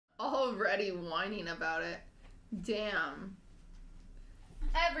already whining about it. Damn.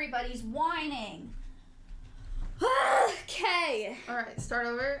 Everybody's whining. Okay. Alright, start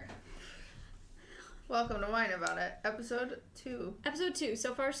over. Welcome to Whine About It, episode 2. Episode 2.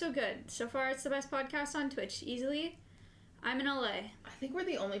 So far, so good. So far, it's the best podcast on Twitch. Easily. I'm in LA. I think we're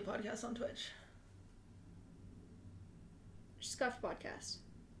the only podcast on Twitch. Scuff podcast.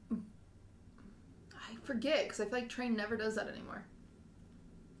 I forget, because I feel like Train never does that anymore.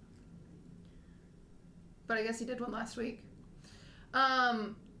 But I guess he did one last week.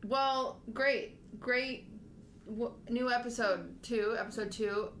 Well, great new episode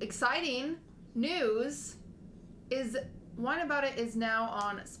 2. Exciting news is Whine About It is now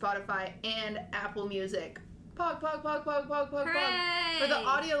on Spotify and Apple Music. Pog. For the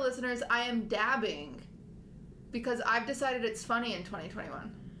audio listeners, I am dabbing because I've decided it's funny in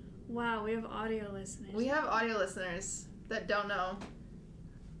 2021. Wow, we have audio listeners. We have audio listeners that don't know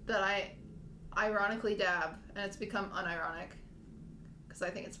that I ironically dab, and it's become unironic because I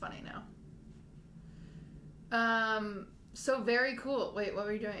think it's funny now. So very cool. Wait, what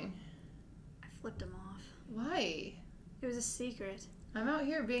were you doing? I flipped him off. Why? It was a secret. I'm out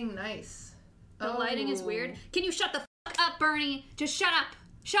here being nice. The lighting is weird. Can you shut the fuck up, Bernie? Just shut up.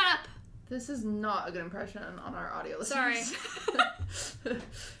 Shut up. This is not a good impression on our audio listeners. Sorry.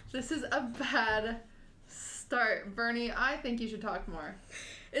 This is a bad start. Bernie, I think you should talk more.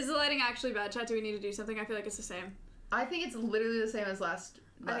 Is the lighting actually bad, Chat? Do we need to do something? I feel like it's the same. I think it's literally the same as last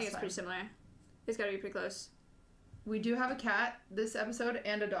I think it's time. pretty similar. It's gotta be pretty close. We do have a cat this episode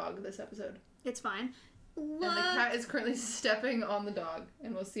and a dog this episode. It's fine. What? And the cat is currently stepping on the dog,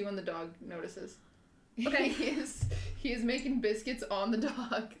 and we'll see when the dog notices. Okay. he is making biscuits on the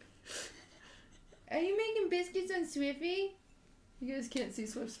dog. Are you making biscuits on Swiffy? You guys can't see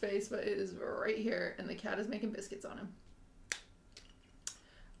Swift's face, but it is right here, and the cat is making biscuits on him.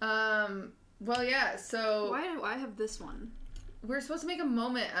 Well, yeah, so... Why do I have this one? We're supposed to make a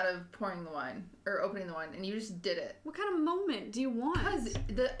moment out of pouring the wine, or opening the wine, and you just did it. What kind of moment do you want? Because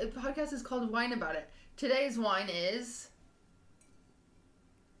the podcast is called Whine About It. Today's wine is...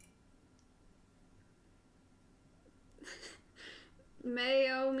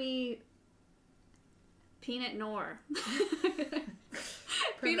 Mayomi Pinot Noir.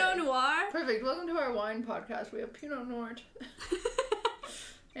 Pinot Noir? Perfect. Welcome to our wine podcast. We have Pinot Noir.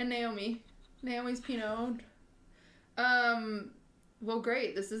 And Naomi. Naomi's Pinot. Well,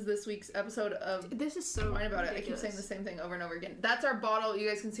 great. This is this week's episode of This is so Whine About It. ridiculous. I keep saying the same thing over and over again. That's our bottle. You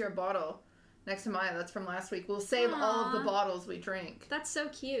guys can see our bottle next to mine. That's from last week. We'll save all of the bottles we drink. That's so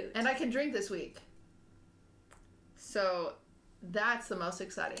cute. And I can drink this week. So, that's the most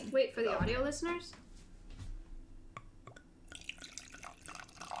exciting. Wait, for the audio listeners?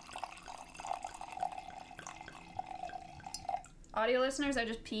 Audio listeners, I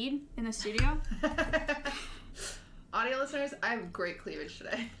just peed in the studio. Audio listeners, I have great cleavage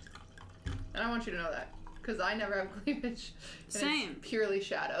today. And I want you to know that. Because I never have cleavage. Same. It's purely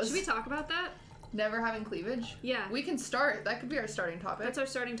shadows. Should we talk about that? Never having cleavage? Yeah. We can start. That could be our starting topic. That's our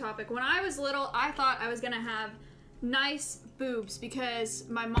starting topic. When I was little, I thought I was going to have nice boobs because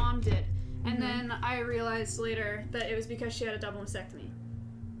my mom did. And then I realized later that it was because she had a double mastectomy.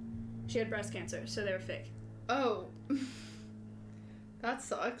 She had breast cancer, so they were fake. Oh. That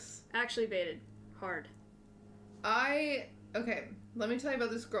sucks. Actually baited. Hard. Okay, let me tell you about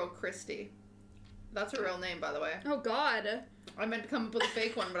this girl, Christy. That's her real name, by the way. Oh, God. I meant to come up with a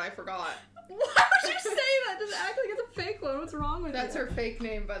fake one, but I forgot. Why would you say that? Just act like it's a fake one. What's wrong with That's you? her fake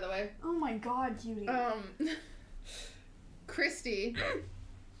name, by the way. Oh my God, cutie. Christy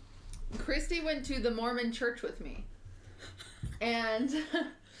went to the Mormon church with me. And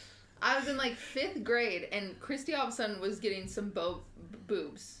I was in like 5th grade, and Christy all of a sudden was getting some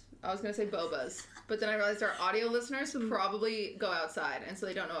boobs. I was going to say bobas. But then I realized our audio listeners probably go outside, and so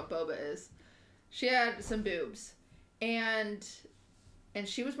they don't know what boba is. She had some boobs. And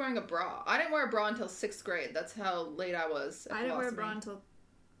she was wearing a bra. I didn't wear a bra until 6th grade. That's how late I was at I didn't wear a Velocity. bra until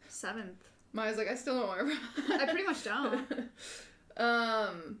 7th. Maya's like, I still don't wear a bra. I pretty much don't.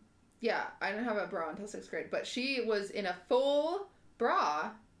 Yeah, I didn't have a bra until 6th grade. But she was in a full bra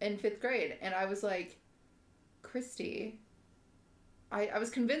in 5th grade. And I was like, Christy... I was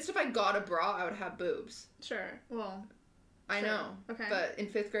convinced if I got a bra, I would have boobs. Sure. Well, I know. Okay. But in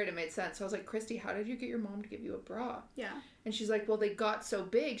 5th grade, it made sense. So I was like, Christy, how did you get your mom to give you a bra? yeah. And she's like, well, they got so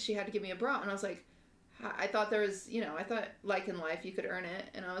big, she had to give me a bra. And I was like, I thought there was, I thought like in life you could earn it.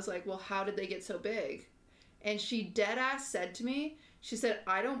 And I was like, well, how did they get so big? And she dead ass said to me, she said,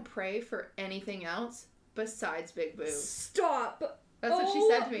 I don't pray for anything else besides big boobs. Stop. That's what she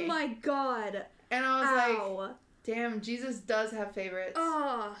said to me. Oh my God. And I was Ow. like, damn, Jesus does have favorites.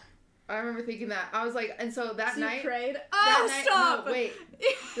 Oh. I remember thinking that. I was like, and so that night. You prayed? That Oh, night, stop! No, wait.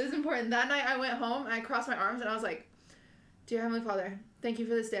 This is important. That night I went home and I crossed my arms and I was like, Dear Heavenly Father, thank you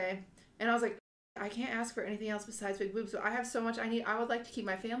for this day. And I was like, I can't ask for anything else besides big boobs, but I have so much I need. I would like to keep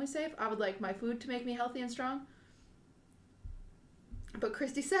my family safe. I would like my food to make me healthy and strong. But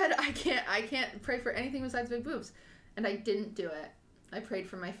Christy said, I can't pray for anything besides big boobs. And I didn't do it. I prayed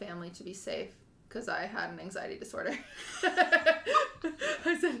for my family to be safe because I had an anxiety disorder.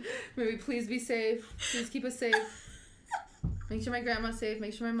 I said, may we please be safe. Please keep us safe. Make sure my grandma's safe.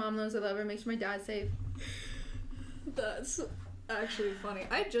 Make sure my mom knows I love her. Make sure my dad's safe. That's actually funny.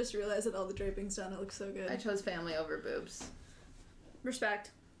 I just realized that all the draping's done. It looks so good. I chose family over boobs.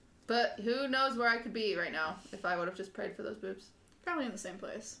 Respect. But who knows where I could be right now if I would have just prayed for those boobs. Probably in the same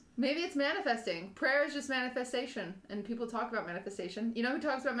place. Maybe it's manifesting. Prayer is just manifestation. And people talk about manifestation. You know who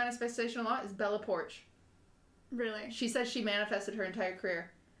talks about manifestation a lot? Is Bella Porch. Really? She says she manifested her entire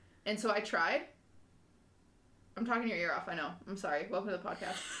career. And so I tried. I'm talking your ear off, I know. I'm sorry. Welcome to the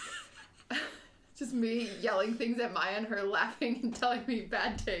podcast. Just me yelling things at Maya and her laughing and telling me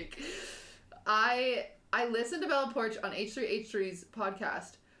bad take. I listened to Bella Porch on H3H3's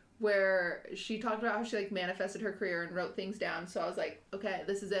podcast where she talked about how she like manifested her career and wrote things down. So I was like, okay,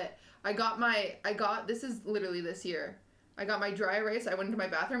 this is it. This is literally this year. I got my dry erase. I went into my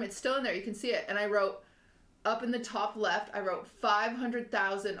bathroom. It's still in there. You can see it. And I wrote up in the top left, I wrote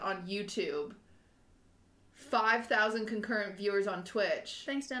 500,000 on YouTube. 5,000 concurrent viewers on Twitch.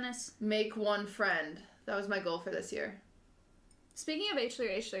 Thanks, Dennis. Make one friend. That was my goal for this year. Speaking of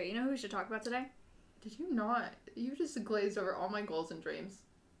H3H3, you know who we should talk about today? Did you not? You just glazed over all my goals and dreams.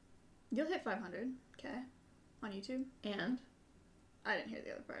 You'll hit 500K on YouTube. And? I didn't hear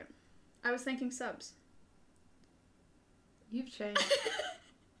the other part. I was thinking subs. You've changed.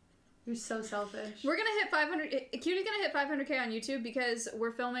 You're so selfish. We're gonna hit 500. Cutie's gonna hit 500K on YouTube because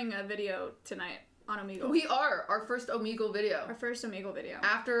we're filming a video tonight on Omegle. We are. Our first Omegle video. Our first Omegle video.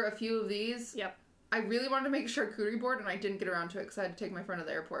 After a few of these. Yep. I really wanted to make a charcuterie board and I didn't get around to it because I had to take my friend to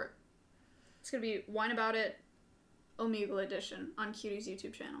the airport. It's gonna be Wine About It Omegle edition on Cutie's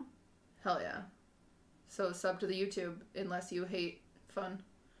YouTube channel. Hell yeah. So sub to the YouTube unless you hate fun.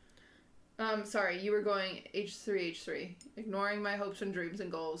 Sorry, you were going H3H3. Ignoring my hopes and dreams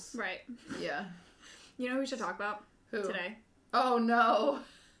and goals. Right. Yeah. You know who we should talk about? Who? Today. Oh no.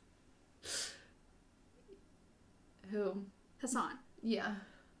 Who? Hassan. Yeah.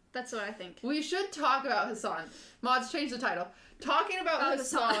 That's what I think. We should talk about Hassan. Mods, change the title. Talking about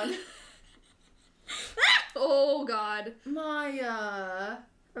Hassan. Oh god. Maya.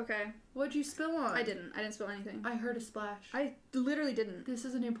 Okay. What'd you spill on? I didn't spill anything. I heard a splash. I literally didn't. This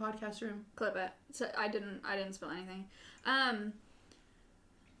is a new podcast room. Clip it. So I didn't spill anything.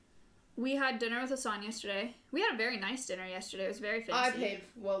 We had dinner with Hassan yesterday. We had a very nice dinner yesterday. It was very fancy. I paid.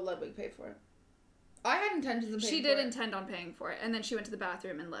 Well, Ludwig paid for it. I had intentions of paying for it. She did intend on paying for it, and then she went to the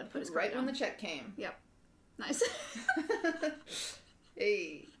bathroom and Lud put his card right down. when the check came. Yep. Nice.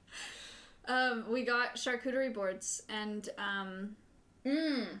 Hey. We got charcuterie boards, and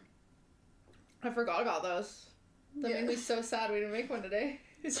I forgot about those. That made me so sad we didn't make one today.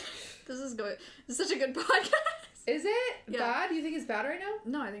 This is good. This is such a good podcast. Is it Yeah. bad? You think it's bad right now?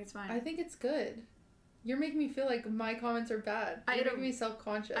 No, I think it's fine. I think it's good. You're making me feel like my comments are bad. You're making me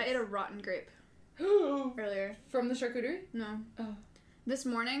self-conscious. I ate a rotten grape earlier. From the charcuterie? No. Oh. This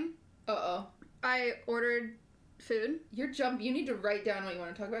morning, Uh-oh. I ordered food. You need to write down what you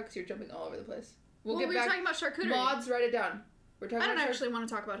want to talk about because you're jumping all over the place. We were talking about charcuterie. Mods, write it down. I don't actually want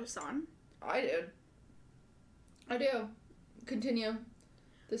to talk about Hassan. I do. Continue.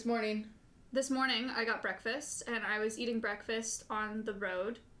 This morning, I got breakfast, and I was eating breakfast on the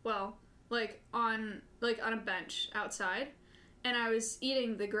road. Well, on a bench outside, and I was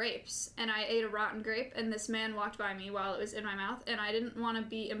eating the grapes, and I ate a rotten grape, and this man walked by me while it was in my mouth, and I didn't want to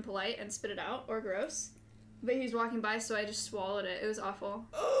be impolite and spit it out or gross, but he was walking by, so I just swallowed it. It was awful.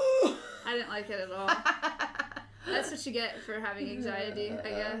 I didn't like it at all. That's what you get for having anxiety, I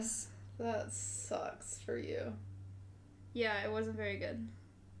guess. That sucks for you. Yeah, it wasn't very good.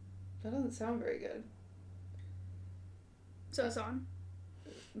 That doesn't sound very good. So it's on.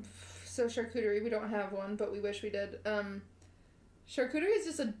 So charcuterie, we don't have one, but we wish we did. Charcuterie is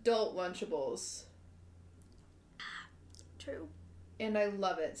just adult Lunchables. True. And I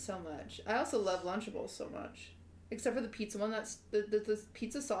love it so much. I also love Lunchables so much. Except for the pizza one, that's the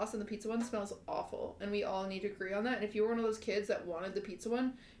pizza sauce and the pizza one smells awful. And we all need to agree on that. And if you were one of those kids that wanted the pizza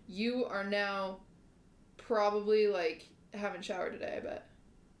one, you are now probably, haven't showered today, I bet.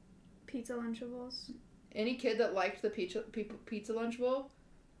 Pizza Lunchables. Any kid that liked the pizza Lunchable,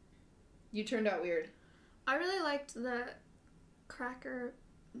 you turned out weird. I really liked the cracker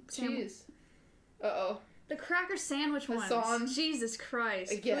Cheese. Uh-oh. The cracker sandwich ones. Hassan. Jesus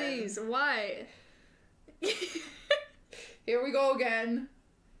Christ. Again. Please, why? Here we go again.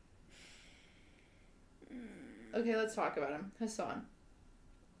 Okay, let's talk about him. Hassan.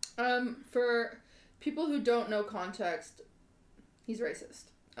 For people who don't know context, he's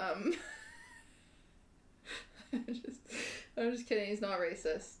racist. I'm just kidding, he's not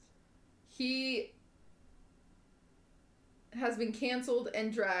racist. He has been canceled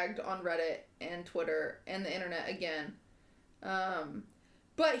and dragged on Reddit and Twitter and the internet again.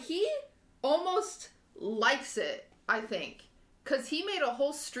 But he almost likes it, I think. Because he made a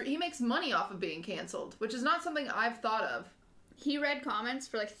whole he makes money off of being canceled, which is not something I've thought of. He read comments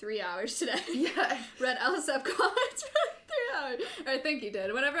for like 3 hours today. Yeah. Read LSF comments for like 3 hours. Or I think he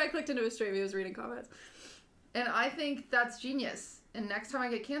did. Whenever I clicked into his stream, he was reading comments. And I think that's genius. And next time I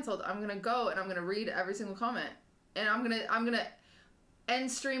get canceled, I'm gonna go and I'm gonna read every single comment. And I'm gonna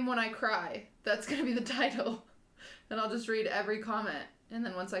end stream when I cry. That's gonna be the title. And I'll just read every comment. And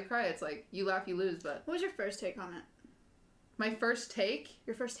then once I cry, it's like, you laugh, you lose, but... What was your first hate comment? My first take?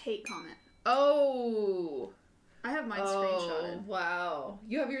 Your first hate comment. Oh! I have mine screenshotted. Wow.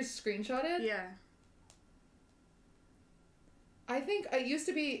 You have yours screenshotted? Yeah. I think I used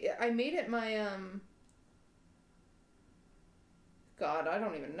to be... I made it my, God, I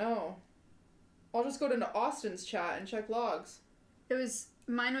don't even know. I'll just go into Austin's chat and check logs.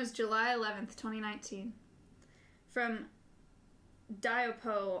 Mine was July 11th, 2019. From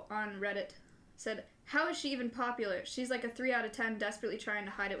Diopo on Reddit. Said, how is she even popular? She's like a 3 out of 10 desperately trying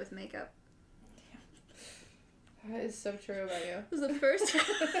to hide it with makeup. Damn. That is so true about you. This is the first...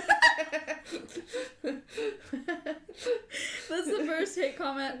 That's the first hate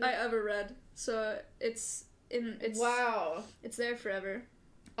comment I ever read. So it's... Wow. It's there forever.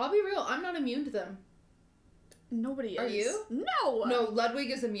 I'll be real, I'm not immune to them. Nobody is. Are you? No! No,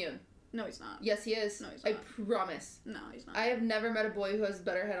 Ludwig is immune. No, he's not. Yes, he is. No, he's not. I promise. No, he's not. I have never met a boy who has a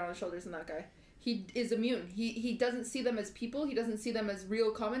better head on his shoulders than that guy. He is immune. He doesn't see them as people. He doesn't see them as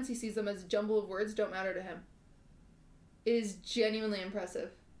real comments. He sees them as a jumble of words don't matter to him. It is genuinely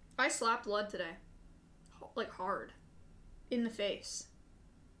impressive. I slapped Lud today. Like, hard. In the face.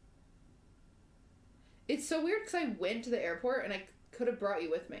 It's so weird because I went to the airport and I could have brought you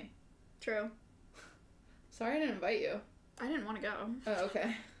with me. True. Sorry I didn't invite you. I didn't want to go. Oh,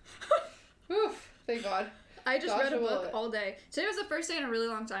 okay. Oof, thank God. I just read a book all day. Today was the first day in a really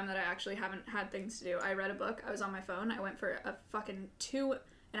long time that I actually haven't had things to do. I read a book. I was on my phone. I went for a fucking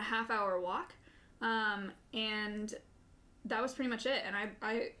 2.5 hour walk. And that was pretty much it. And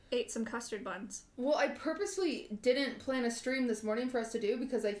I ate some custard buns. Well, I purposely didn't plan a stream this morning for us to do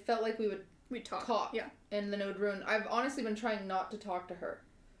because I felt like we'd talk. Yeah. And then it would ruin. I've honestly been trying not to talk to her.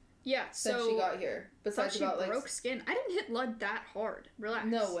 Yeah, since she got here. Besides she broke skin. I didn't hit Lud that hard. Relax.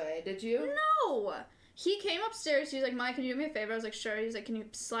 No way. Did you? No! He came upstairs. He was like, Mike, can you do me a favor? I was like, sure. He was like, can you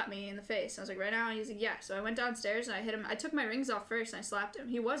slap me in the face? I was like, right now? And he was like, yeah. So I went downstairs and I hit him. I took my rings off first and I slapped him.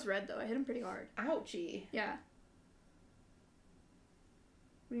 He was red, though. I hit him pretty hard. Ouchie. Yeah.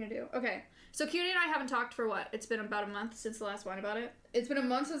 What are you gonna do? Okay. So Cutie and I haven't talked for what? It's been about a month since the last Wine About It? It's been a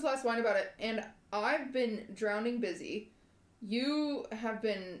month since the last Wine About It. And I've been drowning busy. You have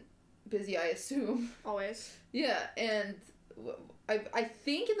been busy, I assume. Always. Yeah, and I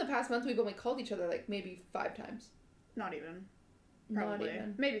think in the past month we've only called each other like maybe 5 times. Not even. Probably. Not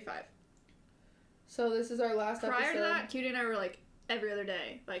even. Maybe 5. So this is our last episode. Prior to that, Cutie and I were like every other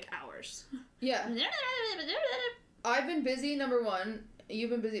day, like hours. Yeah. I've been busy, number one. You've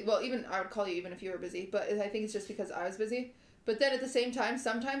been busy. Well, even I would call you even if you were busy, but I think it's just because I was busy. But then at the same time,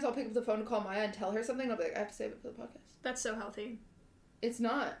 sometimes I'll pick up the phone and call Maya and tell her something, and I'll be like, I have to save it for the podcast. That's so healthy. It's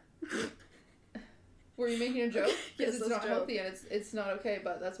not. Were you making a joke? Because Yes, it's not a joke. healthy and it's not okay,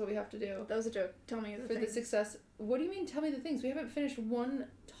 but that's what we have to do. That was a joke. Tell me the For things. the success. What do you mean, tell me the things? We haven't finished one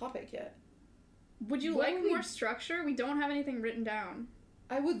topic yet. Would you like more structure? We don't have anything written down.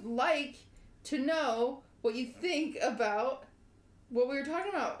 I would like to know what you think about what we were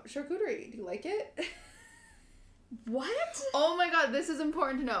talking about. Charcuterie. Do you like it? What? Oh my god, this is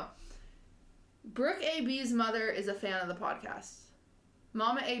important to know. Brooke AB's mother is a fan of the podcast.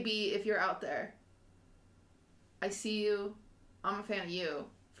 Mama AB, if you're out there, I see you. I'm a fan of you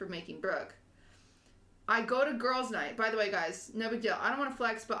for making Brooke. I go to girls' night. By the way, guys, no big deal. I don't want to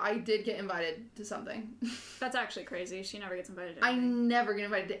flex, but I did get invited to something. That's actually crazy. She never gets invited to I anything. never get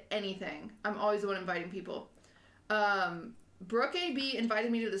invited to anything. I'm always the one inviting people. Brooke AB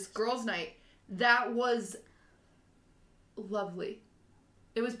invited me to this girls' night. That was lovely.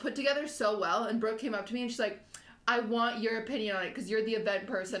 It was put together so well, and Brooke came up to me and she's like, I want your opinion on it because you're the event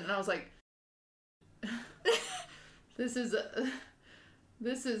person. And I was like, this is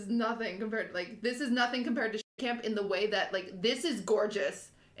This is nothing compared to camp in the way that, like, this is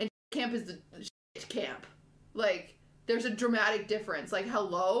gorgeous and camp is the camp. Like, there's a dramatic difference. Like,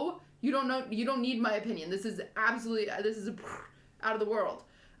 hello? You don't need my opinion. This is out of the world.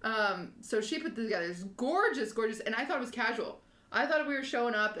 So she put this together. It's gorgeous, and I thought it was casual. I thought we were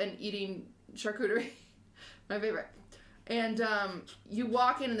showing up and eating charcuterie. My favorite. And you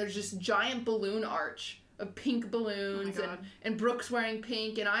walk in and there's just giant balloon arch of pink balloons and Brooke's wearing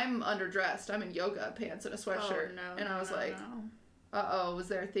pink and I'm underdressed. I'm in yoga pants and a sweatshirt. Oh, no, and I was uh-oh, was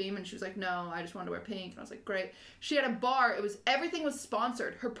there a theme? And she was like, no, I just wanted to wear pink. And I was like, great. She had a bar. Everything was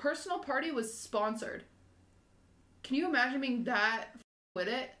sponsored. Her personal party was sponsored. Can you imagine being that with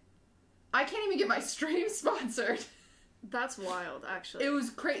it? I can't even get my stream sponsored. That's wild, actually. It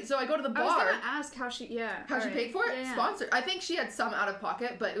was crazy. So I go to the bar. I was gonna ask how she paid for it? Yeah. Sponsored. I think she had some out of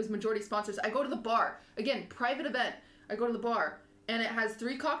pocket, but it was majority sponsors. I go to the bar. Again, private event. I go to the bar, and it has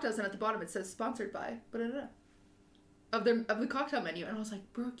 3 cocktails, and at the bottom it says sponsored by of the cocktail menu. And I was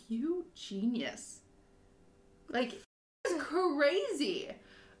like, Brooke, you genius. Like, it's crazy.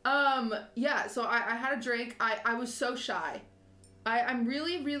 Yeah, so I had a drink. I was so shy. I'm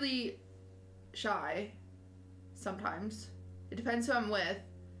really, really shy. Sometimes. It depends who I'm with.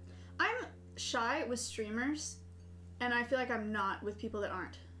 I'm shy with streamers, and I feel like I'm not with people that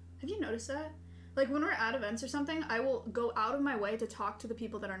aren't. Have you noticed that? Like, when we're at events or something, I will go out of my way to talk to the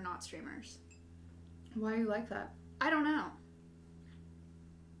people that are not streamers. Why are you like that? I don't know.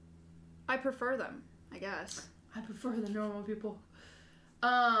 I prefer them, I guess. I prefer the normal people.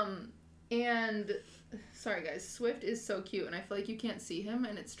 And sorry guys, Swift is so cute, and I feel like you can't see him,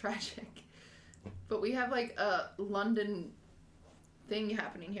 and it's tragic. But we have, like, a London thing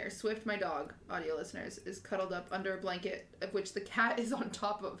happening here. Swift, my dog, audio listeners, is cuddled up under a blanket, of which the cat is on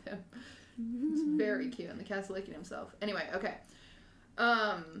top of him. It's very cute, and the cat's licking himself. Anyway, okay.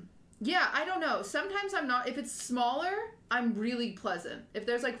 Yeah, I don't know. Sometimes I'm not. If it's smaller, I'm really pleasant. If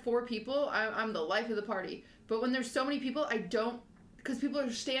there's, like, 4 people, I'm the life of the party. But when there's so many people, I don't, because people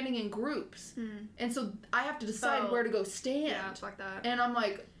are standing in groups. And so I have to decide where to go stand. Yeah, fuck that. And I'm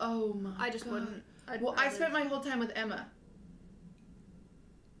like, oh my I just God. wouldn't. I spent my whole time with Emma.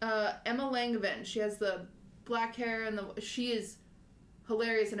 Emma Langevin. She has the black hair and she is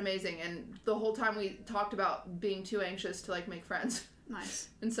hilarious and amazing. And the whole time we talked about being too anxious to, like, make friends. Nice.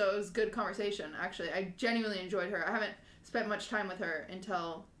 And so it was good conversation, actually. I genuinely enjoyed her. I haven't spent much time with her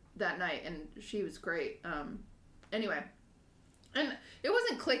until that night, and she was great. Anyway. And it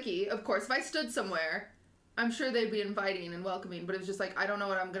wasn't cliquey, of course. If I stood somewhere, I'm sure they'd be inviting and welcoming, but it was just like, I don't know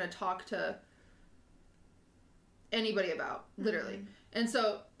what I'm going to talk to anybody about, literally. And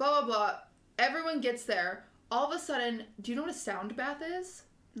so, blah, blah, blah. Everyone gets there. All of a sudden, do you know what a sound bath is?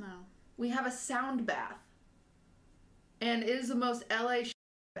 No. We have a sound bath. And it is the most LA shit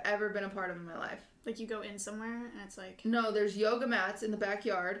I've ever been a part of in my life. Like, you go in somewhere, and it's like... No, there's yoga mats in the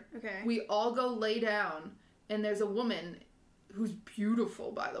backyard. Okay. We all go lay down, and there's a woman who's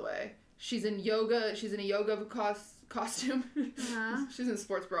beautiful, by the way. She's in yoga. She's in a yoga costume. Uh-huh. She's in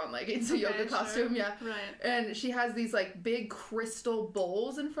sports bra and leggings, a yoga costume, yeah. Right. And she has these, like, big crystal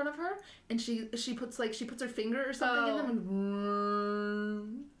bowls in front of her, and she puts her finger or something in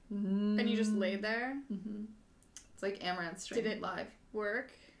them, and you just laid there. It's like Amaranth stream. Did it live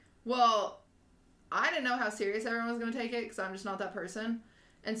work? Well, I didn't know how serious everyone was going to take it because I'm just not that person.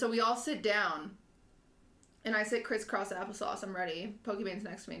 And so we all sit down. And I sit crisscross applesauce. I'm ready. Pokemon's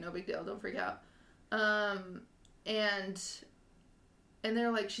next to me. No big deal. Don't freak out. And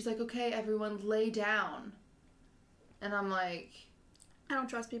they're like, she's like, okay, everyone lay down. And I'm like... I don't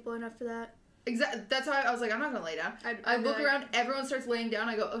trust people enough for that. Exactly. That's how I was like, I'm not going to lay down. I look around. Everyone starts laying down.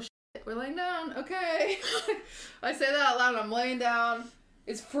 I go, oh, shit. We're laying down. Okay. I say that out loud. I'm laying down.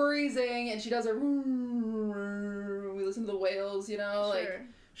 It's freezing. And she does her... We listen to the whales, you know? Sure. Like...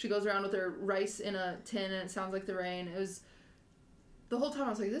 She goes around with her rice in a tin, and it sounds like the rain. It was... The whole time I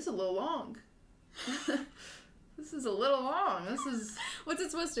was like, this is a little long. This is a little long. This is... What's it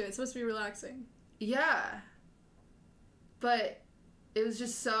supposed to do? It's supposed to be relaxing. Yeah. But it was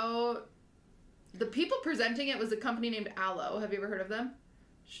just so... The people presenting it was a company named Aloe. Have you ever heard of them?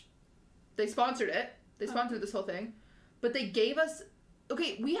 They sponsored it. They sponsored this whole thing. But they gave us...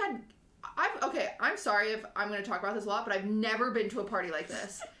 Okay, we had... I'm sorry if I'm going to talk about this a lot, but I've never been to a party like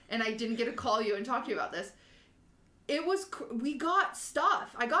this. And I didn't get to call you and talk to you about this. It was... We got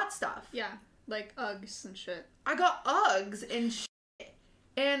stuff. I got stuff. Yeah. Like Uggs and shit. I got Uggs and shit.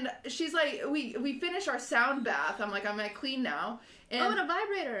 And she's like, we finished our sound bath. I'm like, I'm going to clean now. And a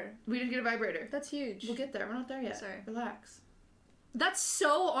vibrator. We didn't get a vibrator. That's huge. We'll get there. We're not there yet. Sorry. Relax. That's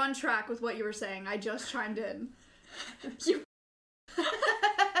so on track with what you were saying. I just chimed in. You...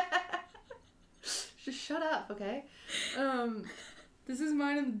 shut up, okay? This is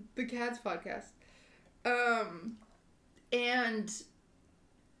mine and the Cats podcast. And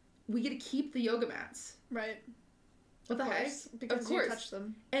we get to keep the yoga mats. Right. What the heck? Because you touched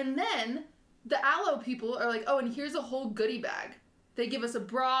them. And then the Aloe people are like, oh, and here's a whole goodie bag. They give us a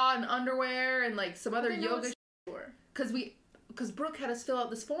bra and underwear and like some other yoga for. Because Brooke had us fill out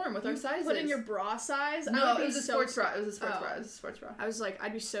this form with our sizes. Put in your bra size? No, it was a sports bra. It was a sports bra. It was a sports bra. I was like,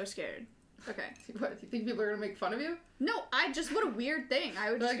 I'd be so scared. Okay. What, you think people are gonna make fun of you? No, what a weird thing.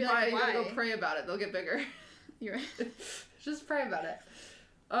 I would just be like, you why? gotta go pray about it. They'll get bigger. You're right. Just pray about it.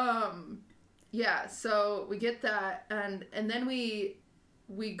 Yeah, so we get that, and then we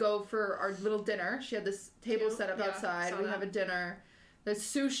go for our little dinner. She had this table set up outside. We have a dinner. There's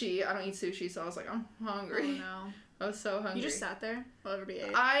sushi. I don't eat sushi, so I was like, I'm hungry. Oh, no. I was so hungry. You just sat there while everybody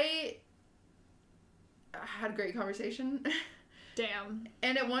ate? I had a great conversation. Damn.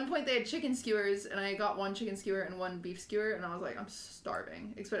 And at one point they had chicken skewers, and I got one chicken skewer and one beef skewer, and I was like, I'm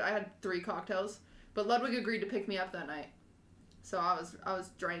starving. I had 3 cocktails, but Ludwig agreed to pick me up that night, so I was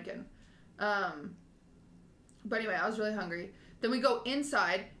drinking. But anyway, I was really hungry. Then we go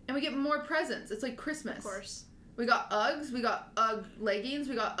inside, and we get more presents. It's like Christmas. Of course. We got Uggs, we got Ugg leggings,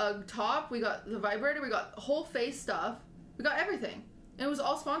 we got Ugg top, we got the vibrator, we got whole face stuff. We got everything. And it was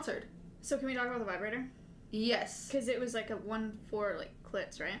all sponsored. So can we talk about the vibrator? Yes. Because it was like a one for like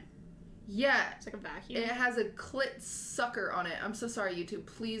clits, right? Yeah. It's like a vacuum. It has a clit sucker on it. I'm so sorry, YouTube.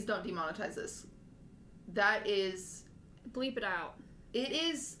 Please don't demonetize this. That is... Bleep it out.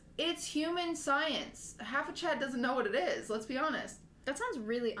 It's human science. Half of chat doesn't know what it is. Let's be honest. That sounds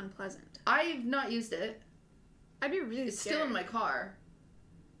really unpleasant. I've not used it. I'd be really It's scared. still in my car.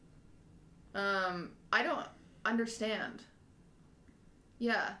 I don't understand.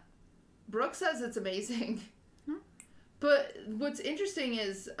 Yeah. Brooke says it's amazing. Hmm? But what's interesting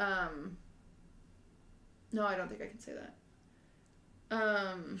is, no, I don't think I can say that.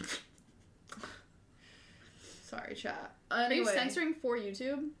 Sorry, chat. Anyway, Are you censoring for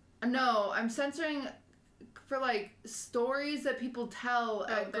YouTube? No, I'm censoring for, like, stories that people tell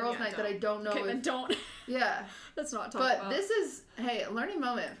at girls' night that I don't know. Okay, then don't. Yeah. Let's not talk But about. this is, hey, a learning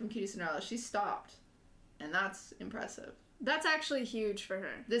moment from QTCinderella. She stopped. And that's impressive. That's actually huge for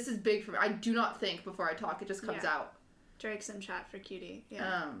her. This is big for me. I do not think before I talk. It just comes out. Drake's in chat for QT.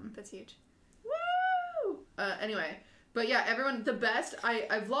 Yeah, that's huge. Woo! Anyway. But yeah, everyone, the best.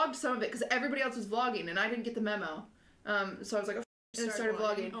 I vlogged some of it because everybody else was vlogging and I didn't get the memo. So I was like, oh, and started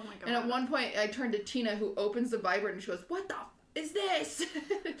vlogging. Oh my god. And at one point, I turned to Tina, who opens the vibrator, and she goes, "What the is this?"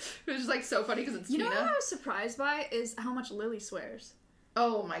 It was just like so funny because it's Tina. You know what I was surprised by is how much Lily swears.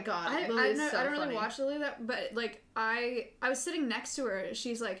 Oh my god, Lily is so I don't funny. really watch Lily that, but like I was sitting next to her.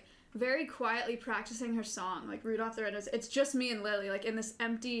 She's like very quietly practicing her song, like Rudolph the Red-Nosed. It's just me and Lily, like in this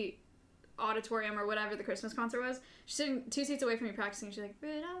empty auditorium or whatever the Christmas concert was. She's sitting 2 seats away from me practicing. She's like,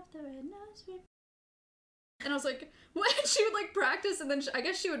 Rudolph the Red-Nosed. And I was like, what? She would like practice, and then I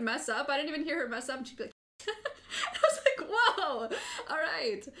guess she would mess up. I didn't even hear her mess up, and she'd be like, I was like, whoa, all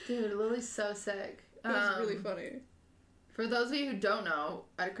right. Dude, Lily's so sick. It was really funny. For those of you who don't know,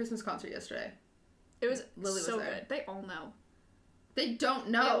 at a Christmas concert yesterday, it was Lily so was there. good. They all know. They don't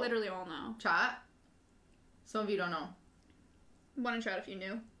know. They literally all know. Chat. Some of you don't know. Want to chat if you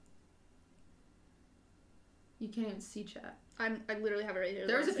knew? You can't even see chat. I literally have it right here.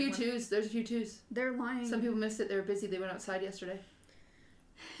 There's a few twos. There's a few twos. They're lying. Some people missed it. They were busy. They went outside yesterday.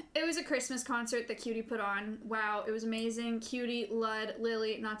 It was a Christmas concert that QT put on. Wow, it was amazing. QT, Lud,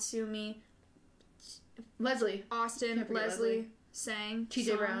 Lily, Natsumi, Leslie. Austin, Leslie sang.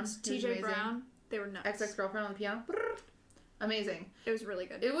 TJ Brown. TJ Brown. They were nuts. Ex-girlfriend on the piano. Amazing. It was really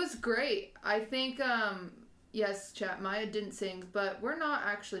good. It was great. I think, yes, chat, Maya didn't sing, but we're not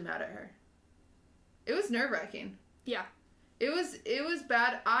actually mad at her. It was nerve-wracking. Yeah. It was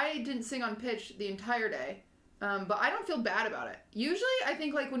bad. I didn't sing on pitch the entire day, but I don't feel bad about it. Usually, I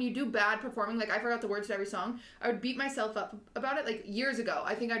think, like, when you do bad performing, like, I forgot the words to every song, I would beat myself up about it. Like, years ago,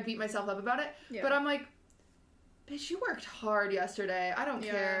 I think I'd beat myself up about it. Yeah. But I'm like, bitch, you worked hard yesterday. I don't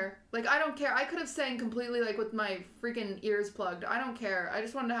care. Like, I don't care. I could have sang completely, like, with my freaking ears plugged. I don't care. I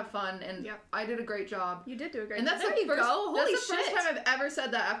just wanted to have fun, and I did a great job. You did do a great job. And that's the first time I've ever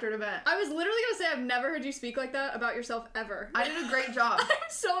said that after an event. I was literally going to say I've never heard you speak like that about yourself ever. I did a great job. I'm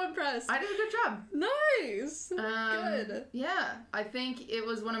so impressed. I did a good job. Nice. Good. Yeah. I think it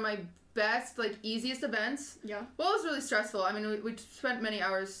was one of my best, like, easiest events. Yeah. Well, it was really stressful. I mean, we spent many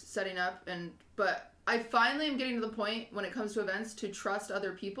hours setting up, but I finally am getting to the point when it comes to events to trust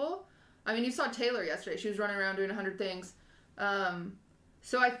other people. I mean, you saw Taylor yesterday. She was running around doing 100 things.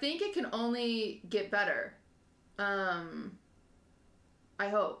 So I think it can only get better. I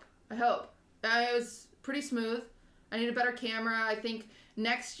hope. It pretty smooth. I need a better camera. I think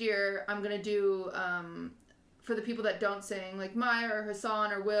next year I'm going to do, for the people that don't sing, like Maya or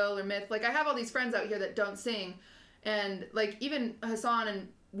Hassan or Will or Myth. Like, I have all these friends out here that don't sing. And, like, even Hassan and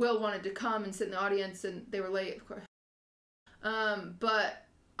Will wanted to come and sit in the audience, and they were late, of course. But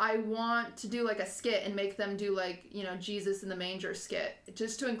I want to do, like, a skit and make them do, like, you know, Jesus in the Manger skit.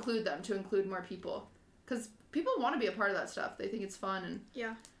 Just to include them, to include more people. Because people want to be a part of that stuff. They think it's fun. And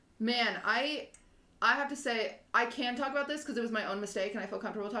yeah. Man, I have to say, I can talk about this because it was my own mistake, and I feel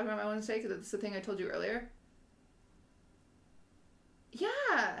comfortable talking about my own mistake because it's the thing I told you earlier.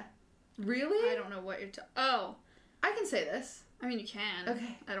 Yeah. Really? I don't know what you're Oh. I can say this. I mean, you can.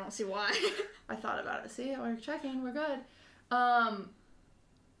 Okay. I don't see why. I thought about it. See, we're checking. We're good.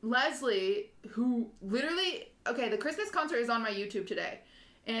 Leslie, who literally... Okay, the Christmas concert is on my YouTube today.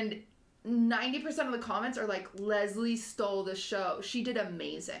 And 90% of the comments are like, Leslie stole the show. She did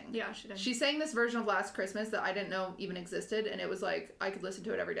amazing. Yeah, she did. She sang this version of Last Christmas that I didn't know even existed. And it was like, I could listen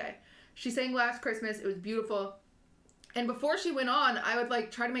to it every day. She sang Last Christmas. It was beautiful. And before she went on, I would, like,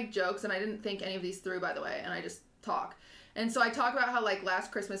 try to make jokes. And I didn't think any of these through, by the way. And I just talk. And so I talk about how, like,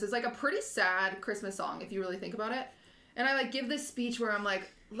 Last Christmas is, like, a pretty sad Christmas song, if you really think about it. And I, like, give this speech where I'm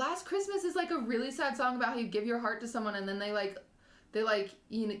like, Last Christmas is, like, a really sad song about how you give your heart to someone and then they,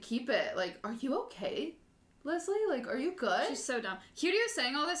 you know, keep it. Like, are you okay, Leslie? Like, are you good? She's so dumb. Cutie was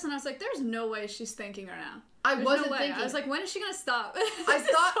saying all this, and I was like, there's no way she's thinking right now. There's wasn't no way. thinking. I was like, when is she gonna stop?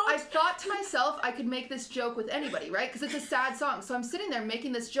 I thought to myself I could make this joke with anybody, right? Because it's a sad song. So I'm sitting there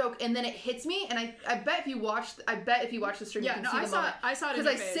making this joke, and then it hits me, and I bet if you watch the stream, you can see the moment. I saw it in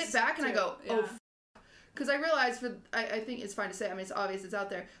your face. Because I sit back and too. I go, oh, yeah. Because I realized, I think it's fine to say, I mean, it's obvious, it's out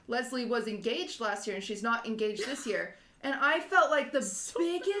there. Leslie was engaged last year, and she's not engaged this year. And I felt like the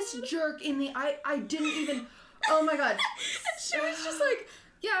biggest jerk in the... I didn't even... Oh, my God. And she was just like,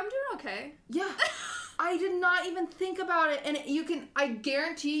 yeah, I'm doing okay. Yeah. I did not even think about it. And I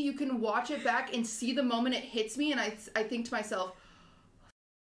guarantee you can watch it back and see the moment it hits me. And I think to myself,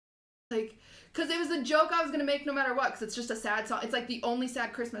 like... Because it was the joke I was going to make no matter what. Because it's just a sad song. It's like the only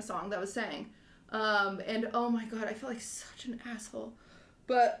sad Christmas song that was sang. And oh my God, I felt like such an asshole.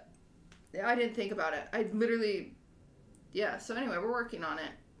 But I didn't think about it. I literally... Yeah, so anyway, we're working on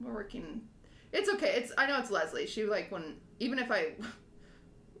it. We're working... It's okay. I know it's Leslie. She, like, even if I...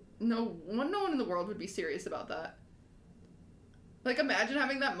 No one in the world would be serious about that. Like, imagine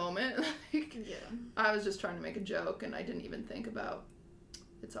having that moment. Like, yeah. I was just trying to make a joke, and I didn't even think about...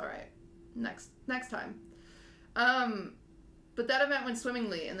 It's alright. Next time. But that event went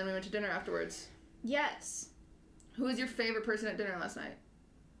swimmingly, and then we went to dinner afterwards. Yes. Who was your favorite person at dinner last night?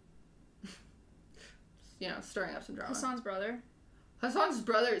 You know, stirring up some drama. Hassan's brother. Hassan's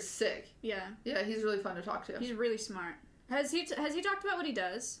brother is sick. Yeah. Yeah, he's really fun to talk to. He's really smart. Has he talked about what he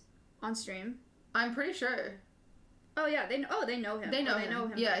does on stream? I'm pretty sure. Oh yeah, they know him. They know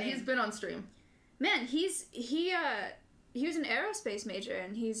him. Yeah, he's been on stream. Man, he was an aerospace major,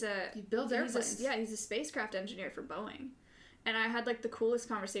 and he builds airplanes. He's a spacecraft engineer for Boeing. And I had, like, the coolest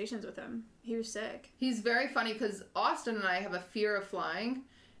conversations with him. He was sick. He's very funny because Austin and I have a fear of flying.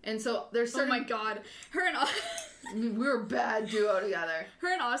 And so there's certain... Oh my God. Her and Austin... We were a bad duo together.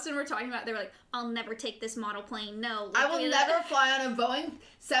 Her and Austin were talking about... They were like, I'll never take this model plane. No. I will never fly on a Boeing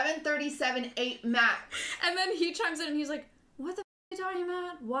 737-8 MAX. And then he chimes in and he's like, what the f*** are you talking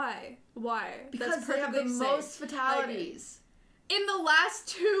about? Why? Because they have the most fatalities. In the last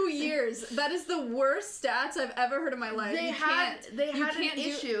 2 years, that is the worst stats I've ever heard in my life. They had an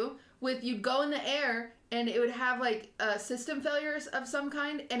issue with you'd go in the air and it would have like system failures of some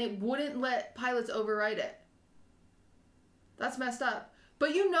kind and it wouldn't let pilots override it. That's messed up.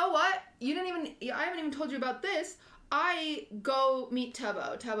 But you know what? I haven't even told you about this. I go meet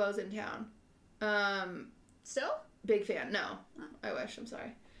Tubbo. Tubbo's in town. Still? Big fan. No. Oh. I wish. I'm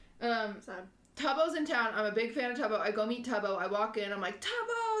sorry. Sad. Tubbo's in town. I'm a big fan of Tubbo. I go meet Tubbo. I walk in. I'm like,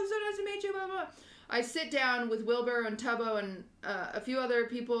 Tubbo, so nice to meet you, blah, blah. I sit down with Wilbur and Tubbo and a few other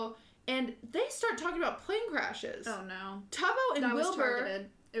people, and they start talking about plane crashes. Oh, no. Tubbo and Wilbur... Was targeted.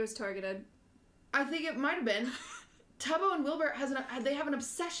 It was targeted. I think it might have been. Tubbo and Wilbur they have an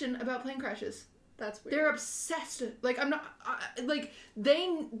obsession about plane crashes. That's weird. They're obsessed. Like, I'm not...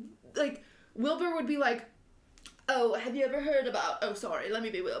 Wilbur would be like, oh, have you ever heard about... Oh, sorry, let me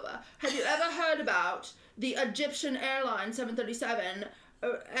be Wilbur. Have you ever heard about the Egyptian Airlines 737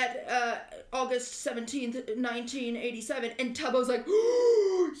 at August 17th, 1987? And Tubbo's like,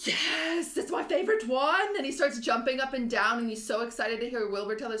 oh, yes, that's my favorite one. And he starts jumping up and down, and he's so excited to hear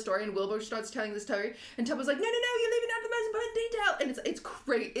Wilbur tell the story, and Wilbur starts telling the story, and Tubbo's like, no, you're leaving out the most important detail. And it's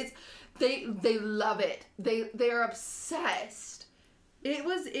great. They love it. They are obsessed. It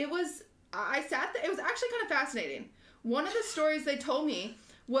was I sat there. It was actually kind of fascinating. One of the stories they told me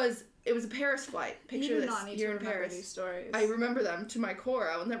was it was a Paris flight. Picture this. You're in Paris. These stories. I remember them to my core.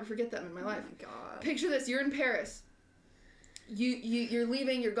 I will never forget them in my life. Oh my god. Picture this. You're in Paris. You're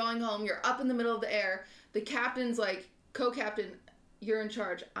leaving. You're going home. You're up in the middle of the air. The captain's like, co-captain, you're in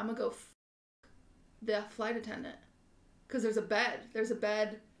charge. I'm gonna go the flight attendant. Because there's a bed. There's a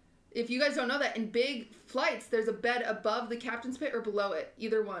bed. If you guys don't know that, in big flights, there's a bed above the captain's pit or below it.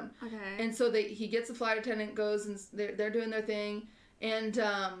 Either one. Okay. And so he gets the flight attendant, goes, and they're doing their thing. And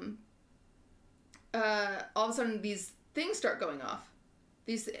all of a sudden, these things start going off.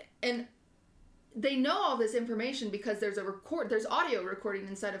 And they know all this information because there's audio recording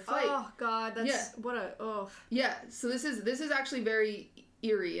inside of flight. Oh god, that's Yeah, so this is actually very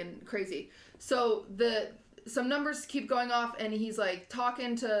eerie and crazy. So some numbers keep going off, and he's like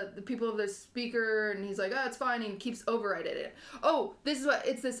talking to the people of the speaker, and he's like, oh, it's fine, and he keeps overriding it. Oh, this is what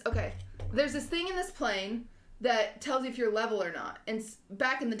it's this. Okay, there's this thing in this plane that tells you if you're level or not. And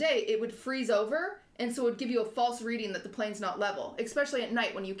back in the day, it would freeze over, and so it would give you a false reading that the plane's not level, especially at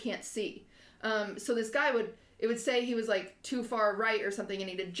night when you can't see. So this guy would say he was like too far right or something, and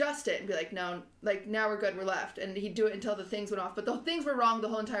he'd adjust it and be like, no, like now we're good, we're left, and he'd do it until the things went off, but the things were wrong the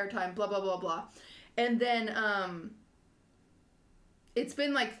whole entire time, blah blah blah blah. And then it's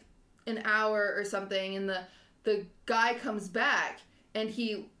been like an hour or something, and the guy comes back and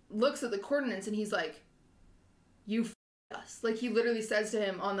he looks at the coordinates and he's like, you fucked us. Like, he literally says to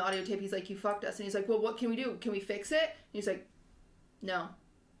him on the audio tape, he's like, you fucked us. And he's like, well, what can we do? Can we fix it? And he's like, no.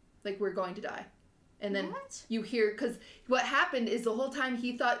 Like, we're going to die. And then you hear, because what happened is the whole time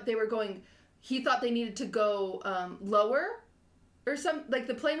he thought they needed to go lower. Or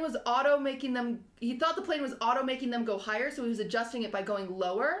the plane was he thought the plane was auto making them go higher, so he was adjusting it by going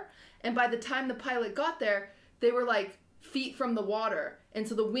lower. And by the time the pilot got there, they were like feet from the water. And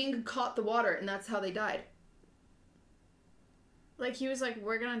so the wing caught the water, and that's how they died. Like, he was like,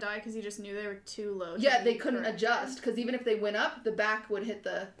 we're gonna die because he just knew they were too low. Yeah, they couldn't adjust, because even if they went up, the back would hit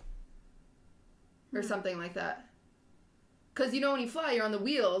or something like that. Because, when you fly, you're on the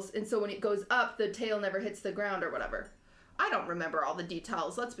wheels, and so when it goes up, the tail never hits the ground or whatever. I don't remember all the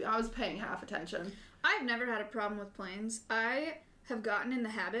details. I was paying half attention. I've never had a problem with planes. I have gotten in the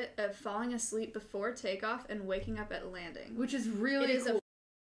habit of falling asleep before takeoff and waking up at landing. Which is really cool. It is a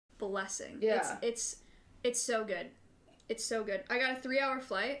blessing. Yeah. It's so good. It's so good. I got a 3-hour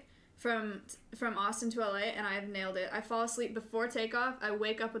flight from Austin to LA, and I've nailed it. I fall asleep before takeoff. I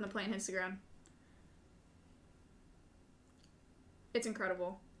wake up when the plane hits the ground. It's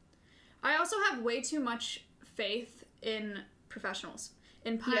incredible. I also have way too much faith in professionals,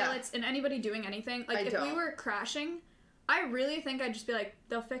 in pilots, in anybody doing anything. Like, if we were crashing, I really think I'd just be like,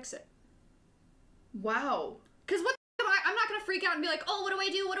 they'll fix it. Wow. Because I'm not going to freak out and be like, oh, what do I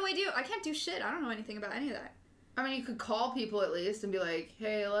do? What do I do? I can't do shit. I don't know anything about any of that. I mean, you could call people at least and be like,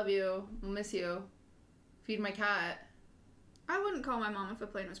 hey, I love you. I'll miss you. Feed my cat. I wouldn't call my mom if a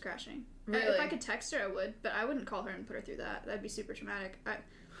plane was crashing. Really? If I could text her, I would, but I wouldn't call her and put her through that. That'd be super traumatic. I'd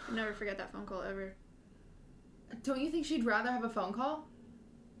never forget that phone call ever. Don't you think she'd rather have a phone call?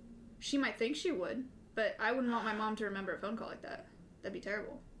 She might think she would, but I wouldn't want my mom to remember a phone call like that. That'd be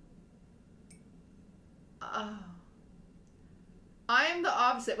terrible. Oh. I'm the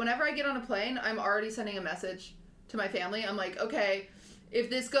opposite. Whenever I get on a plane, I'm already sending a message to my family. I'm like, okay, if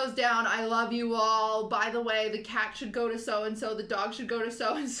this goes down, I love you all. By the way, the cat should go to so-and-so. The dog should go to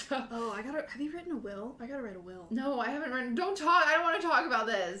so-and-so. Oh, have you written a will? I gotta write a will. No, I haven't written. Don't talk. I don't want to talk about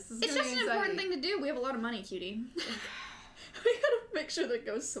this. It's just an important thing to do. We have a lot of money, cutie. We gotta make sure that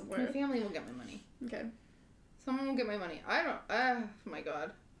goes somewhere. My family will get my money. Okay. Someone will get my money. I don't. Oh my god.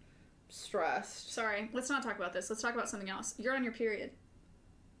 I'm stressed. Sorry. Let's not talk about this. Let's talk about something else. You're on your period.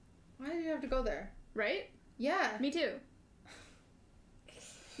 Why did you have to go there? Right? Yeah. Me too.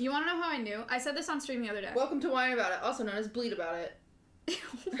 You want to know how I knew? I said this on stream the other day. Welcome to Whine About It, also known as Bleed About It.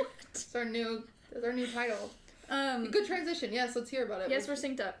 What? That's our new title. Good transition. Yes, let's hear about it. Yes, we're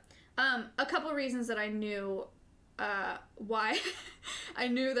synced up. A couple reasons that I knew why I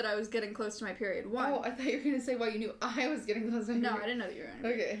knew that I was getting close to my period. One. Oh, I thought you were going to say why you knew I was getting close to my period. No, I didn't know that you were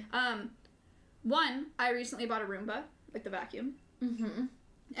going to. Okay. One, I recently bought a Roomba, like the vacuum. Mm-hmm.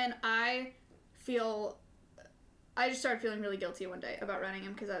 And I just started feeling really guilty one day about running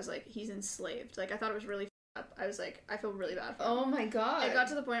him because I was like, he's enslaved. Like, I thought it was really up. I was like, I feel really bad for him. Oh my god. It got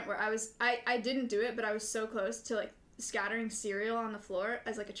to the point where I didn't do it, but I was so close to, like, scattering cereal on the floor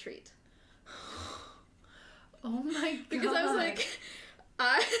as, like, a treat. Oh my god. Because I was like,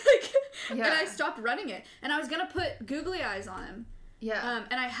 and I stopped running it. And I was gonna put googly eyes on him. Yeah.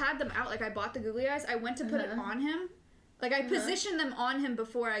 And I had them out, like, I bought the googly eyes. I went to put it on him. Like, I positioned them on him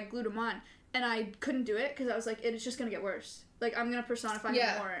before I glued them on, and I couldn't do it because I was like, it's just going to get worse. Like, I'm going to personify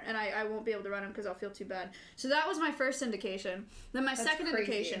him more, and I won't be able to run him because I'll feel too bad. So that was my first indication. Then my second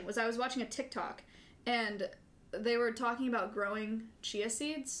indication was I was watching a TikTok, and they were talking about growing chia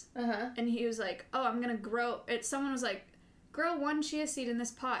seeds, and he was like, oh, I'm going to grow... Someone was like, grow 1 chia seed in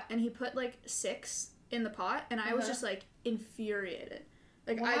this pot, and he put, like, 6 in the pot, and I was just, like, infuriated.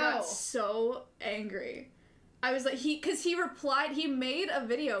 Like, I got so angry. I was like, because he replied, he made a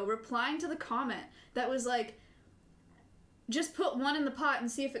video replying to the comment that was like, just put 1 in the pot and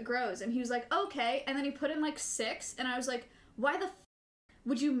see if it grows. And he was like, okay. And then he put in like 6, and I was like, why the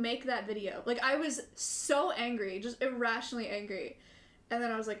would you make that video? Like, I was so angry, just irrationally angry. And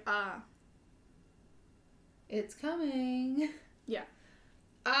then I was like, it's coming. Yeah.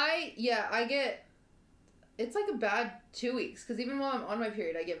 I get, it's like a bad 2 weeks, because even while I'm on my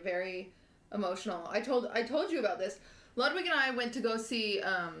period, I get very emotional. I told you about this. Ludwig and I went to go see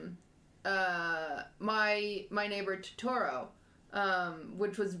my neighbor Totoro,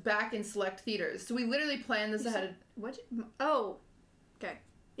 which was back in select theaters. So we literally planned this ahead of... What? Oh. Okay.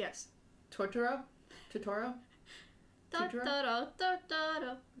 Yes. Totoro?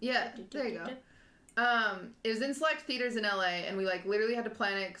 Yeah, there you go. It was in select theaters in LA, and we like literally had to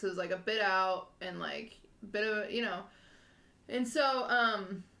plan it because it was like a bit out and like a bit of, you know. And so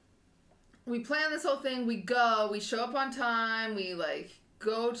we plan this whole thing. We show up on time. We like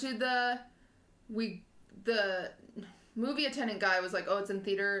go to the movie attendant guy was like, oh, it's in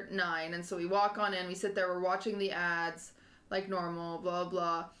theater 9, and so we walk on in. We sit there. We're watching the ads like normal, blah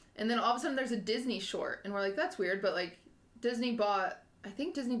blah. And then all of a sudden there's a Disney short, and we're like, that's weird, but like Disney bought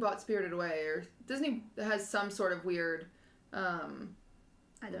Spirited Away, or Disney has some sort of weird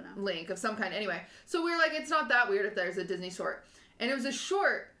I don't know, link of some kind. Anyway, so we were like, it's not that weird if there's a Disney short. And it was a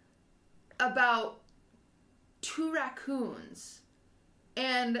short about 2 raccoons,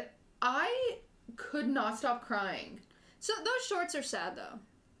 and I could not stop crying. So those shorts are sad though,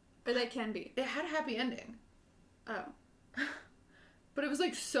 or they can be. It had a happy ending. Oh. But it was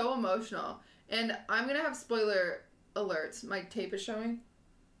like so emotional. And I'm gonna have spoiler alerts. My tape is showing.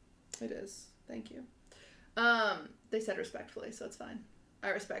 It is. Thank you. They said respectfully, so it's fine. I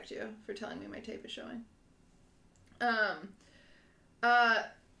respect you for telling me my tape is showing.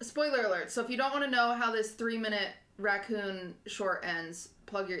 Spoiler alert. So if you don't want to know how this 3-minute raccoon short ends,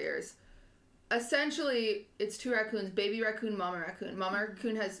 plug your ears. Essentially, it's 2 raccoons, baby raccoon, mama raccoon. Mama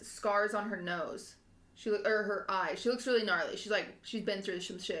raccoon has scars on her nose. Or her eye. She looks really gnarly. She's been through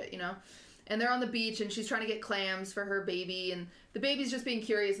some shit, you know? And they're on the beach, and she's trying to get clams for her baby, and the baby's just being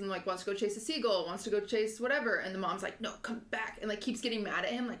curious and, like, wants to go chase a seagull, wants to go chase whatever, and the mom's like, no, come back, and, like, keeps getting mad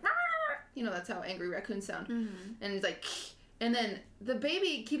at him, like, you know, that's how angry raccoons sound. Mm-hmm. And he's like, and then the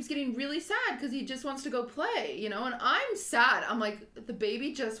baby keeps getting really sad because he just wants to go play, you know? And I'm sad. I'm like, the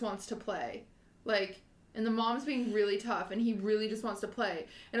baby just wants to play. Like... And the mom's being really tough, and he really just wants to play.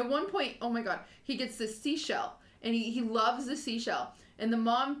 And at one point, oh my god, he gets this seashell, and he loves the seashell. And the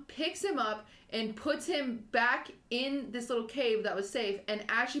mom picks him up and puts him back in this little cave that was safe, and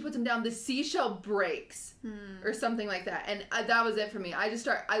as she puts him down, the seashell breaks. Or something like that. And that was it for me.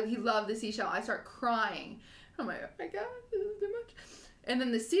 He loved the seashell. I start crying. I'm like, oh my god, this is too much. And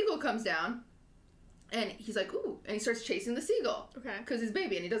then the seagull comes down, and he's like, ooh, and he starts chasing the seagull. Okay. Because he's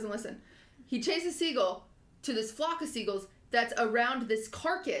baby, and he doesn't listen. He chases seagull to this flock of seagulls that's around this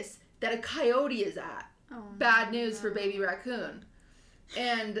carcass that a coyote is at. Oh, bad news for baby raccoon.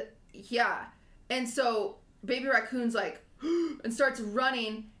 And yeah. And so baby raccoon's like, and starts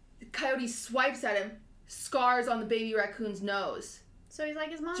running. The coyote swipes at him, scars on the baby raccoon's nose. So he's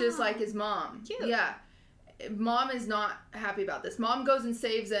like his mom. Just like his mom. Cute. Yeah. Mom is not happy about this. Mom goes and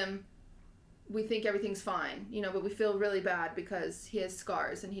saves him. We think everything's fine, you know, but we feel really bad because he has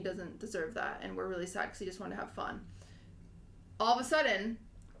scars and he doesn't deserve that, and we're really sad because he just wanted to have fun. All of a sudden,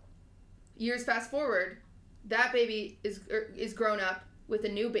 years fast forward, that baby is grown up with a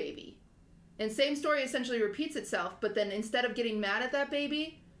new baby. And same story essentially repeats itself, but then instead of getting mad at that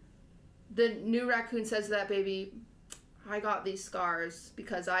baby, the new raccoon says to that baby, I got these scars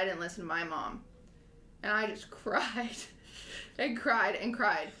because I didn't listen to my mom. And I just cried and cried and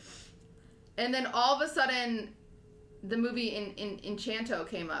cried. And then all of a sudden, the movie in Enchanto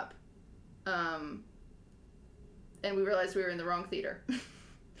came up. And we realized we were in the wrong theater.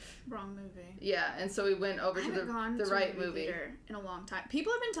 Wrong movie. Yeah, and so we went over to the right movie. Theater in a long time.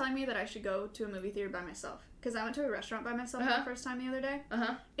 People have been telling me that I should go to a movie theater by myself. Because I went to a restaurant by myself for the first time the other day.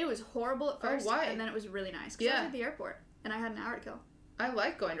 It was horrible at first. Why? And then it was really nice. Because I was at the airport. And I had an hour to kill. I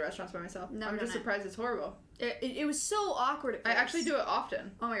like going to restaurants by myself. I'm just surprised it's horrible. It was so awkward at first. I actually do it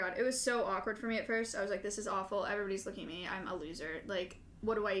often. Oh my god, it was so awkward for me at first. I was like, this is awful. Everybody's looking at me. I'm a loser. Like,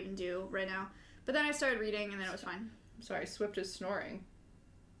 what do I even do right now? But then I started reading, and then it was fine. Sorry, Swift is snoring.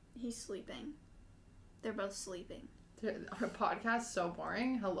 He's sleeping. They're both sleeping. Our podcast's so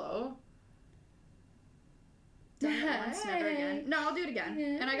boring. Hello? Done it once, never again. No, I'll do it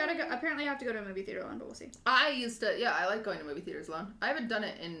again. And I gotta go. Apparently I have to go to a movie theater alone, but we'll see. I like going to movie theaters alone. I haven't done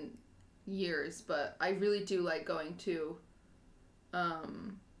it in years, but I really do like going to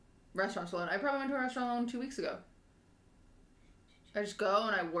restaurants alone. I probably went to a restaurant alone 2 weeks ago. I just go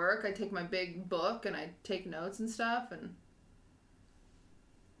and I work. I take my big book and I take notes and stuff, and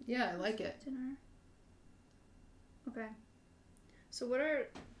yeah, I like it. Dinner. Okay. So what are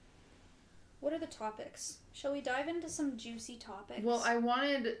the topics? Shall we dive into some juicy topics? Well, I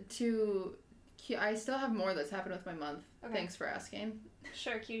wanted to. I still have more that's happened with my month. Okay. Thanks for asking.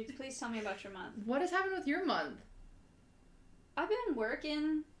 Sure, Q. Please tell me about your month. What has happened with your month? I've been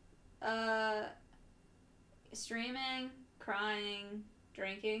working, streaming, crying,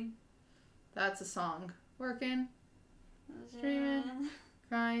 drinking. That's a song. Working, streaming,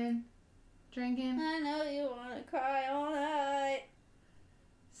 crying, drinking. I know you want to cry all night.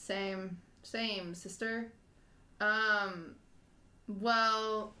 Same, sister.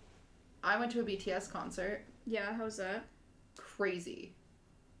 Well, I went to a BTS concert. Yeah, how was that? Crazy.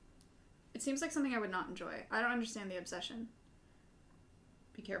 It seems like something I would not enjoy. I don't understand the obsession.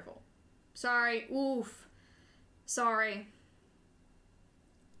 Be careful. Sorry. Oof. Sorry.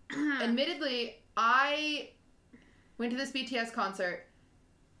 Admittedly, I went to this BTS concert,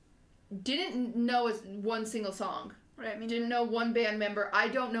 didn't know one single song. Right, didn't know one band member. I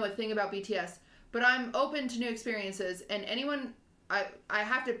don't know a thing about BTS, but I'm open to new experiences, and anyone... I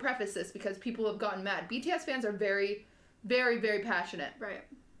have to preface this because people have gotten mad. BTS fans are very, very, very passionate. Right.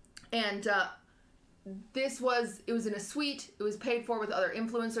 And it was in a suite. It was paid for with other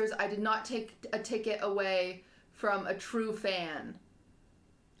influencers. I did not take a ticket away from a true fan.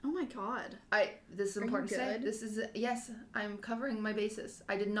 Oh my god. This is important to say. Yes, I'm covering my bases.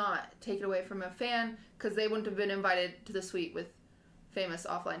 I did not take it away from a fan because they wouldn't have been invited to the suite with famous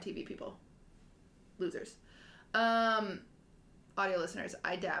offline TV people. Losers. Audio listeners,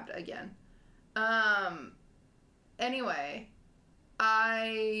 I dabbed again. Anyway,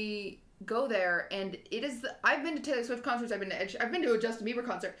 I go there and I've been to Taylor Swift concerts, I've been to a Justin Bieber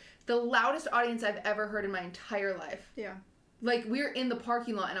concert. The loudest audience I've ever heard in my entire life. Yeah. Like, we were in the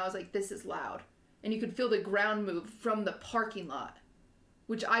parking lot and I was like, this is loud. And you could feel the ground move from the parking lot,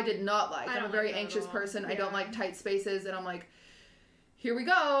 which I did not like. I'm a very anxious person. Yeah. I don't like tight spaces, and I'm like, here we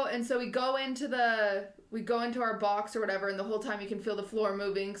go. And so we go into our box or whatever, and the whole time you can feel the floor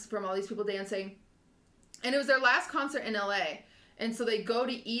moving from all these people dancing. And it was their last concert in LA. And so they go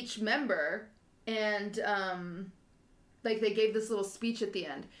to each member and they gave this little speech at the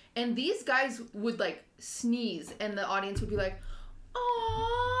end. And these guys would like sneeze and the audience would be like,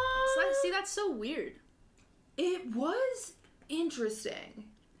 "Aww." See, that's so weird. It was interesting.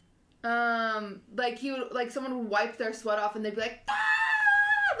 Someone would wipe their sweat off and they'd be like, "Ah!"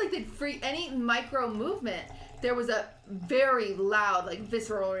 Like they'd freak any micro movement. There was a very loud, like,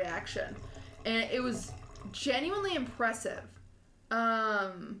 visceral reaction. And it was genuinely impressive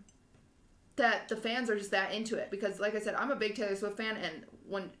that the fans are just that into it. Because, like I said, I'm a big Taylor Swift fan, and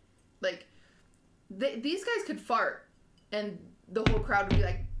when, like, these guys could fart, and the whole crowd would be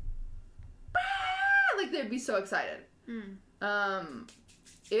like, "Bah!" Like, they'd be so excited.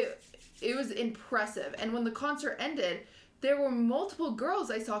 It was impressive. And when the concert ended, there were multiple girls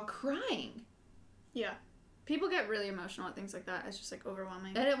I saw crying. Yeah. People get really emotional at things like that. It's just, like,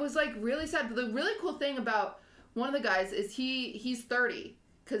 overwhelming. And it was, like, really sad. But the really cool thing about one of the guys is he's 30.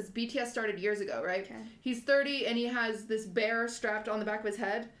 Because BTS started years ago, right? Okay. He's 30, and he has this bear strapped on the back of his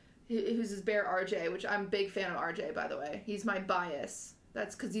head. Who's his bear, RJ, which I'm a big fan of RJ, by the way. He's my bias.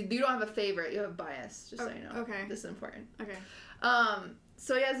 That's because you don't have a favorite. You have a bias, just so you know. Okay. This is important. Okay.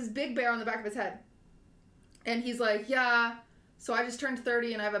 So he has this big bear on the back of his head. And he's like, yeah, so I just turned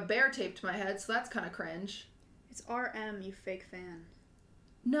 30 and I have a bear taped to my head, so that's kind of cringe. It's RM, you fake fan.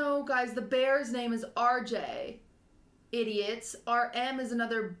 No, guys, the bear's name is RJ. Idiots. RM is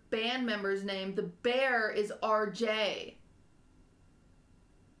another band member's name. The bear is RJ.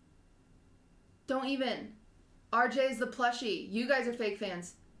 Don't even. RJ is the plushie. You guys are fake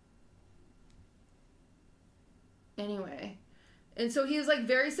fans. Anyway. And so he was, like,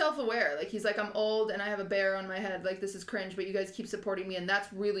 very self-aware. Like, he's like, I'm old and I have a bear on my head. Like, this is cringe, but you guys keep supporting me, and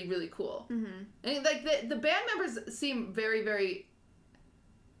that's really, really cool. Mm-hmm. And, like, the band members seem very, very,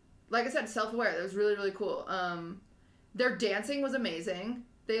 like I said, self-aware. That was really, really cool. Their dancing was amazing.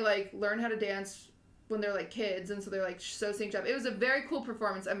 They, like, learned how to dance when they're like kids, and so they're like so synced up. It was a very cool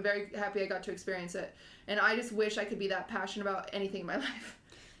performance. I'm very happy I got to experience it, and I just wish I could be that passionate about anything in my life.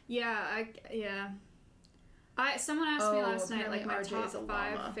 Someone asked me last night, like, my RJ top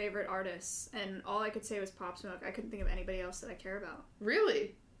 5 favorite artists, and all I could say was Pop Smoke. I couldn't think of anybody else that I care about.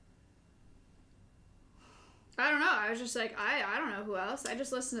 Really? I don't know. I was just like, I don't know who else. I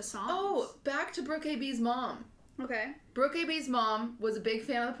just listen to songs. Oh, back to Brooke AB's mom. Okay. Brooke AB's mom was a big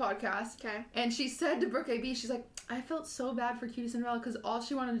fan of the podcast. Okay. And she said to Brooke AB, she's like, I felt so bad for QTCinderella because all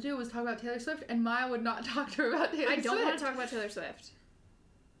she wanted to do was talk about Taylor Swift, and Maya would not talk to her about Taylor Swift. I don't want to talk about Taylor Swift.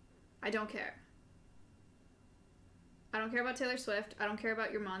 I don't care. I don't care about Taylor Swift. I don't care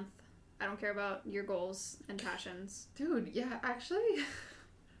about your month. I don't care about your goals and passions. Dude, yeah, actually.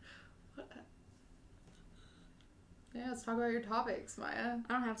 Yeah, let's talk about your topics, Maya.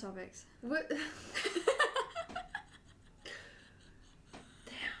 I don't have topics. What?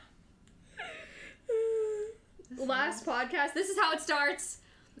 Damn. Last podcast. This is how it starts.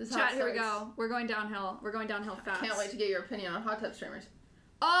 Chat, here we go. We're going downhill. We're going downhill fast. Can't wait to get your opinion on hot tub streamers.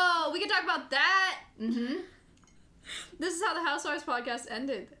 Oh, we can talk about that. Mm-hmm. This is how the Housewives podcast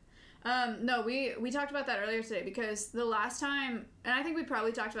ended. No, we talked about that earlier today because the last time, and I think we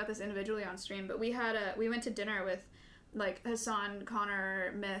probably talked about this individually on stream, but we went to dinner with like Hassan,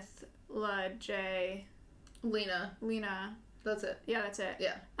 Connor, Myth, Jay, Lena. That's it. Yeah, that's it.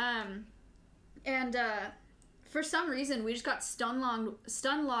 Yeah. And for some reason we just got stun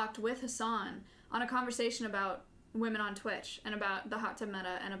locked with Hassan on a conversation about women on Twitch and about the hot tub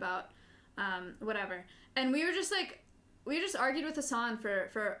meta and about whatever. And we just argued with Hassan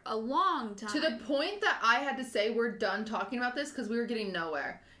for a long time. To the point that I had to say we're done talking about this because we were getting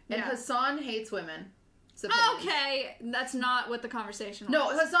nowhere. And yeah. Hassan hates women. Okay, that's not what the conversation was. No,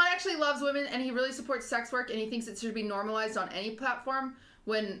 Hassan actually loves women and he really supports sex work and he thinks it should be normalized on any platform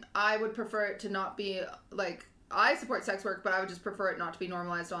when I would prefer it to not be, like, I support sex work, but I would just prefer it not to be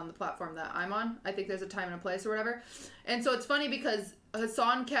normalized on the platform that I'm on. I think there's a time and a place or whatever. And so it's funny because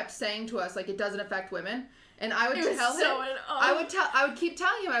Hassan kept saying to us, like, it doesn't affect women. And I would tell him, I would keep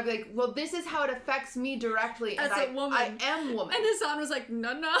telling him, I'd be like, well, this is how it affects me directly. As a woman. I am woman. And Hassan was like,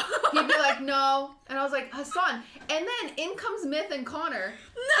 no. He'd be like, no. And I was like, Hassan. And then in comes Myth and Connor.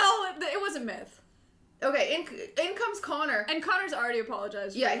 No, it wasn't Myth. Okay, in comes Connor. And Connor's already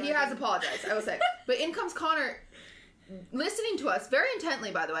apologized. Yeah, he has apologized, I will say. But in comes Connor, listening to us very intently,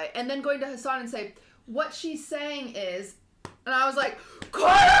 by the way, and then going to Hassan and say, what she's saying is, and I was like,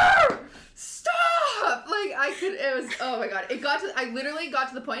 Connor! Stop! Like, oh my god. I literally got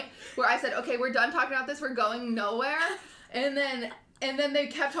to the point where I said, okay, we're done talking about this, we're going nowhere. And then they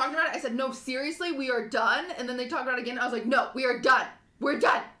kept talking about it. I said, no, seriously, we are done. And then they talked about it again. I was like, no, we are done. We're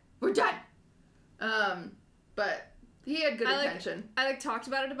done. We're done. But he had good intention. I talked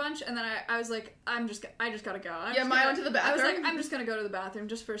about it a bunch, and then I was like, I just gotta go. Mine went to the bathroom. I was like, I'm just gonna go to the bathroom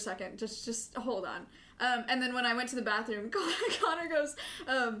just for a second. Just hold on. And then when I went to the bathroom, Connor goes,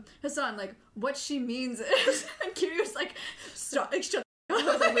 Hassan, like, what she means is, and Cutie was like, stop, like, shut I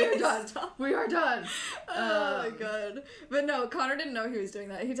was like, we are done. We are done. Oh my god. But no, Connor didn't know he was doing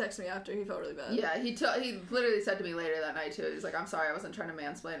that. He texted me after. He felt really bad. Yeah, he literally said to me later that night too. He was like, I'm sorry, I wasn't trying to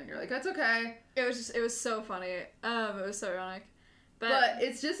mansplain. And you're like, that's okay. It was so funny. It was so ironic. But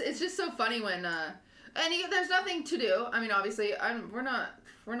it's just so funny when there's nothing to do. I mean, obviously,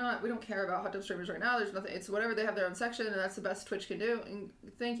 we don't care about hot tub streamers right now. There's nothing. It's whatever, they have their own section, and that's the best Twitch can do. And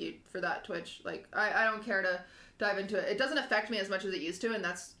thank you for that, Twitch. Like, I don't care to dive into it. It doesn't affect me as much as it used to, and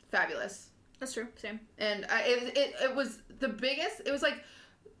that's fabulous. That's true. Same. And it was the biggest. It was like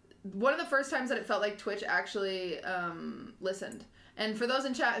one of the first times that it felt like Twitch actually listened. And for those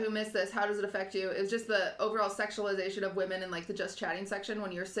in chat who missed this, how does it affect you? It was just the overall sexualization of women in like the just chatting section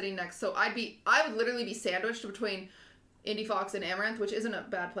when you're sitting next. So I would literally be sandwiched between Indie Fox and Amaranth, which isn't a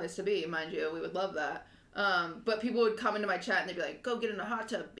bad place to be, mind you. We would love that. But people would come into my chat and they'd be like, go get in a hot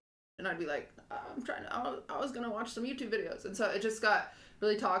tub. And I'd be like, I was going to watch some YouTube videos. And so it just got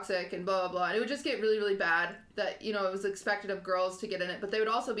really toxic and blah, blah, blah. And it would just get really, really bad that, it was expected of girls to get in it. But they would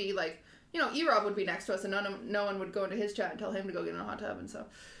also be like, E-Rob would be next to us and no one would go into his chat and tell him to go get in a hot tub. And so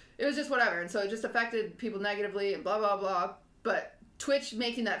it was just whatever. And so it just affected people negatively and blah, blah, blah. But Twitch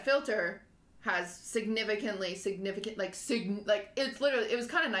making that filter has significant, it's literally, it was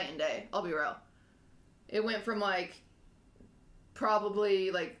kind of night and day, I'll be real. It went from like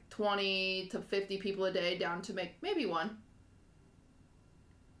probably like 20 to 50 people a day down to maybe one,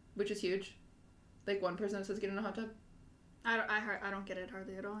 which is huge. Like one person that says get in a hot tub. I don't get it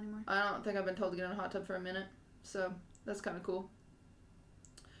hardly at all anymore. I don't think I've been told to get in a hot tub for a minute, so that's kind of cool.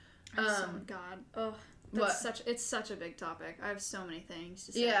 God. Oh, it's such a big topic. I have so many things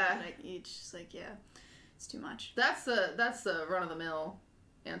to say. Yeah. Like each, just like, yeah, it's too much. That's the run of the mill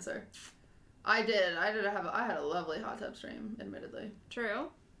answer. I had a lovely hot tub stream, admittedly. True.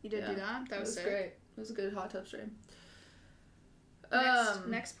 You did do that. That was sick. Great. It was a good hot tub stream.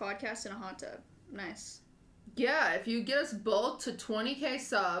 Next podcast in a hot tub. Nice. Yeah, if you get us both to 20K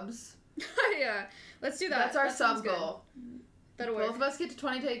subs. Yeah, let's do that. That's our sub goal. That'll work. Both of us get to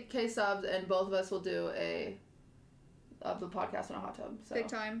 20K subs, and both of us will do the podcast in a hot tub. So big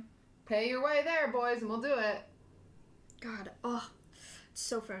time. Pay your way there, boys, and we'll do it. God, it's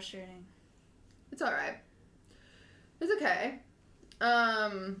so frustrating. It's all right. It's okay.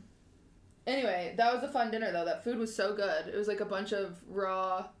 Anyway, that was a fun dinner, though. That food was so good. It was like a bunch of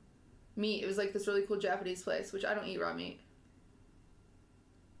raw meat. It was like this really cool Japanese place, which I don't eat raw meat.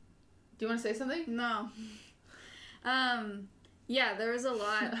 Do you want to say something? No. Yeah, there was a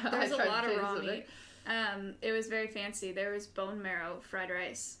lot. There was a lot of raw meat. It was very fancy. There was bone marrow fried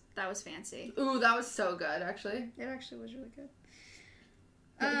rice. That was fancy. Ooh, that was so good, actually. It actually was really good.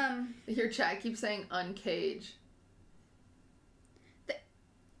 Your chat keeps saying uncage.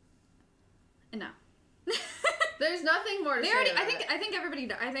 No. There's nothing more to say. I think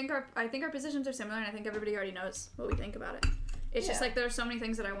everybody. I think our positions are similar, and I think everybody already knows what we think about it. It's just like there are so many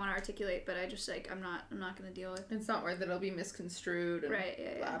things that I want to articulate, but I just like I'm not going to deal with. It's not worth it. It'll be misconstrued and right,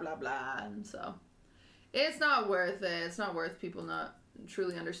 yeah, blah blah blah, and so it's not worth it. It's not worth people not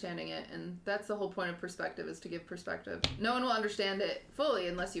truly understanding it, and that's the whole point of perspective, is to give perspective. No one will understand it fully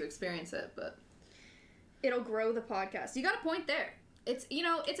unless you experience it, but it'll grow the podcast. You got a point there. It's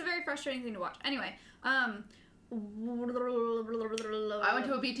it's a very frustrating thing to watch. Anyway, I went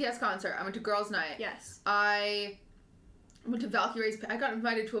to a BTS concert. I went to Girls' Night. Yes. I went to Valkyrie's. I got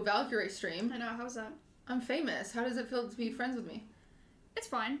invited to a Valkyrie stream. I know. How's that? I'm famous. How does it feel to be friends with me? It's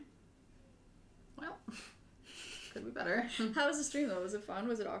fine. Well, could be better. How was the stream though? Was it fun?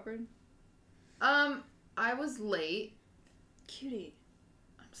 Was it awkward? I was late. Cutie.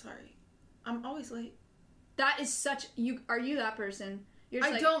 I'm sorry. I'm always late. That is such Are you that person? You're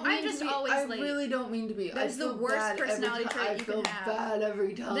just I'm just always late. I really don't mean to be. That is the worst personality trait you can have. I feel bad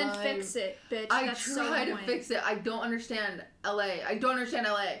every time. Then fix it, bitch. That's try to fix it. I don't understand LA.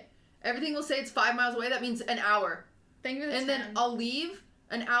 Everything will say it's 5 miles away. That means an hour. Thank you for the And 10. then I'll leave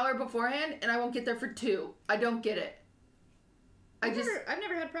an hour beforehand, and I won't get there for 2. I don't get it. I've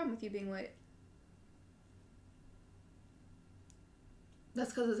never had a problem with you being late.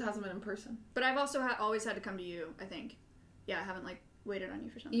 That's because it hasn't been in person. But I've also always had to come to you, I think. Yeah, I haven't, waited on you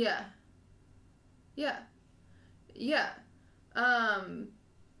for something. Yeah.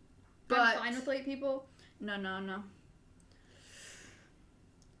 But I'm fine with late people. No.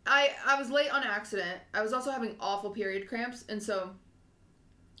 I was late on accident. I was also having awful period cramps, and so...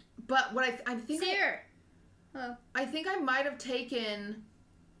 But what I think... I think I might have taken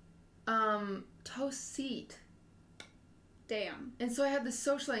toast seat. Damn. And so I had this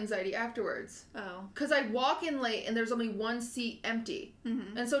social anxiety afterwards. Oh. Because I walk in late and there's only one seat empty.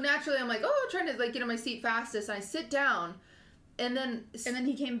 Mm-hmm. And so naturally I'm like, trying to get on my seat fastest. And I sit down. And then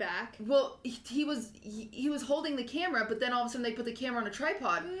he came back. Well, he was holding the camera, but then all of a sudden they put the camera on a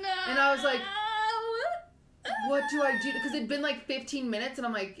tripod. No. And I was like, what do I do? Because it'd been 15 minutes and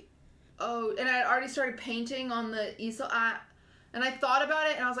I'm like, and I had already started painting on the easel. And I thought about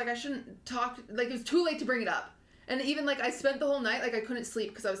it and I was like, I shouldn't talk. It was too late to bring it up. And even, I spent the whole night, I couldn't sleep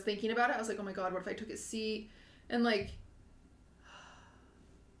because I was thinking about it. I was like, oh my god, what if I took his seat? And,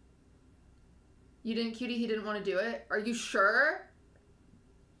 you didn't, cutie? He didn't want to do it? Are you sure?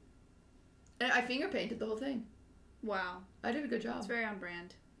 And I finger painted the whole thing. Wow. I did a good job. It's very on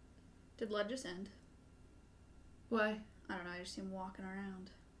brand. Did Lud just end? Why? I don't know, I just see him walking around.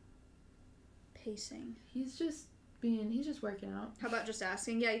 Pacing. He's just working out. How about just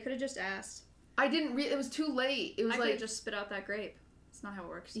asking? Yeah, you could have just asked. I didn't it was too late. It was I could have just spit out that grape. It's not how it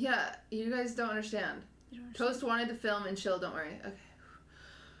works. Yeah, you guys don't understand. Toast wanted to film and chill, don't worry. Okay.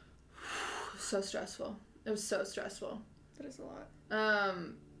 So stressful. It was so stressful. That is a lot.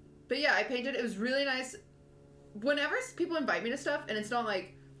 But yeah, I painted. It was really nice. Whenever people invite me to stuff, and it's not I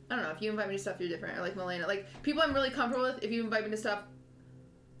don't know, if you invite me to stuff, you're different. Or Milena. People I'm really comfortable with, if you invite me to stuff,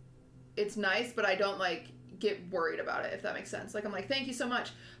 it's nice, but I don't, get worried about it, if that makes sense. I'm thank you so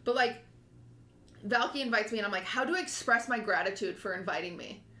much. But, Valky invites me, and I'm like, how do I express my gratitude for inviting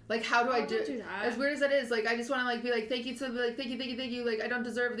me? How do I do that? As weird as that is, I just want to, be thank you, thank you, I don't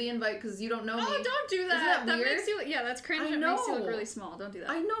deserve the invite because you don't know me. Oh, don't do that. Isn't that weird? Makes you, yeah, that's cringe. I It know. makes you look really small. Don't do that.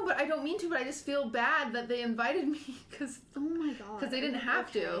 I know, but I don't mean to, but I just feel bad that they invited me because... Oh my god. Because they didn't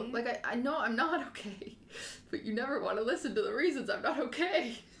have to. I know I'm not okay. But you never want to listen to the reasons I'm not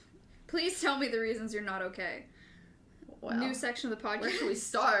okay. Please tell me the reasons you're not okay. Well, new section of the podcast. Where should we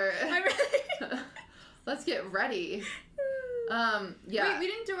start? I'm ready. Let's get ready. Yeah. Wait, we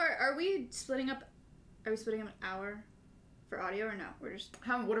didn't do our... Are we splitting up an hour for audio or no? We're just...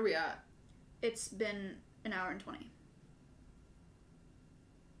 What are we at? It's been an hour and 20.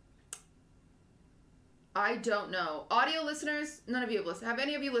 I don't know. Audio listeners, none of you have listened. Have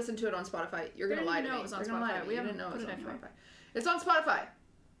any of you listened to it on Spotify? You're going to lie to me. It was on Spotify. We haven't put it anywhere. It's on Spotify.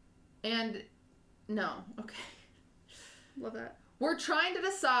 And no. Okay. Love that. We're trying to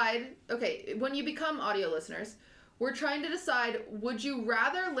decide, okay, when you become audio listeners, we're trying to decide, would you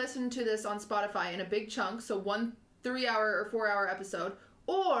rather listen to this on Spotify in a big chunk, so 1 3-hour or 4-hour episode,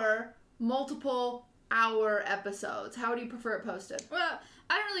 or multiple hour episodes? How do you prefer it posted? Well,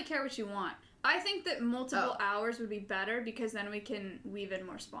 I don't really care what you want. I think that multiple hours would be better because then we can weave in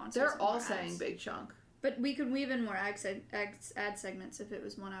more sponsors. They're all saying big chunk. But we could weave in more ad segments if it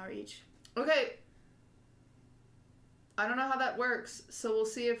was 1 hour each. Okay. I don't know how that works, so we'll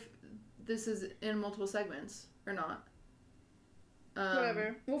see if this is in multiple segments or not.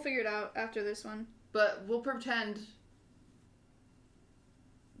 Whatever. We'll figure it out after this one. But we'll pretend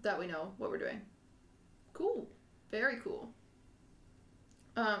that we know what we're doing. Cool. Very cool.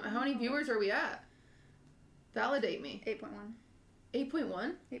 How many viewers are we at? Validate me. 8.1.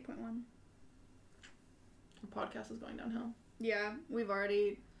 8.1? 8.1. The podcast is going downhill. Yeah, we've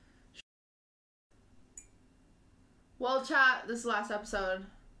already... Well, chat, this is the last episode.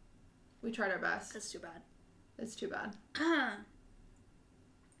 We tried our best. That's too bad. It's too bad.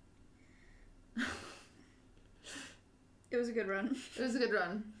 It was a good run. It was a good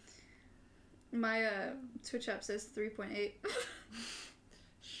run. My Twitch app says 3.8.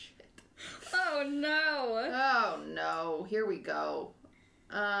 Shit. Oh no. Oh no. Here we go.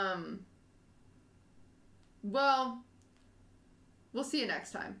 Well, we'll see you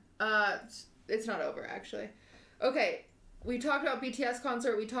next time. It's not over, actually. Okay, we talked about BTS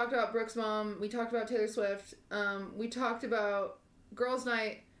concert, we talked about Brooke's mom, we talked about Taylor Swift, we talked about girls'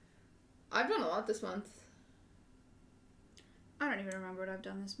 night. I've done a lot this month. I don't even remember what I've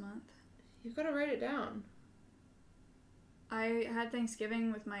done this month. You've got to write it down. I had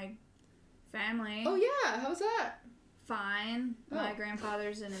Thanksgiving with my family. Oh yeah, how's that? Fine. Oh. My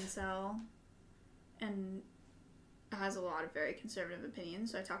grandfather's an incel and has a lot of very conservative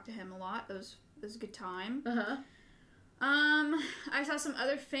opinions, so I talked to him a lot. It was a good time. Uh-huh. I saw some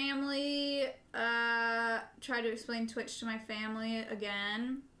other family, tried to explain Twitch to my family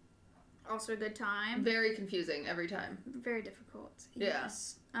again. Also a good time. Very confusing every time. Very difficult. Yeah.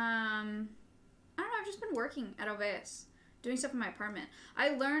 Yes. I don't know, I've just been working at Oveus, doing stuff in my apartment. I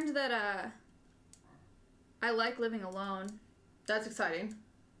learned that, I like living alone. That's exciting.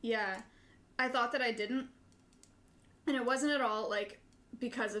 Yeah. I thought that I didn't. And it wasn't at all, like,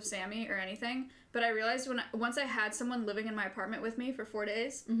 because of Sammy or anything. But I realized once I had someone living in my apartment with me for 4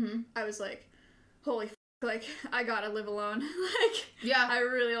 days, I was like, holy f***, like, I gotta live alone. Like, yeah. I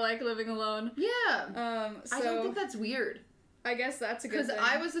really like living alone. Yeah. So I don't think that's weird. I guess that's a good thing.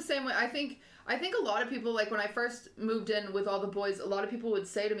 Because I was the same way. I think a lot of people, like, when I first moved in with all the boys, a lot of people would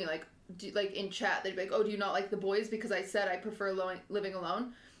say to me, like, in chat, they'd be like, oh, do you not like the boys? Because I said I prefer living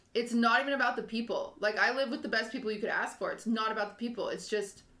alone. It's not even about the people. Like, I live with the best people you could ask for. It's not about the people. It's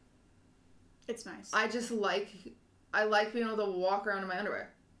just... It's nice. I like being able to walk around in my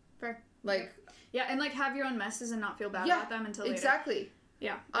underwear. Fair. Like... Yeah, and, like, have your own messes and not feel bad about them until later. Exactly.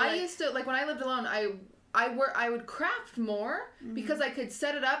 Yeah. I used to... Like, when I lived alone, I would craft more because I could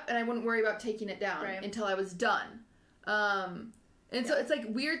set it up and I wouldn't worry about taking it down until I was done. And so it's like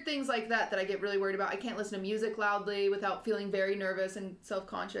weird things like that I get really worried about. I can't listen to music loudly without feeling very nervous and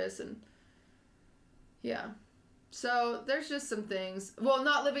self-conscious and yeah. So there's just some things. Well,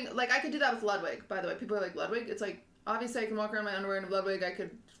 not living, like I could do that with Ludwig, by the way. People are like, Ludwig? It's like, obviously I can walk around in my underwear in Ludwig. I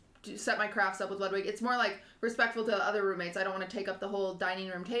could set my crafts up with Ludwig. It's more like respectful to other roommates. I don't want to take up the whole dining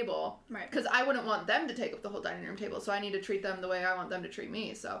room table. Right. Because I wouldn't want them to take up the whole dining room table. So I need to treat them the way I want them to treat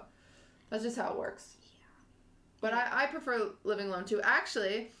me. So that's just how it works. But I prefer living alone too.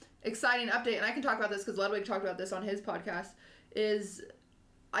 Actually, exciting update, and I can talk about this because Ludwig talked about this on his podcast, is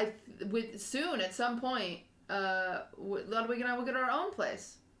soon at some point, Ludwig and I will get our own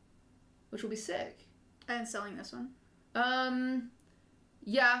place, which will be sick. And selling this one?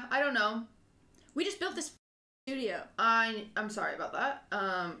 Yeah, I don't know. We just built this studio. I'm sorry about that.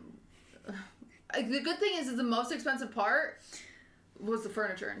 The good thing is the most expensive part was the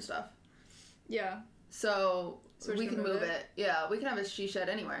furniture and stuff. Yeah. So we can move it. Yeah, we can have a she shed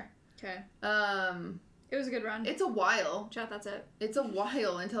anywhere. Okay. It was a good run. It's a while. Chat, that's it. It's a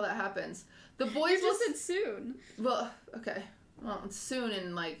while until that happens. The boys just said soon. Well, okay. Well, it's soon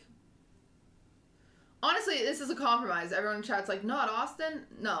in like Honestly, this is a compromise. Everyone in chat's like, not Austin?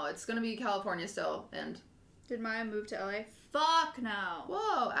 No, it's gonna be California still, and... Did Maya move to LA? Fuck no.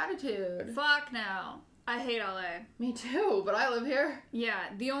 Whoa, attitude. Fuck no. I hate LA. Me too, but I live here. Yeah,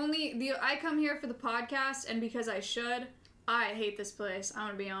 I come here for the podcast, and because I should, I hate this place. I'm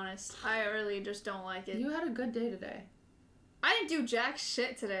gonna be honest. I really just don't like it. You had a good day today. I didn't do jack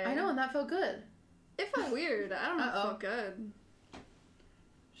shit today. I know, and that felt good. It felt weird. I don't know if it felt good.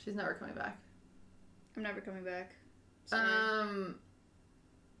 She's never coming back. I'm never coming back. Sorry.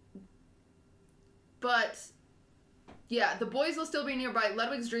 But... Yeah, the boys will still be nearby.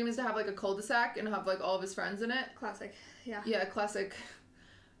 Ludwig's dream is to have, like, a cul-de-sac and have, like, all of his friends in it. Classic. Yeah. Yeah, classic.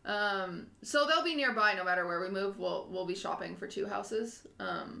 So they'll be nearby no matter where we move. We'll be shopping for 2 houses.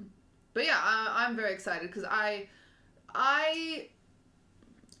 But yeah, I'm very excited because I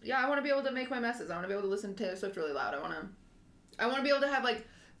want to be able to make my messes. I want to be able to listen to Taylor Swift really loud. I want to be able to have, like,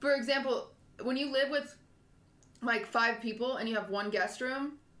 for example, when you live with, like, 5 people and you have 1 guest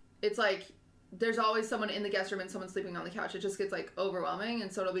room, it's like... There's always someone in the guest room and someone sleeping on the couch. It just gets, like, overwhelming.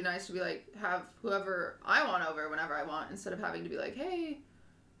 And so it'll be nice to be, like, have whoever I want over whenever I want instead of having to be like, hey,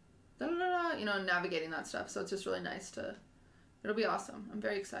 da-da-da-da, you know, navigating that stuff. So it's just really nice to... It'll be awesome. I'm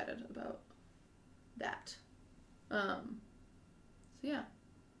very excited about that. So, yeah.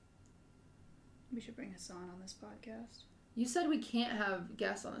 We should bring Hassan on this podcast. You said we can't have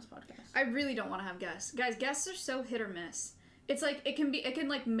guests on this podcast. I really don't want to have guests. Guys, guests are so hit or miss. It's like, it can make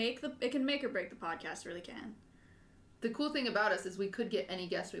or break the podcast, it really can. The cool thing about us is we could get any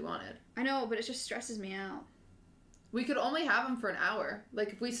guest we wanted. I know, but it just stresses me out. We could only have them for an hour.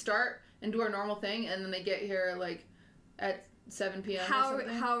 Like, if we start and do our normal thing, and then they get here, like, at 7 p.m. How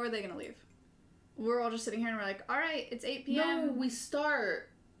are they going to leave? We're all just sitting here and we're like, all right, it's 8 p.m. No, we start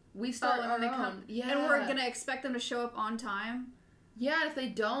on they our come. own. Yeah. And we're going to expect them to show up on time? Yeah, if they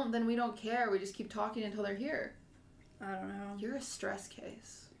don't, then we don't care. We just keep talking until they're here. I don't know. You're a stress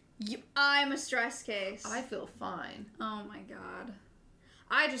case. I'm a stress case. I feel fine. Oh my god.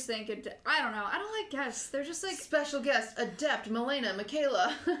 I just think I don't know. I don't like guests. They're just like... Special guest, Adept, Milena,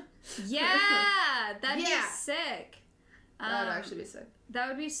 Michaela. Yeah! That'd be sick. That would actually be sick. That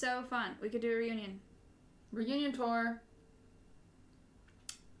would be so fun. We could do a reunion. Reunion tour.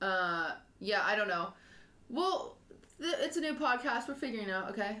 Yeah, I don't know. Well, it's a new podcast. We're figuring it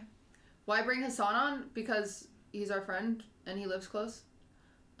out, okay? Why bring Hassan on? Because he's our friend and he lives close.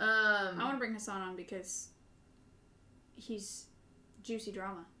 I want to bring Hassan on because he's juicy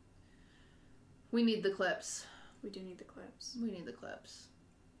drama. We need the clips. We do need the clips. We need the clips.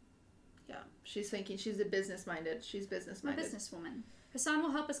 Yeah, she's thinking. She's business-minded. She's business-minded. I'm a businesswoman. Hassan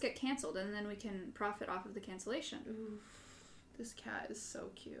will help us get canceled, and then we can profit off of the cancellation. Oof, this cat is so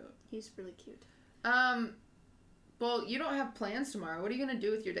cute. He's really cute. Well, you don't have plans tomorrow. What are you going to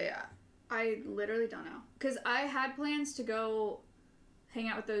do with your day at? I literally don't know. Because I had plans to go hang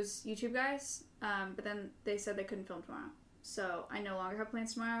out with those YouTube guys, but then they said they couldn't film tomorrow. So I no longer have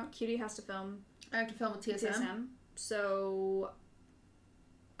plans tomorrow. QT has to film. I have to film with TSM. So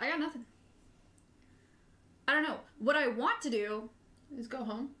I got nothing. I don't know. What I want to do is go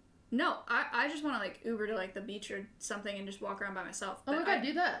home. No, I just want to like Uber to like the beach or something and just walk around by myself. Oh my god,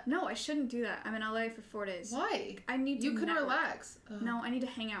 do that. No, I shouldn't do that. I'm in LA for 4 days. Why? I need to You can network. relax. Ugh. No, I need to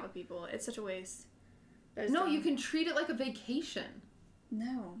hang out with people. It's such a waste. No, you can treat it like a vacation.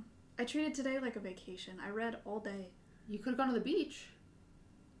 No. I treated today like a vacation. I read all day. You could have gone to the beach.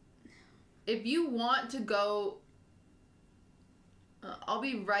 If you want to go... I'll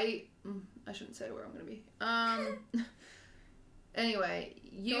be right... I shouldn't say where I'm going to be. Anyway,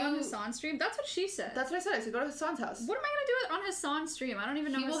 you... Go on Hassan's stream? That's what she said. That's what I said. I said go to Hassan's house. What am I going to do on Hassan's stream? I don't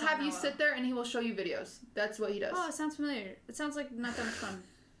even know He will have you sit there and he will show you videos. That's what he does. Oh, it sounds familiar. It sounds like not that much fun.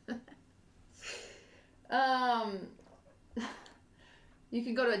 You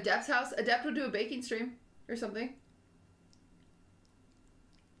can go to Adept's house. Adept will do a baking stream or something.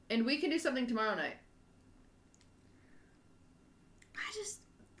 And we can do something tomorrow night.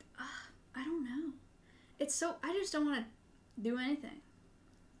 I don't know. It's so... I just don't want to do anything.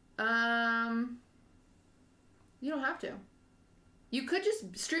 You don't have to. You could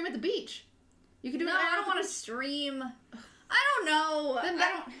just stream at the beach. You could do it. No, I don't want to stream. I don't know. Then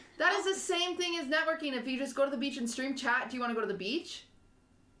that is the same thing as networking. If you just go to the beach and stream chat, do you want to go to the beach?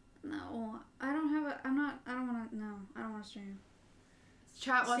 No, I don't have a... I don't want to... No, I don't want to stream.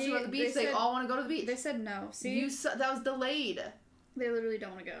 Chat wants to go to the beach. They all want to go to the beach. They said no. See? That was delayed. They literally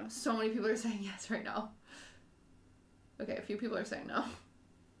don't want to go. So many people are saying yes right now. Okay, a few people are saying no.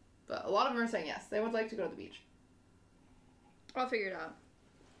 But a lot of them are saying yes. They would like to go to the beach. I'll figure it out.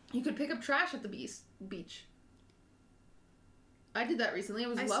 You could pick up trash at the beach. I did that recently. It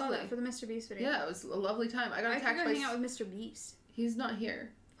was lovely. I saw that for the Mr. Beast video. Yeah, it was a lovely time. I got attacked by... I could go hang out with Mr. Beast. He's not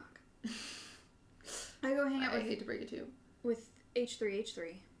here. Fuck. I go hang out with... I hate to break it to you. With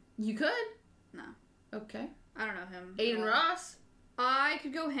H3H3. You could. No. Okay. I don't know him. Aiden Ross. I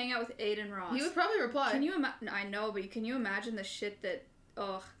could go hang out with Aiden Ross. He would probably reply. Can you imagine? I know, but can you imagine the shit that...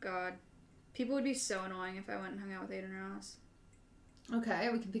 Oh, God. People would be so annoying if I went and hung out with Aiden Ross. Okay,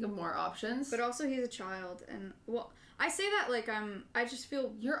 we can think of more options. But also, he's a child, and... Well, I say that like I just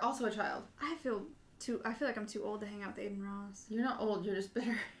feel... You're also a child. I feel like I'm too old to hang out with Aiden Ross. You're not old, you're just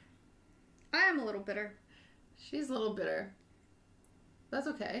bitter. I am a little bitter. She's a little bitter. That's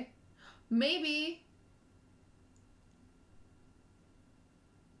okay. Maybe...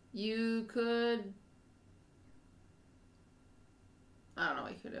 You could... I don't know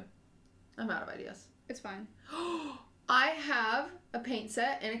what you could do. I'm out of ideas. It's fine. I have a paint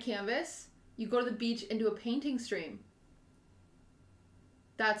set and a canvas. You go to the beach and do a painting stream.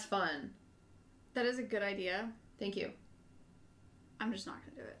 That's fun. That is a good idea. Thank you. I'm just not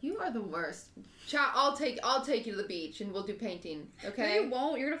gonna do it. You are the worst. Chat, I'll take you to the beach and we'll do painting. Okay? No, you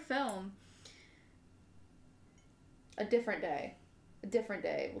won't. You're gonna film. A different day. A different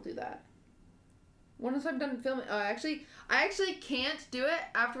day we'll do that. Once I'm done filming, I actually can't do it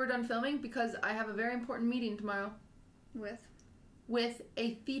after we're done filming because I have a very important meeting tomorrow. With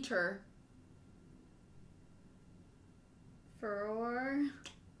a theater. For?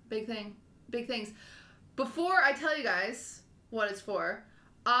 Big thing. Big things. Before I tell you guys what it's for,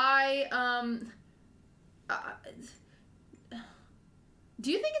 do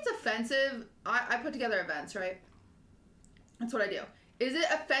you think it's offensive? I put together events, right? That's what I do. Is it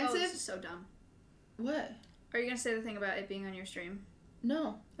offensive? Oh, this is so dumb. What? Are you gonna say the thing about it being on your stream?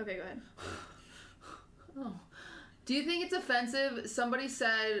 No. Okay, go ahead. Oh. Do you think it's offensive? Somebody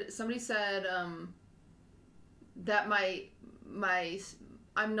said that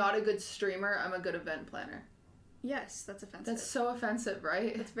I'm not a good streamer, I'm a good event planner. Yes, that's offensive. That's so offensive,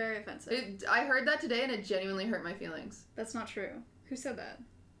 right? That's very offensive. I heard that today and it genuinely hurt my feelings. That's not true. Who said that?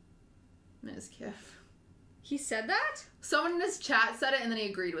 Ms. Kiff. He said that? Someone in his chat said it and then he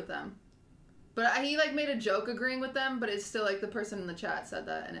agreed with them. But he made a joke agreeing with them, but it's still the person in the chat said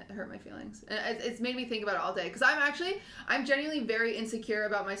that and it hurt my feelings. And it's made me think about it all day. Because I'm genuinely very insecure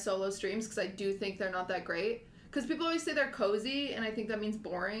about my solo streams because I do think they're not that great. Because people always say they're cozy and I think that means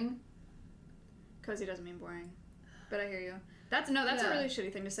boring. Cozy doesn't mean boring. But I hear you. That's a really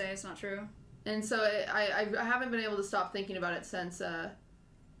shitty thing to say. It's not true. And so I haven't been able to stop thinking about it since that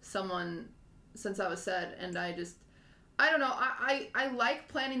was said. And I don't know. I like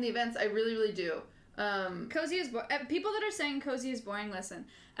planning the events. I really, really do. Cozy is people that are saying cozy is boring. Listen,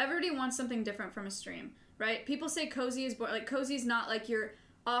 everybody wants something different from a stream, right? People say cozy is boring. Like cozy's not like you're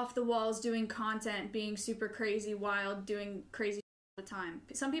off the walls doing content, being super crazy, wild, doing crazy all the time.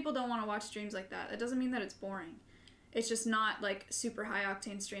 Some people don't want to watch streams like that. That doesn't mean that it's boring. It's just not like super high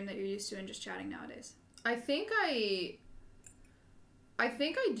octane stream that you're used to and just chatting nowadays. I think I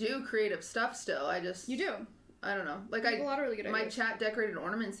do creative stuff still. You do. I don't know. Like I have a lot of really good ideas. My chat decorated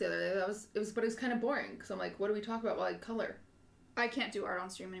ornaments the other day. But it was kind of boring because I'm like, what do we talk about while I color? I can't do art on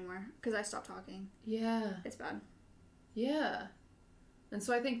stream anymore because I stopped talking. Yeah. It's bad. Yeah. And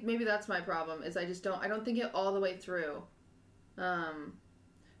so I think maybe that's my problem is I don't think it all the way through. But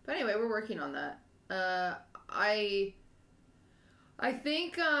anyway, we're working on that. I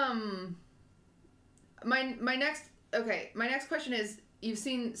think my next question is, you've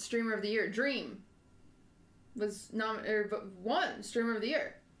seen Streamer of the Year. Dream was won Streamer of the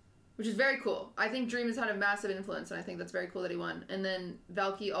Year, which is very cool. I think Dream has had a massive influence, and I think that's very cool that he won. And then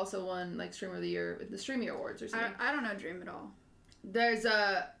Valky also won Streamer of the Year at the Streamy Awards or something. I don't know Dream at all. There's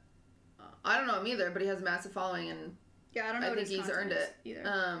I don't know him either, but he has a massive following, and yeah, I don't know. I think he's earned it either.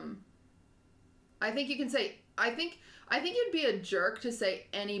 I think you can say. I think you'd be a jerk to say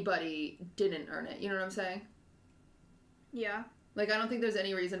anybody didn't earn it. You know what I'm saying? Yeah. I don't think there's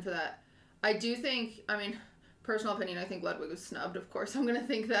any reason for that. I do think. Personal opinion. I think Ludwig was snubbed. Of course, I'm gonna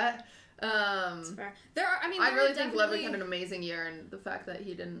think that. That's fair. I really think Ludwig had an amazing year, and the fact that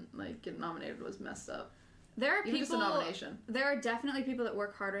he didn't get nominated was messed up. There are just a nomination. There are definitely people that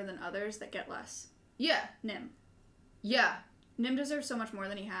work harder than others that get less. Yeah. Nim. Yeah. Nim deserves so much more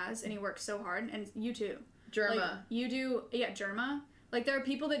than he has, and he works so hard, and you too. Germa. You do, yeah, Germa. There are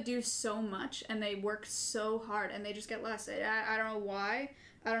people that do so much, and they work so hard, and they just get less. I don't know why.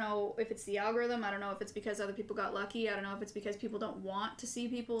 I don't know if it's the algorithm. I don't know if it's because other people got lucky. I don't know if it's because people don't want to see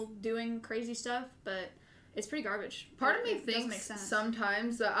people doing crazy stuff, but it's pretty garbage. Part of me thinks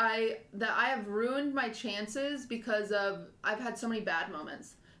sometimes that I have ruined my chances because I've had so many bad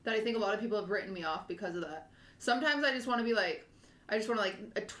moments that I think a lot of people have written me off because of that. Sometimes I just want to be like, I just want to, like,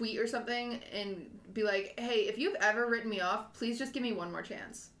 a tweet or something and be like, hey, if you've ever written me off, please just give me one more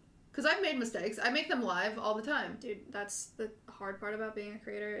chance. Because I've made mistakes. I make them live all the time. Dude, that's the hard part about being a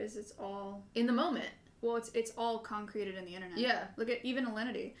creator is it's all... in the moment. Well, it's all concreted in the internet. Yeah. Look at even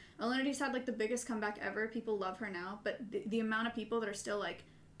Alinity. Alinity's had, like, the biggest comeback ever. People love her now. But the amount of people that are still like,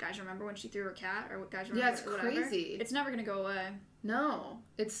 guys, remember when she threw her cat? Or guys, remember yeah, it's whatever? crazy. It's never going to go away. No.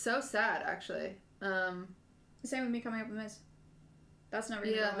 It's so sad, actually. Same with me coming up with Miz. That's never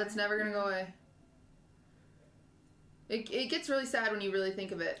going to go away. Yeah, that's never going to go away. It gets really sad when you really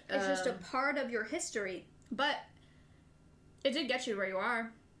think of it. It's just a part of your history. But it did get you where you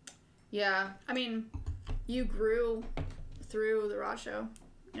are. Yeah. I mean, you grew through the Raw show,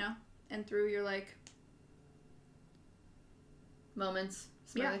 you know? And through your, like... moments.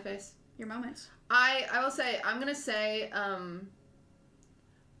 Smiley face. Your moments. I will say, I'm going to say,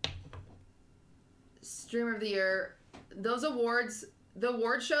 Streamer of the Year, those awards... the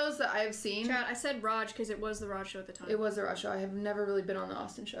award shows that I have seen... Chat, I said Raj because it was the Raj show at the time. It was the Raj show. I have never really been on the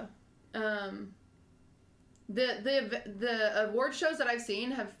Austin show. The award shows that I've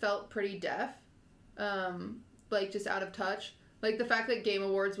seen have felt pretty deaf. Like, just out of touch. Like, the fact that Game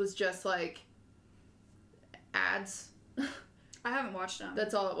Awards was just, like, ads. I haven't watched them.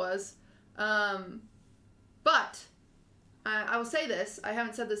 That's all it was. But, I will say this. I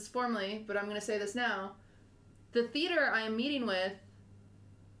haven't said this formally, but I'm going to say this now. The theater I am meeting with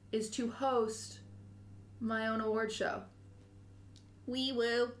is to host my own award show. Wee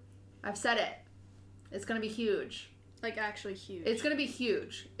woo. I've said it. It's going to be huge. Like, actually huge. It's going to be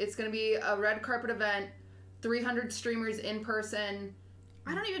huge. It's going to be a red carpet event, 300 streamers in person.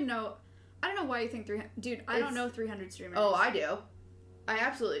 I don't even know. I don't know why you think 300... Dude, I don't know 300 streamers. Oh, I do. I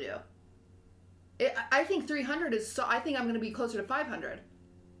absolutely do. I think 300 is so... I think I'm going to be closer to 500.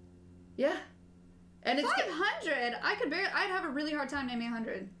 Yeah. And it's 500? I could barely... I'd have a really hard time naming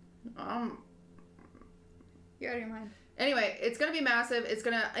 100. You're out of your mind. Anyway, it's going to be massive. It's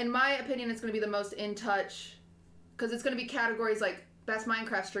going to... In my opinion, it's going to be the most in touch... Because it's going to be categories like best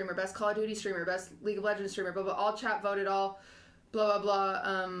Minecraft streamer, best Call of Duty streamer, best League of Legends streamer, blah, blah, all chat voted, all blah, blah,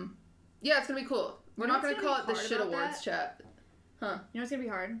 blah. Yeah, it's going to be cool. We're not going to call it the shit awards, chat. Huh. You know what's going to be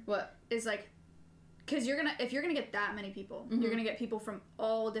hard? What? Is like... Because if you're going to get that many people, you're going to get people from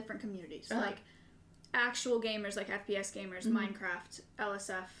all different communities. Like... actual gamers, like FPS gamers, Minecraft,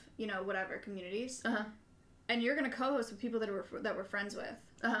 LSF, you know, whatever communities, and you're gonna co-host with people that we're friends with,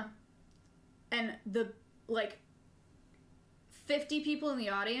 and the like 50 people in the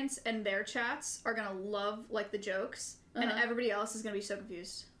audience and their chats are gonna love like the jokes, and everybody else is gonna be so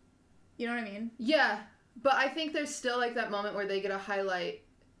confused. You know what I mean? Yeah, but I think there's still like that moment where they get a highlight,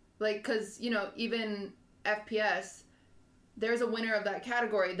 like because you know even FPS. There's a winner of that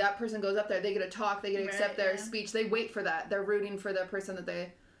category. That person goes up there. They get to talk. They get to accept their speech. They wait for that. They're rooting for the person that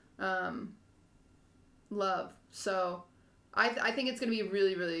they love. So I think it's going to be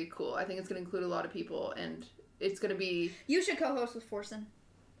really, really cool. I think it's going to include a lot of people. And it's going to be... You should co-host with Forsen.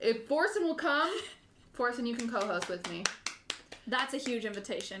 If Forsen will come, Forsen, you can co-host with me. That's a huge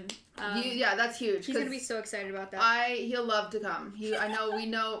invitation. Yeah, that's huge. He's going to be so excited about that. He'll love to come. I know, we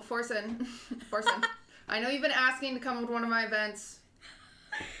know... Forsen. Forsen. I know you've been asking to come to one of my events.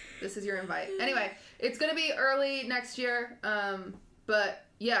 This is your invite. Anyway, it's going to be early next year. But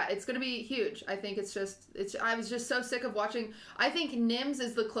yeah, it's going to be huge. I think I was just so sick of watching. I think NIMS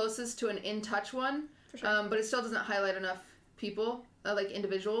is the closest to an in-touch one. For sure. But it still doesn't highlight enough people, like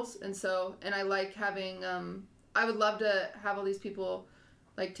individuals. And I like having, I would love to have all these people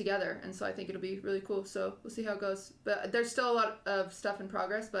like together. And so I think it'll be really cool. So we'll see how it goes. But there's still a lot of stuff in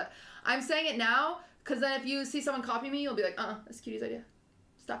progress. But I'm saying it now. Because then if you see someone copy me, you'll be like, that's Cutie's idea.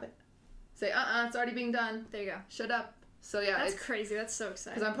 Stop it. Say, it's already being done. There you go. Shut up. So yeah. That's crazy. That's so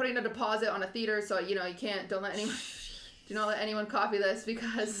exciting. Because I'm putting a deposit on a theater, so you know, you can't, do not let anyone copy this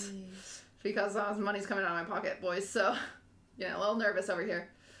because money's coming out of my pocket, boys. So, yeah, a little nervous over here.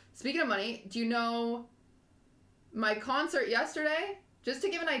 Speaking of money, do you know my concert yesterday? Just to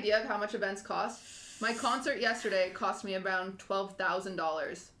give an idea of how much events cost. My concert yesterday cost me around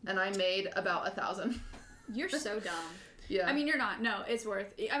 $12,000, and I made about $1,000. You're so dumb. Yeah. I mean, you're not. No, it's worth.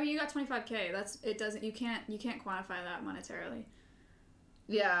 I mean, you got $25K. You can't quantify that monetarily.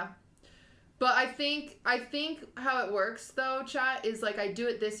 Yeah, but I think how it works though, chat, is like I do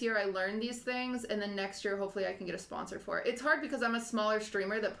it this year. I learn these things, and then next year hopefully I can get a sponsor for it. It's hard because I'm a smaller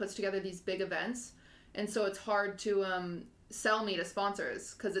streamer that puts together these big events, and so it's hard to sell me to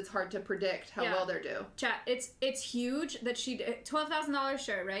sponsors because it's hard to predict how well they're due. Chat, it's huge that she $12,000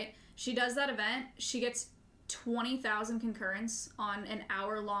 sure, right? She does that event, she gets 20,000 concurrence on an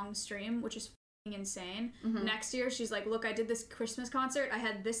hour-long stream, which is insane. Next year, she's like, look, I did this Christmas concert. I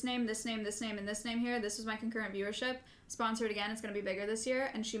had this name, this name, this name, and this name here. This was my concurrent viewership. Sponsored again. It's going to be bigger this year.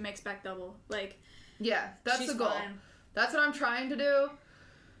 And she makes back double. Like, yeah, that's the goal. Fine. That's what I'm trying to do.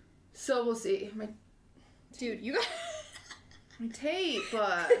 So we'll see. Dude, you got... My tape.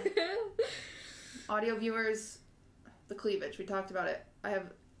 Audio viewers, the cleavage. We talked about it.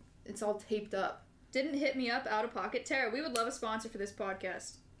 It's all taped up. Didn't hit me up out of pocket. Tara, we would love a sponsor for this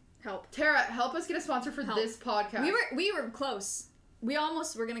podcast. Help. Tara, help us get a sponsor for this podcast. We were close. We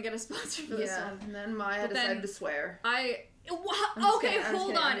almost were gonna get a sponsor for this one. And then Maya decided to swear.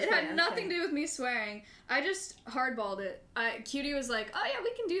 Hold on. It had nothing to do with me swearing. I just hardballed it. Cutie was like, oh yeah,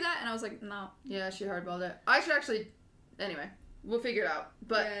 we can do that. And I was like, no. Yeah, she hardballed it. I should actually... Anyway, we'll figure it out.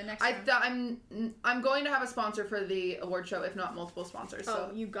 But yeah, next time. I'm going to have a sponsor for the award show, if not multiple sponsors. So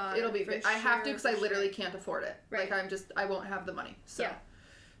you got it. It'll be great. I have to because I literally can't afford it. Right. Like, I won't have the money. So. Yeah.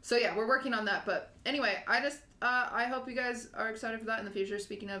 So yeah, we're working on that. But anyway, I hope you guys are excited for that in the future.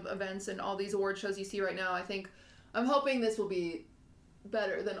 Speaking of events and all these award shows you see right now, I'm hoping this will be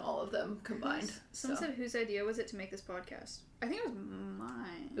better than all of them combined. Someone said, whose idea was it to make this podcast? I think it was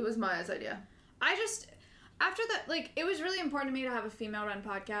mine. It was Maya's idea. After that, like, it was really important to me to have a female-run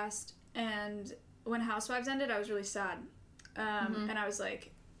podcast, and when Housewives ended, I was really sad. And I was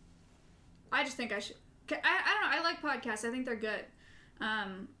like, I just think I should... I don't know, I like podcasts. I think they're good.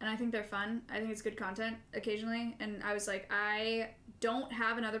 And I think they're fun. I think it's good content occasionally. And I was like, I don't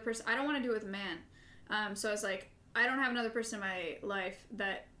have another person... I don't want to do it with a man. So I was like, I don't have another person in my life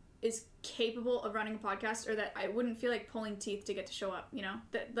that is capable of running a podcast, or that I wouldn't feel like pulling teeth to get to show up, you know?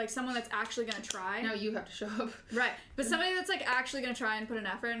 That, like, someone that's actually going to try. No, you have to show up. Right. But somebody that's, like, actually going to try and put an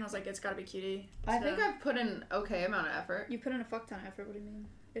effort, and I was like, it's got to be Cutie. I think I've put in okay amount of effort. You put in a fuck ton of effort. What do you mean?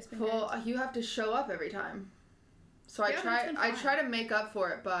 It's been Well, good. You have to show up every time. So I try to make up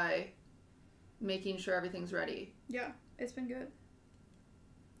for it by making sure everything's ready. Yeah, it's been good.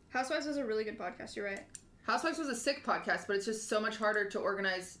 Housewives was a really good podcast, you're right. Housewives was a sick podcast, but it's just so much harder to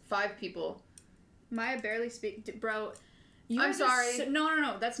organize 5 people. Maya barely speak... Bro, I'm sorry.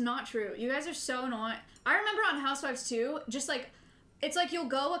 No, that's not true. You guys are so annoying. I remember on Housewives too, just like... It's like you'll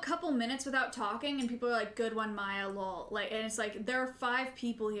go a couple minutes without talking and people are like, good one, Maya, lol. Like, and it's like, there are 5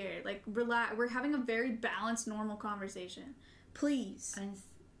 people here. Like, relax. We're having a very balanced, normal conversation. Please.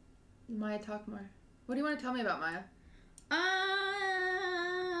 Maya, talk more. What do you want to tell me about Maya?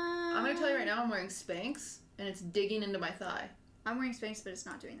 I'm going to tell you right now, I'm wearing Spanx, and it's digging into my thigh. I'm wearing Spanx, but it's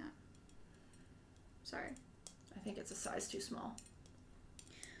not doing that. Sorry. I think it's a size too small.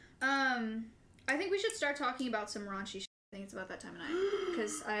 I think we should start talking about some raunchy shit. I think it's about that time of night.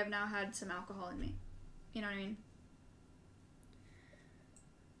 Because I have now had some alcohol in me. You know what I mean?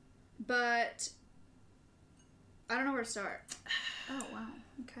 But I don't know where to start. Oh, wow.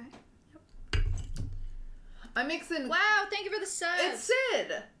 Okay. Yep. I'm mixing... Wow, thank you for the sub. It's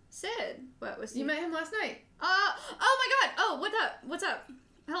Sid. Sid. What was You met him last night. Oh my god. Oh, what's up? What's up?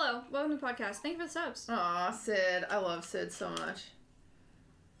 Hello. Welcome to the podcast. Thank you for the subs. Aw, Sid. I love Sid so much.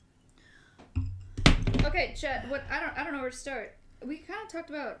 Okay, Chet, I don't know where to start. We kind of talked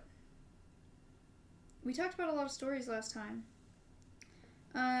about a lot of stories last time.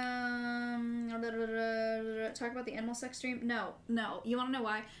 Talk about the animal sex stream? No. You want to know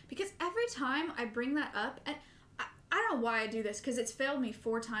why? Because every time I bring that up, and I don't know why I do this, because it's failed me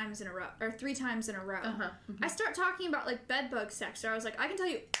 4 times in a row, or 3 times in a row. I start talking about, like, bedbug sex, or I was like, I can tell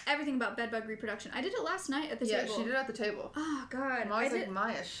you everything about bedbug reproduction. I did it last night at the table. Yeah, she did it at the table. Oh, God. Maya,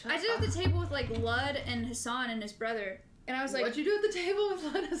 shut up. I did it at the table with, like, Lud and Hassan and his brother. And I was like... What'd you do at the table with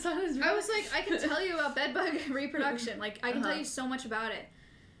Lud and Hassan and his brother? I was like, I can tell you about bedbug reproduction. Like, I can tell you so much about it.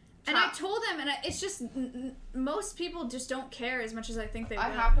 And I told them, and it's just... most people just don't care as much as I think they will. I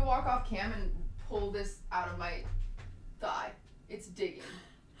have to walk off cam and pull this out of my thigh. It's digging.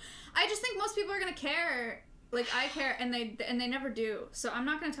 I just think most people are gonna care. Like, I care, and they never do. So I'm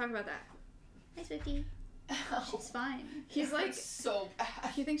not gonna talk about that. Hi, Swifty. She's fine. He's like so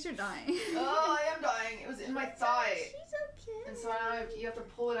bad. He thinks you're dying. Oh, I am dying. It was in my thigh. She's okay. And so now you have to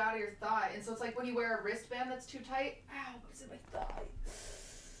pull it out of your thigh. And so it's like when you wear a wristband that's too tight. Ow, it's in my thigh.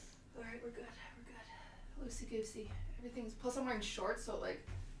 All right, we're good. Loosey goosey. Everything's. Plus, I'm wearing shorts, so it like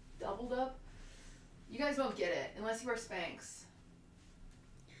doubled up. You guys won't get it unless you wear Spanx.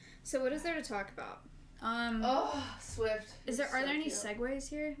 So what is there to talk about? Swift. Are there any segues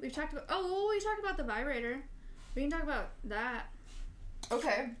here? We've talked about... we talked about the vibrator. We can talk about that.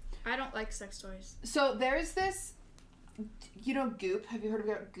 Okay. I don't like sex toys. So there's this... You know Goop? Have you heard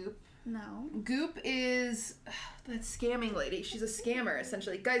about Goop? No. Goop is... that scamming lady. She's a scammer,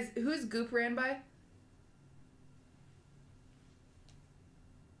 essentially. Guys, who's Goop ran by?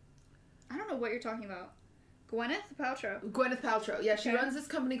 I don't know what you're talking about. Gwyneth Paltrow. Yeah, she runs this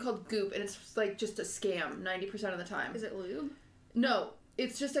company called Goop, and it's like just a scam 90% of the time. Is it lube? No,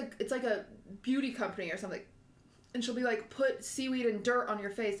 it's like a beauty company or something. And she'll be like, put seaweed and dirt on your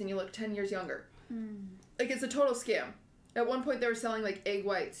face and you look 10 years younger. Like, it's a total scam. At one point, they were selling, like, egg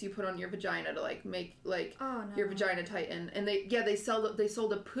whites you put on your vagina to, like, make, like, your vagina tighten. And they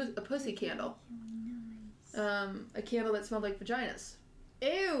sold a pussy candle. A candle that smelled like vaginas.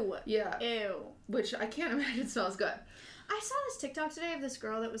 Ew. Yeah. Ew. Which I can't imagine smells good. I saw this TikTok today of this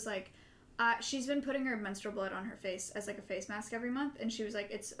girl that was like, she's been putting her menstrual blood on her face as, like, a face mask every month. And she was like,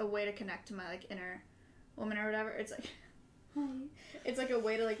 it's a way to connect to my, like, inner woman or whatever. It's like... It's like a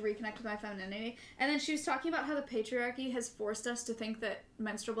way to, like, reconnect with my femininity. And then she was talking about how the patriarchy has forced us to think that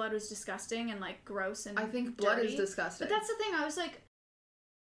menstrual blood was disgusting and, like, gross and I think blood dirty. is disgusting. But that's the thing. I was like,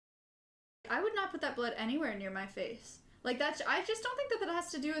 I would not put that blood anywhere near my face. Like, that's... I just don't think that has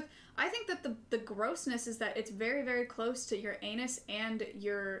to do with... I think that the grossness is that it's very, very close to your anus and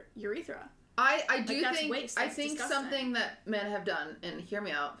your urethra. I disgusting. think something that men have done, and hear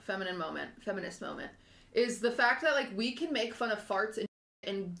me out, feminist moment, is the fact that, like, we can make fun of farts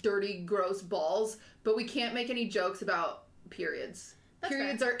and dirty, gross balls, but we can't make any jokes about periods. That's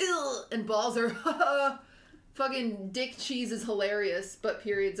periods fair. are ill, and balls are fucking dick cheese is hilarious, but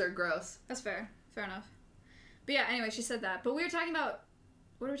periods are gross. That's fair. Fair enough. But yeah, anyway, she said that. But we were talking about,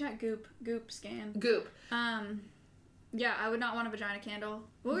 what are we talking? Goop scam. Goop. Yeah, I would not want a vagina candle.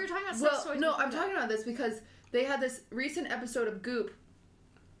 Well, we were talking about sex toys. No, I'm talking about this because they had this recent episode of Goop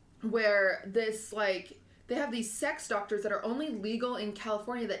where this, like, they have these sex doctors that are only legal in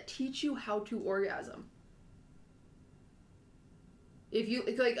California that teach you how to orgasm. If you,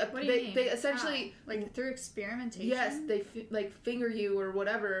 like, what do you mean? They essentially... How? Like, through experimentation? Yes, they, like, finger you or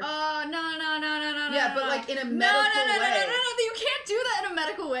whatever. Oh, no. Yeah, but, like, in a medical way. No, you can't do that in a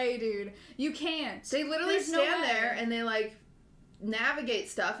medical way, dude. You can't. They literally stand there and they, like, navigate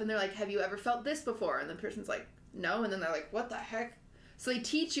stuff and they're like, have you ever felt this before? And the person's like, no. And then they're like, what the heck? So they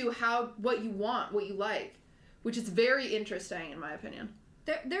teach you what you want, what you like, which is very interesting in my opinion.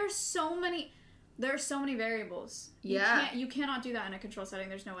 There are so many variables. Yeah. You cannot do that in a control setting.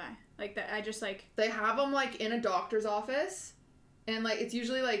 There's no way. Like, that, I just, like... They have them, like, in a doctor's office, and, like, it's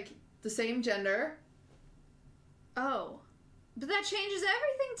usually, like, the same gender. Oh. But that changes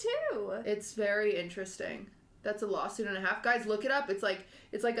everything, too. It's very interesting. That's a lawsuit and a half. Guys, look it up. It's like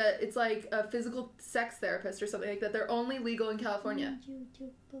a physical sex therapist or something like that. They're only legal in California.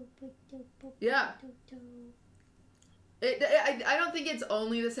 Yeah. I don't think it's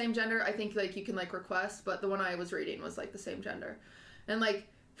only the same gender. I think, like, you can, like, request, but the one I was reading was, like, the same gender. And, like,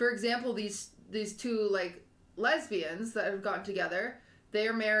 for example, these two, like, lesbians that have gotten together, they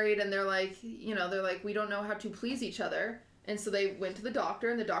are married and they're like, you know, they're like, we don't know how to please each other. And so they went to the doctor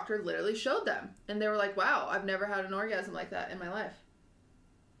and the doctor literally showed them. And they were like, wow, I've never had an orgasm like that in my life.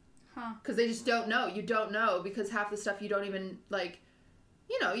 Huh. Because they just don't know. You don't know because half the stuff you don't even, like...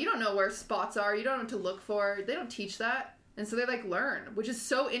 You know, you don't know where spots are. You don't know what to look for. They don't teach that. And so they, like, learn, which is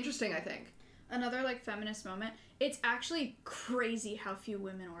so interesting, I think. Another, like, feminist moment. It's actually crazy how few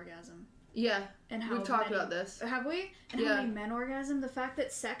women orgasm. Yeah. And how we've talked about this. Have we? And how many men orgasm. The fact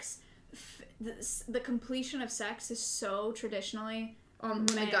that sex, the completion of sex is so traditionally... when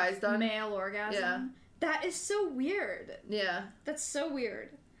the guy's done? Male orgasm. Yeah. That is so weird. Yeah. That's so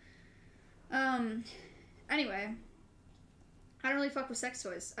weird. Anyway... I don't really fuck with sex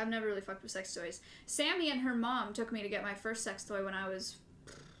toys. I've never really fucked with sex toys. Sammy and her mom took me to get my first sex toy when I was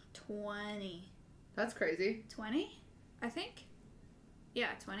 20. That's crazy. 20? I think? Yeah,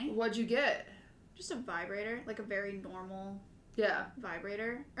 20. What'd you get? Just a vibrator. Like a very normal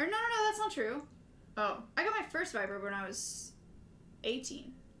vibrator. Or no, that's not true. Oh. I got my first vibrator when I was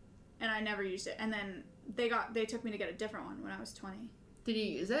 18. And I never used it. And then they took me to get a different one when I was 20. Did you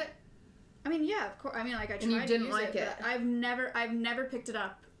use it? I mean, yeah, of course. I mean, like, I tried and you didn't to use like it. But I've never picked it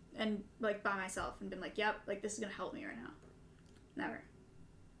up and, like, by myself and been like, yep, like, this is gonna help me right now. Never.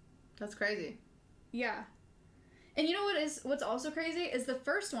 That's crazy. Yeah. And you know what's also crazy is the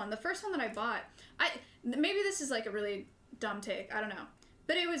first one that I bought. Maybe this is, like, a really dumb take. I don't know.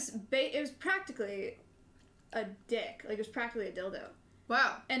 But it was practically a dick. Like, it was practically a dildo.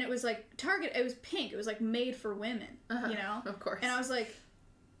 Wow. And it was, like, Target. It was pink. It was, like, made for women. You know? Of course. And I was like,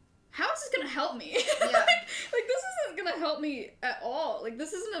 how is this gonna help me? Yeah. like this isn't gonna help me at all. Like,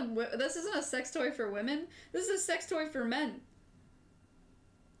 this isn't a sex toy for women. This is a sex toy for men.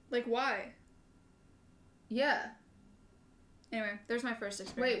 Like, why? Yeah. Anyway, there's my first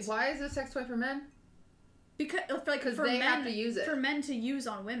experience. Wait, why is it a sex toy for men? Because, like, for they men, have to use it. For men to use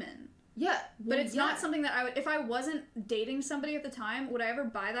on women. Yeah. But it's not something that I would... If I wasn't dating somebody at the time, would I ever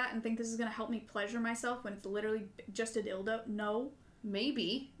buy that and think this is going to help me pleasure myself when it's literally just a dildo? No.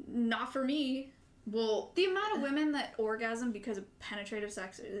 Maybe. Not for me. Well... The amount of women that orgasm because of penetrative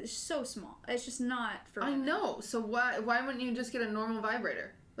sex is so small. It's just not for women. I know. So why wouldn't you just get a normal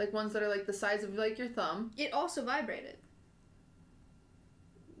vibrator? Like ones that are like the size of like your thumb. It also vibrated.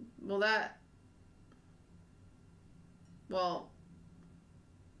 Well, that... Well...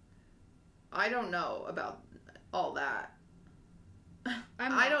 I don't know about all that.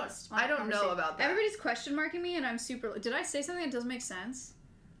 I don't know about that. Everybody's question marking me and I'm super... Did I say something that doesn't make sense?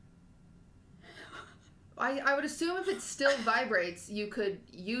 I would assume if it still vibrates, you could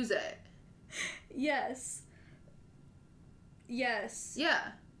use it. Yes. Yes. Yeah.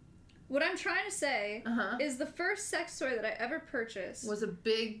 What I'm trying to say is the first sex toy that I ever purchased... Was a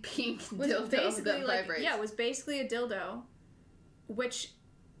big pink dildo that vibrates. Yeah, it was basically a dildo, which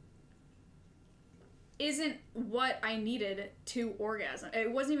isn't what I needed to orgasm.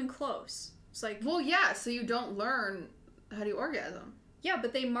 It wasn't even close. It's like... Well, yeah, so you don't learn how to orgasm. Yeah,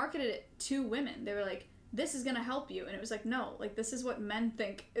 but they marketed it to women. They were like, this is gonna help you. And it was like, no, like, this is what men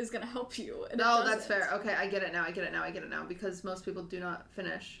think is gonna help you. And no, that's fair. Okay, I get it now. Because most people do not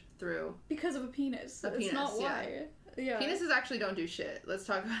finish through... Because of a penis. That's not why. Yeah. Penises actually don't do shit. Let's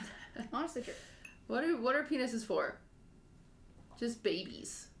talk about that. Honestly true. What are penises for? Just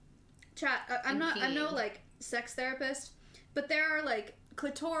babies. Chat, I'm no, like, sex therapist, but there are, like,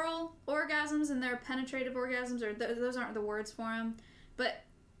 clitoral orgasms and there are penetrative orgasms, or those aren't the words for them, but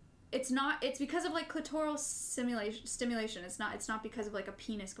it's because of, like, clitoral stimulation. It's not because of, like, a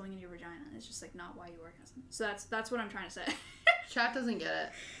penis going in your vagina. It's just, like, not why you orgasm. So that's what I'm trying to say. Chat doesn't get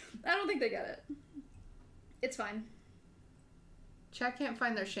it. I don't think they get it. It's fine. Chat can't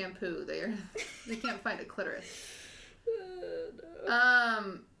find their shampoo. They can't find a clitoris.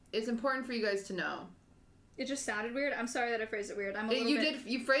 No. It's important for you guys to know. It just sounded weird. I'm sorry that I phrased it weird.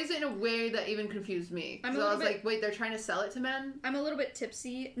 You phrased it in a way that even confused me. So I was like, wait, they're trying to sell it to men? I'm a little bit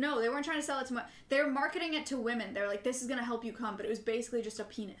tipsy. No, they weren't trying to sell it to men. They were marketing it to women. They were like, this is going to help you come, but it was basically just a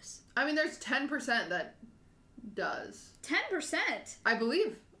penis. I mean, there's 10% that does. 10%? I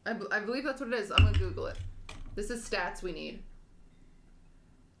believe that's what it is. I'm going to Google it. This is stats we need.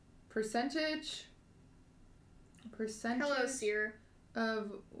 Percentage. Hello, Seer.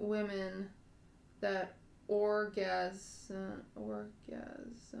 Of women that orgasm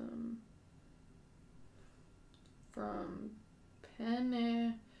from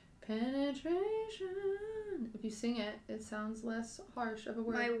penetration. If you sing it, it sounds less harsh of a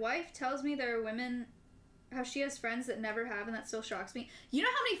word. My wife tells me there are women, how she has friends that never have, and that still shocks me. You know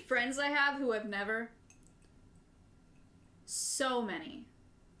how many friends I have who have never? So many.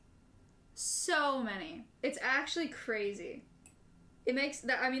 So many. It's actually crazy. It makes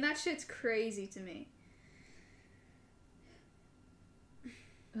that, I mean, that shit's crazy to me.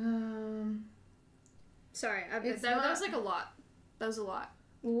 Sorry, that was like a lot. That was a lot.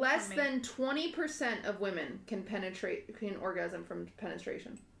 Less than 20% of women can orgasm from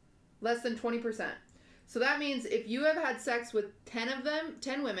penetration. Less than 20%. So that means if you have had sex with 10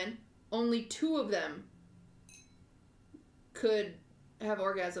 women, only 2 of them could have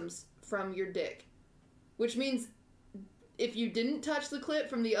orgasms from your dick. Which means if you didn't touch the clit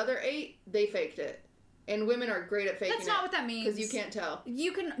from the other 8, they faked it. And women are great at faking it. That's not what that means. Because you can't tell.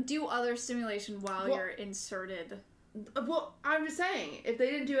 You can do other stimulation while you're inserted. Well, I'm just saying, if they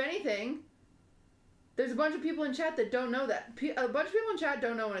didn't do anything, there's a bunch of people in chat that don't know that. A bunch of people in chat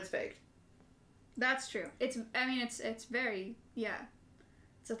don't know when it's faked. That's true. It's very, yeah.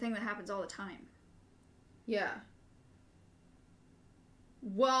 It's a thing that happens all the time. Yeah.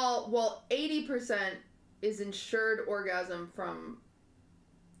 Well, 80% is insured orgasm from,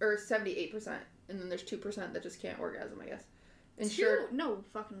 or 78%, and then there's 2% that just can't orgasm, I guess. Insured. No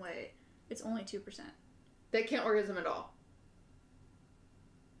fucking way. It's only 2%. They can't orgasm at all.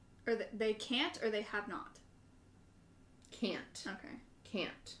 Or they can't, or they have not? Can't. Okay.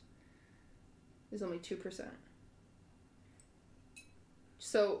 Can't. Is only 2%.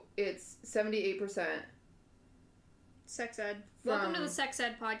 So it's 78%. Sex ed. Welcome to the Sex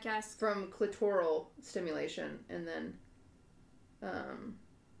Ed podcast. From clitoral stimulation, and then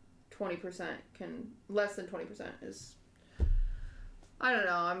 20% can, less than 20% is, I don't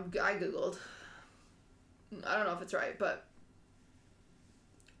know, I Googled. I don't know if it's right, but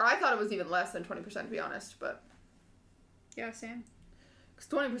I thought it was even less than 20%, to be honest, but. Yeah, same. Because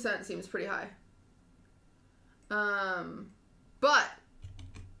 20% seems pretty high. But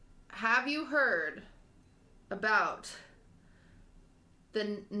have you heard about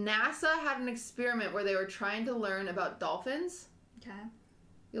NASA had an experiment where they were trying to learn about dolphins? Okay.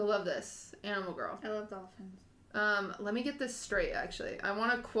 You'll love this. Animal Girl. I love dolphins. Let me get this straight, actually. I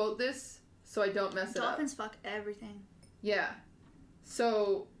want to quote this so I don't mess it up. Dolphins fuck everything. Yeah.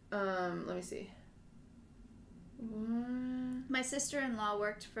 So, let me see. My sister-in-law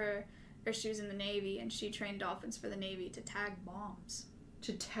she was in the Navy, and she trained dolphins for the Navy to tag bombs.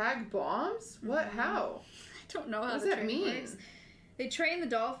 To tag bombs? What? Mm-hmm. How? I don't know how What does the that training mean? works. They train the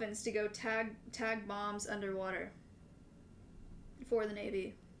dolphins to go tag bombs underwater for the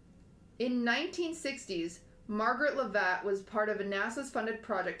Navy. In 1960s, Margaret Levatt was part of a NASA's funded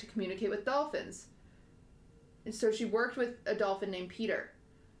project to communicate with dolphins. And so she worked with a dolphin named Peter.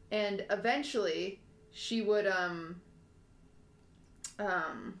 And eventually, she would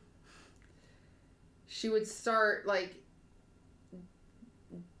start, like,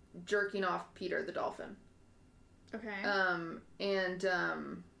 jerking off Peter the dolphin. Okay.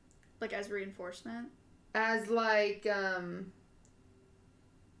 Like as reinforcement? As, like,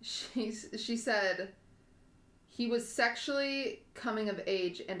 she said he was sexually coming of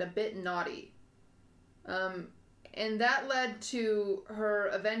age and a bit naughty. And that led to her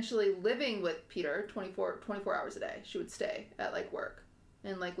eventually living with Peter 24 hours a day. She would stay at, like, work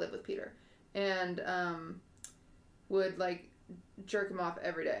and, like, live with Peter. And would, like, jerk him off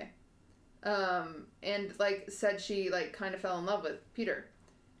every day. And, like, said she, like, kind of fell in love with Peter.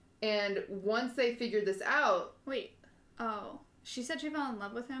 And once they figured this out... Wait. Oh. She said she fell in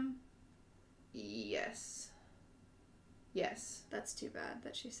love with him? Yes. Yes. That's too bad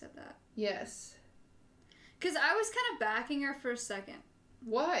that she said that. Yes. Because I was kind of backing her for a second.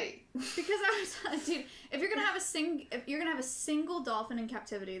 Why? Because I was, dude, if you're gonna have a single dolphin in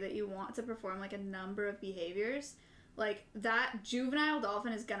captivity that you want to perform like a number of behaviors, like that juvenile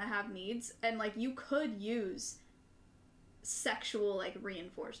dolphin is gonna have needs, and like you could use sexual like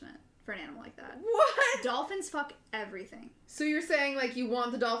reinforcement for an animal like that. What? Dolphins fuck everything. So you're saying like you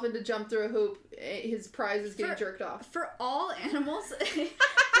want the dolphin to jump through a hoop, his prize is getting jerked off. For all animals.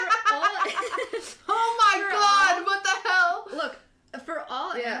 Oh my god! What the hell? Look. For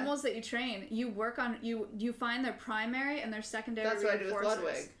all animals that you train, you work on you find their primary and their secondary. That's what I do with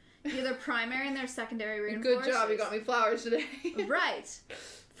Ludwig. You're their primary and their secondary reinforcers. Good job, you got me flowers today. Right.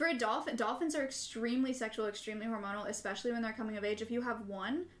 For a dolphin, dolphins are extremely sexual, extremely hormonal, especially when they're coming of age. If you have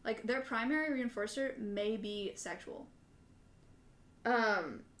one, like their primary reinforcer may be sexual.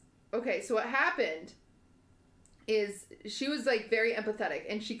 Okay, so what happened is she was like very empathetic,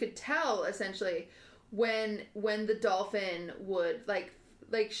 and she could tell essentially when the dolphin would like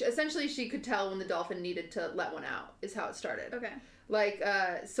essentially she could tell when the dolphin needed to let one out is how it started. Okay. Like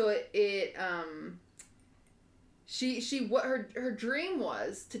so she what her dream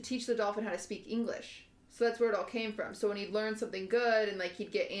was to teach the dolphin how to speak English. So that's where it all came from. So when he'd learn something good and like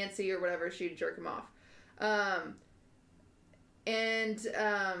he'd get antsy or whatever, she'd jerk him off.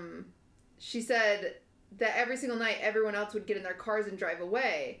 She said that every single night everyone else would get in their cars and drive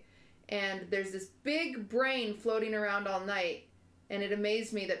away. And there's this big brain floating around all night, and it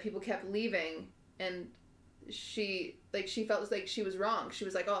amazed me that people kept leaving, and she felt like she was wrong. She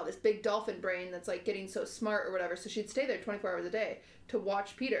was like, oh, this big dolphin brain that's like getting so smart or whatever. So she'd stay there 24 hours a day to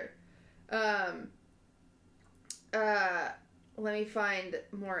watch Peter. Let me find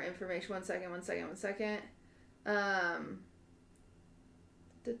more information. One second.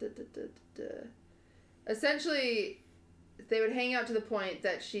 Essentially, they would hang out to the point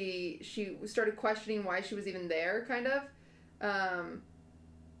that she started questioning why she was even there, kind of.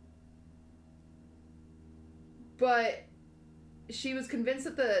 But she was convinced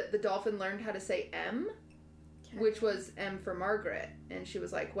that the dolphin learned how to say M, which was M for Margaret, and she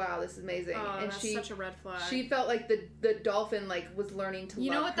was like, "Wow, this is amazing." Oh, and that's such a red flag. She felt like the dolphin like was learning to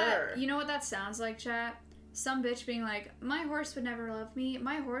love her. You know what that sounds like, chat? Some bitch being like, "My horse would never love me.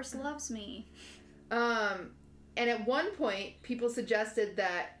 My horse loves me." And at one point, people suggested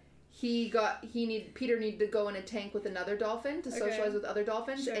that Peter needed to go in a tank with another dolphin to socialize with other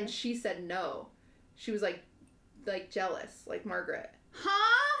dolphins, and she said no. She was like jealous, like Margaret.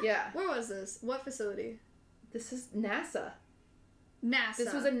 Huh? Yeah. Where was this? What facility? This is NASA. NASA.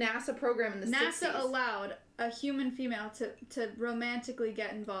 This was a NASA program in the 60s. NASA allowed a human female to romantically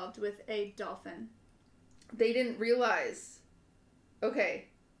get involved with a dolphin. They didn't realize. Okay.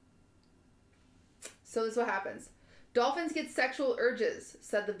 So this is what happens. Dolphins get sexual urges,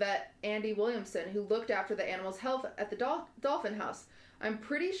 said the vet Andy Williamson, who looked after the animal's health at the dolphin house. I'm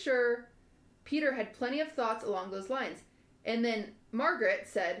pretty sure Peter had plenty of thoughts along those lines. And then Margaret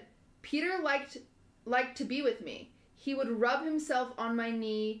said, Peter liked to be with me. He would rub himself on my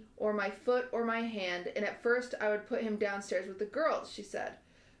knee or my foot or my hand, and at first I would put him downstairs with the girls, she said.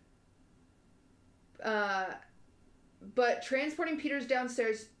 But transporting Peter's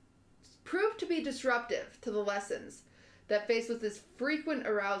downstairs proved to be disruptive to the lessons that faced with his frequent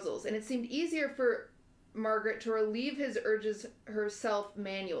arousals, and it seemed easier for Margaret to relieve his urges herself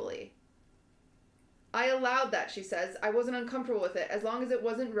manually. I allowed that, she says. I wasn't uncomfortable with it. As long as it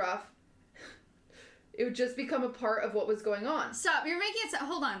wasn't rough, it would just become a part of what was going on. Stop. You're making it...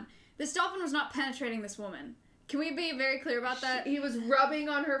 Hold on. This dolphin was not penetrating this woman. Can we be very clear about that? He was rubbing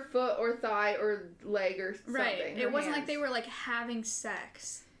on her foot or thigh or leg or something. Right. It wasn't like they were, like, having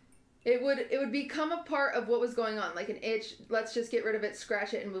sex. It would become a part of what was going on, like an itch. Let's just get rid of it,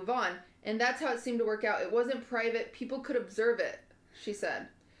 scratch it, and move on. And that's how it seemed to work out. It wasn't private. People could observe it, she said.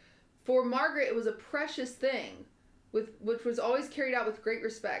 For Margaret, it was a precious thing, which was always carried out with great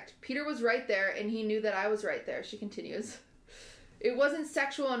respect. Peter was right there, and he knew that I was right there, she continues. It wasn't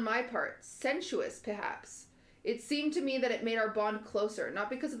sexual on my part. Sensuous, perhaps. It seemed to me that it made our bond closer,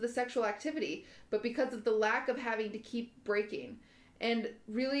 not because of the sexual activity, but because of the lack of having to keep breaking. And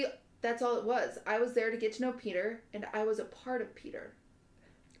really, that's all it was. I was there to get to know Peter, and I was a part of Peter.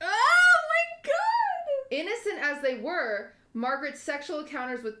 Oh my god! Innocent as they were, Margaret's sexual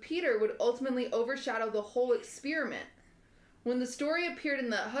encounters with Peter would ultimately overshadow the whole experiment. When the story appeared in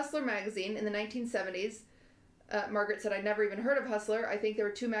the Hustler magazine in the 1970s, Margaret said, "I never even heard of Hustler. I think there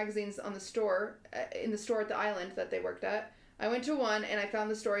were 2 magazines on the store, in the store at the island that they worked at. I went to one, and I found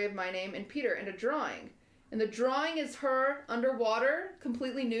the story of my name and Peter and a drawing. And the drawing is her underwater,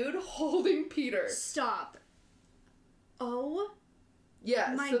 completely nude, holding Peter." Stop. Oh?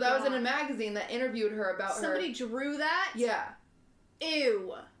 Yeah, my so that was in God. a magazine that interviewed her about Somebody drew that? Yeah.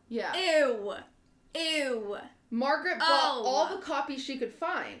 Ew. Yeah. Ew. Ew. Margaret bought all the copies she could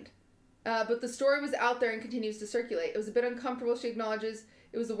find. But the story was out there and continues to circulate. It was a bit uncomfortable, she acknowledges.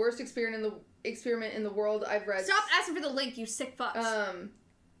 It was the worst experiment in the world I've read. Stop asking for the link, you sick fucks.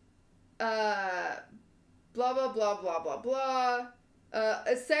 Blah, blah, blah, blah, blah, blah.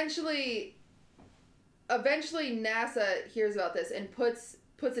 Eventually NASA hears about this and puts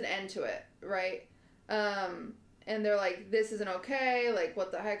an end to it, right? And they're like, this isn't okay, like,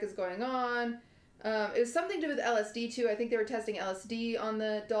 what the heck is going on? It was something to do with LSD, too. I think they were testing LSD on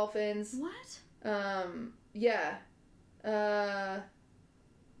the dolphins. What? Yeah.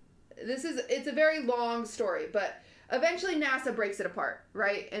 It's a very long story, but eventually NASA breaks it apart,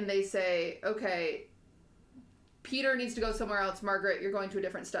 right? And they say, okay, Peter needs to go somewhere else. Margaret, you're going to a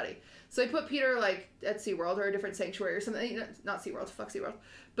different study. So they put Peter, like, at SeaWorld or a different sanctuary or something. Not SeaWorld, fuck SeaWorld.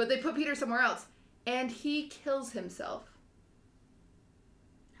 But they put Peter somewhere else. And he kills himself.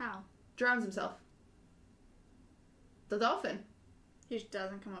 How? Drowns himself. The dolphin. He just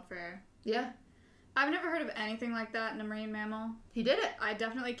doesn't come up for air. Yeah. I've never heard of anything like that in a marine mammal. He did it. I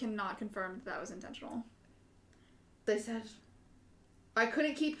definitely cannot confirm that was intentional. They said, I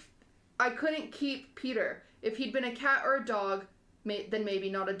couldn't keep Peter. If he'd been a cat or a dog, then maybe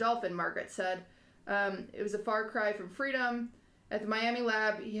not a dolphin, Margaret said. It was a far cry from freedom. At the Miami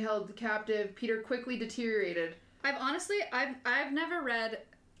lab, he held captive. Peter quickly deteriorated. I've never read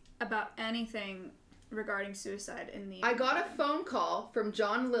about anything regarding suicide in the... I got a phone call from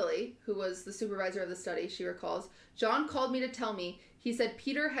John Lilly, who was the supervisor of the study, she recalls. John called me to tell me, he said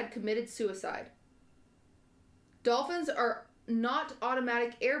Peter had committed suicide. Dolphins are not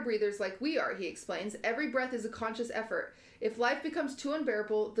automatic air breathers like we are, he explains. Every breath is a conscious effort. If life becomes too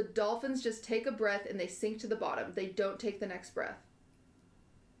unbearable, the dolphins just take a breath and they sink to the bottom. They don't take the next breath.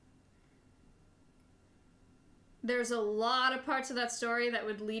 There's a lot of parts of that story that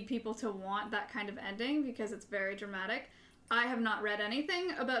would lead people to want that kind of ending because it's very dramatic. I have not read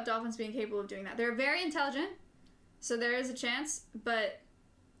anything about dolphins being capable of doing that. They're very intelligent, so there is a chance, but...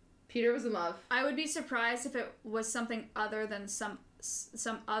 Peter was in love. I would be surprised if it was something other than some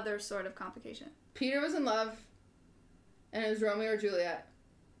other sort of complication. Peter was in love, and it was Romeo or Juliet.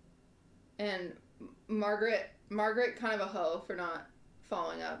 And Margaret kind of a hoe for not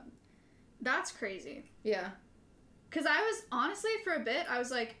following up. That's crazy. Yeah. Because I was, honestly, for a bit, I was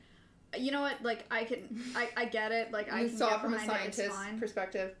like, you know what, like, I get it, like, I can saw get it from a behind it, it's scientist's fine.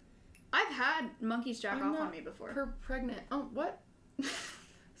 perspective. I've had monkeys jack off on me before. Her pregnant. Oh, what?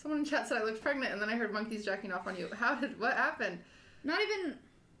 Someone in chat said I looked pregnant, and then I heard monkeys jacking off on you. What happened? Not even...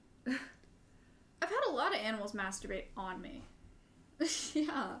 I've had a lot of animals masturbate on me.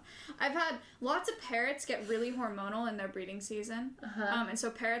 Yeah. I've had lots of parrots get really hormonal in their breeding season. Uh-huh. And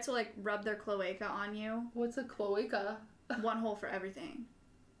so parrots will, like, rub their cloaca on you. What's a cloaca? One hole for everything.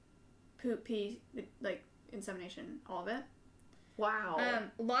 Poop, pee, like, insemination, all of it. Wow.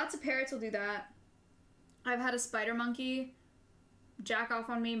 Lots of parrots will do that. I've had a spider monkey jack off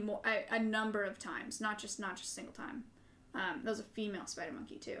on me a number of times, not just a single time. That was a female spider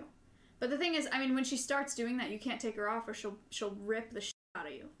monkey too. But the thing is, I mean, when she starts doing that, you can't take her off or she'll rip the shit out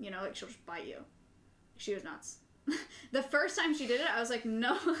of you. You know, like, she'll just bite you. She was nuts. The first time she did it, I was like,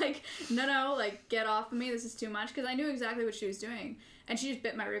 no, like, no, like, get off of me. This is too much. Because I knew exactly what she was doing. And she just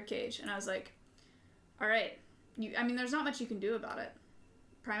bit my rib cage. And I was like, all right. I mean, there's not much you can do about it.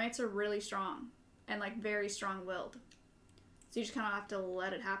 Primates are really strong. And, like, very strong-willed. So you just kind of have to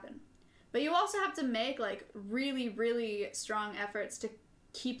let it happen. But you also have to make, like, really, really strong efforts to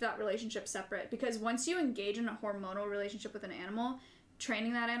keep that relationship separate. Because once you engage in a hormonal relationship with an animal,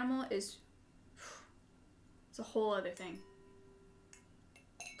 training that animal is... it's a whole other thing.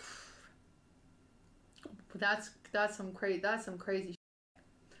 That's some crazy shit.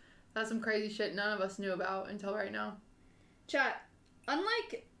 That's some crazy shit none of us knew about until right now. Chat,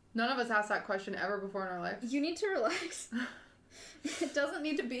 unlike... none of us asked that question ever before in our life. You need to relax. It doesn't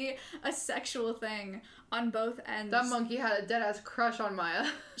need to be a sexual thing on both ends. That monkey had a dead-ass crush on Maya.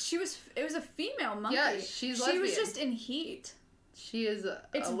 It was a female monkey. Yeah, she's lesbian. She was just in heat. She is a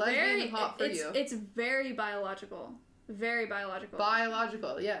lesbian hot for you. It's very biological. Very biological.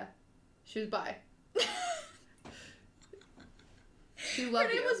 Biological, yeah. She was bi. She loved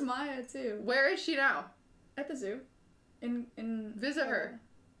Her name you. was Maya, too. Where is she now? At the zoo. Visit her.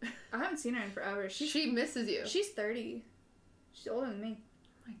 I haven't seen her in forever. She misses you. She's 30. She's older than me.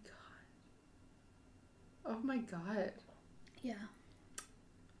 Oh my god. Yeah.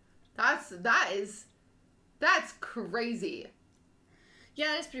 That's crazy.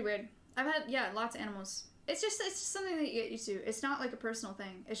 Yeah, it's pretty weird. I've had, lots of animals. It's just something that you get used to. It's not like a personal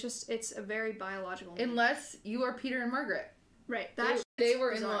thing. It's a very biological thing. Unless you are Peter and Margaret. Right. They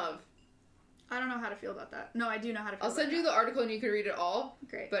were in love. I don't know how to feel about that. No, I do know how to feel I'll send you the article and you can read it all.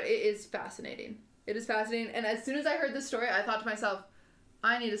 Great. But it is fascinating. It is fascinating. And as soon as I heard this story, I thought to myself,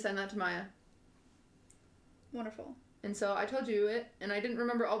 I need to send that to Maya. Wonderful. And so I told you it, and I didn't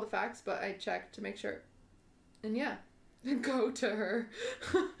remember all the facts, but I checked to make sure. And yeah. Go to her.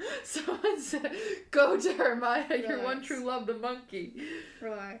 Someone said, go to her, Maya. Relax. Your one true love, the monkey.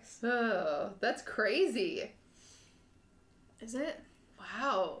 Relax. Oh, that's crazy. Is it?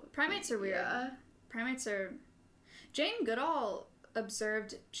 Wow. Primates are weird. Yeah. Primates are... Jane Goodall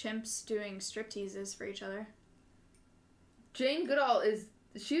observed chimps doing stripteases for each other. Jane Goodall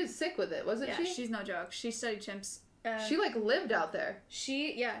she was sick with it, wasn't she? Yeah, she's no joke. She studied chimps. She, lived out there.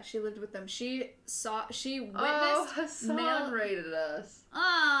 She lived with them. She witnessed... Oh, Hassan rated us.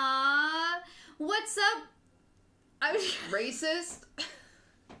 Aww. What's up? I was... Racist?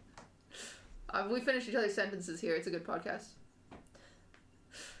 We finished each other's sentences here. It's a good podcast.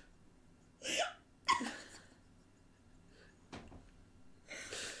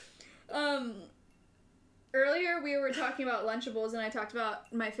 Earlier we were talking about Lunchables, and I talked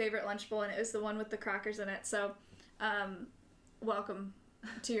about my favorite Lunchable, and it was the one with the crackers in it. So, welcome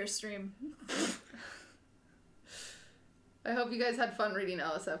to your stream. I hope you guys had fun reading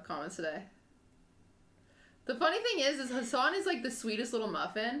LSF comments today. The funny thing is Hassan is like the sweetest little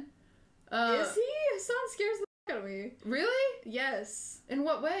muffin. Is he? Hassan scares the fuck out of me. Really? Yes. In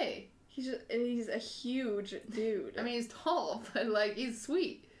what way? He's a huge dude. I mean, he's tall, but like he's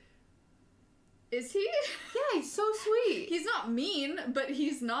sweet. Is he? Yeah, he's so sweet. He's not mean, but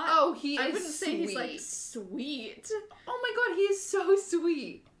he's not... Oh, he is I wouldn't say sweet. he's, like, sweet. Oh my god, he is so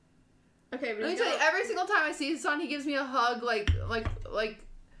sweet. Okay, but let me tell you, every single time I see his son, he gives me a hug, like,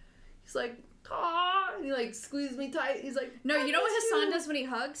 he's like, aw, and he, like, squeezes me tight. He's like, no, you know what Hassan does when he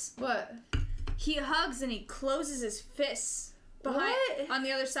hugs? What? He hugs and he closes his fists behind, on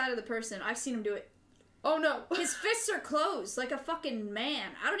the other side of the person. I've seen him do it. Oh, no. His fists are closed, like a fucking man.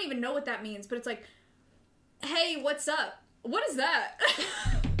 I don't even know what that means, but it's like, hey, what's up? What is that?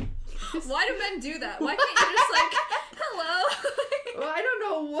 Why do men do that? Why can't you just, like, hello? Well, I don't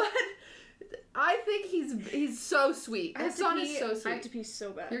know what... I think he's so sweet. His son is so sweet. I have to pee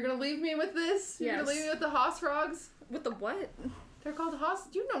so bad. You're gonna leave me with this? You're gonna leave me with the Haas frogs? With the what? They're called Haas.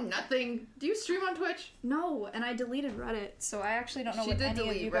 You know nothing. Do you stream on Twitch? No, and I deleted Reddit, so I actually don't know what any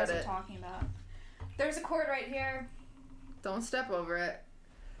of you guys are talking about. There's a cord right here. Don't step over it.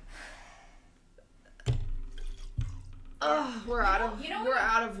 Ugh, we're out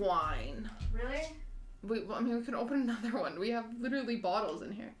of wine. Really? We can open another one. We have literally bottles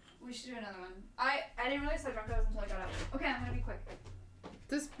in here. We should do another one. I didn't realize how drunk I was until I got out. Okay, I'm gonna be quick.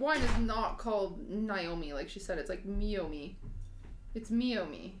 This wine is not called Naomi, like she said. It's like Miomi. It's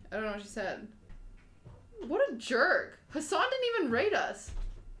Miomi. I don't know what she said. What a jerk. Hassan didn't even rate us.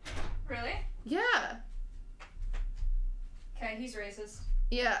 Really? Yeah. Okay, he's racist.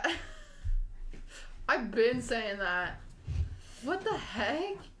 Yeah. I've been saying that. What the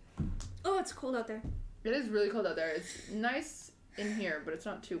heck? Oh, it's cold out there. It is really cold out there. It's nice in here, but it's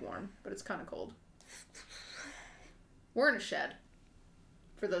not too warm, but it's kind of cold. We're in a shed.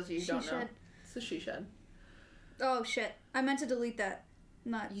 For those of you who don't know. It's the she shed. Oh, shit. I meant to delete that.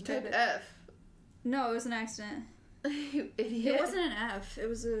 Not You typed F. No, it was an accident. You idiot. It wasn't an F. It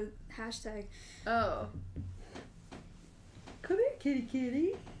was a hashtag. Oh. Come here, kitty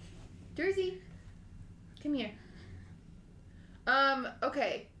kitty. Jersey. Come here.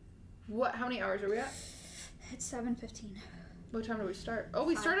 Okay. How many hours are we at? It's 7:15. What time do we start? Oh,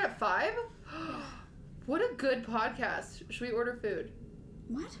 we started at 5? What a good podcast. Should we order food?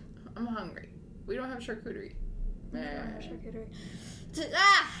 What? I'm hungry. We don't have charcuterie. We don't have charcuterie.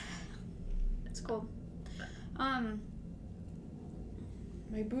 It's cold. My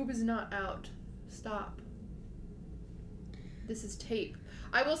boob is not out. Stop. This is tape.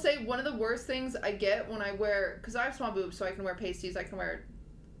 I will say one of the worst things I get when I wear, because I have small boobs, so I can wear pasties, I can wear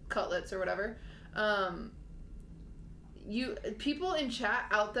cutlets or whatever. People in chat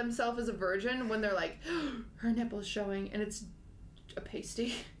out themselves as a virgin when they're like, her nipple's showing, and it's a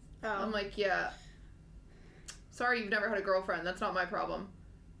pasty. Oh. I'm like, yeah. Sorry you've never had a girlfriend. That's not my problem.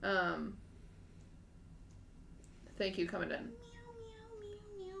 Thank you, coming in. Meow, meow,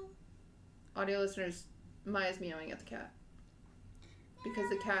 meow, meow. Audio listeners, Maya's meowing at the cat. Because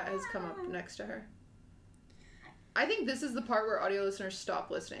the cat has come up next to her. I think this is the part where audio listeners stop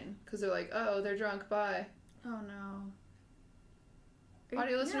listening. Because they're like, oh, they're drunk, bye. Oh, no.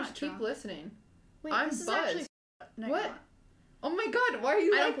 Audio listeners, keep drunk. Listening. Wait, I'm this is buzzed. actually... No, What? Oh my god, why are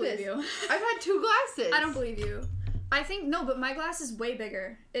you I like don't believe this? you. I've had 2 glasses. I don't believe you. I think... No, but my glass is way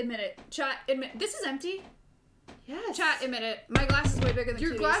bigger. Admit it. Chat, admit... This is empty. Yes. Chat, admit it. My glass is way bigger than Your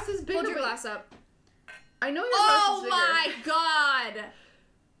Kitty's. glass is bigger. Hold your glass up. I know your glass is bigger. Oh my god!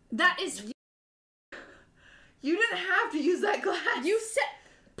 That is... You didn't have to use that glass. You said...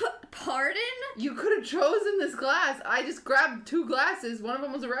 Pardon? You could have chosen this glass. I just grabbed 2 glasses. One of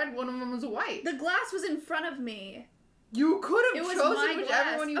them was a red, one of them was a white. The glass was in front of me. You could have chosen whichever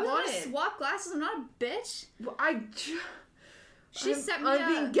glass. one you I was wanted. gonna swap glasses. I'm not a bitch. Well, She set me I'm up.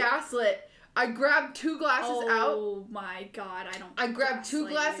 being gaslit. I grabbed 2 glasses out. Oh my god, I grabbed 2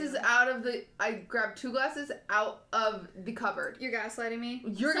 glasses out of the cupboard. You're gaslighting me?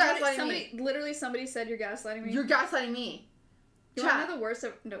 You're gaslighting me. Literally somebody said you're gaslighting me. You're gaslighting me. You want to know the worst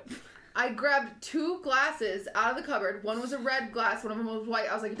of... No. I grabbed 2 glasses out of the cupboard. One was a red glass, one of them was white.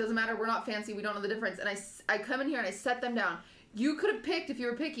 I was like, it doesn't matter. We're not fancy. We don't know the difference. And I come in here and I set them down. You could have picked if you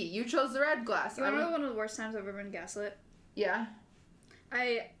were picky. You chose the red glass. You want to know one of the worst times I've ever been gaslit? Yeah.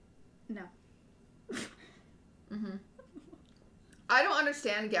 No. Mm-hmm. I don't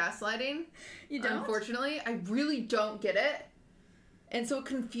understand gaslighting. You don't? Unfortunately. I really don't get it. And so it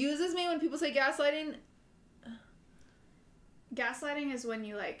confuses me when people say gaslighting. Gaslighting is when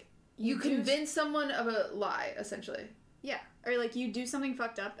you, like... You convince someone of a lie, essentially. Yeah. Or, like, you do something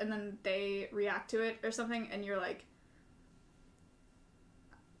fucked up, and then they react to it or something, and you're like...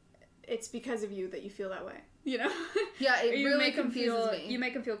 It's because of you that you feel that way. You know? Yeah, it really confuses me. You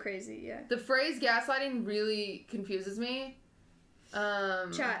make them feel crazy, yeah. The phrase gaslighting really confuses me.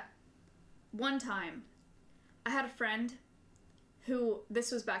 Chat. One time, I had a friend who...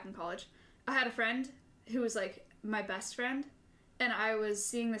 This was back in college. I had a friend who was, like, my best friend. And I was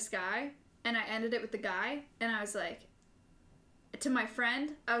seeing this guy, and I ended it with the guy, and I was like, to my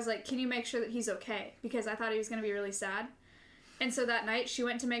friend, I was like, can you make sure that he's okay? Because I thought he was going to be really sad. And so that night, she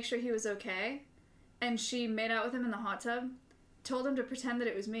went to make sure he was okay, and she made out with him in the hot tub, told him to pretend that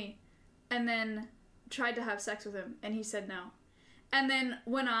it was me, and then tried to have sex with him, and he said no. And then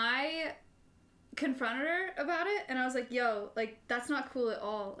when I confronted her about it, and I was like, yo, like, that's not cool at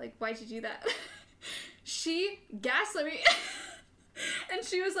all. Like, why'd you do that? She gaslit me. And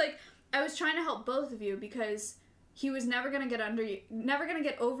she was like, I was trying to help both of you because he was never gonna get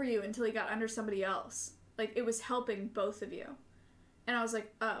over you until he got under somebody else. Like, it was helping both of you. And I was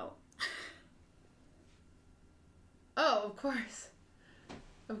like, oh. Oh, of course.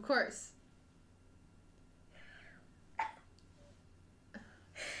 Of course.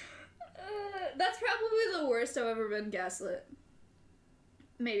 That's probably the worst I've ever been gaslit.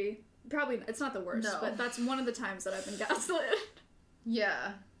 Maybe. Probably, it's not the worst, but that's one of the times that I've been gaslit.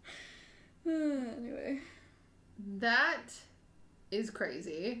 Yeah. Anyway. That is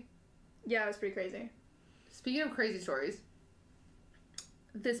crazy. Yeah, it was pretty crazy. Speaking of crazy stories,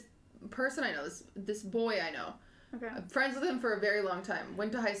 this person I know, this boy I know, okay. I'm friends with him for a very long time,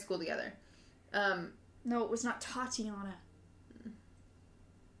 went to high school together. No, it was not Tatiana.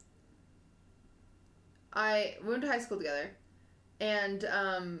 We went to high school together, and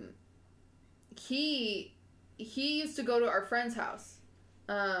he used to go to our friend's house,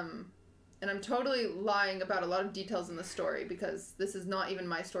 and I'm totally lying about a lot of details in the story because this is not even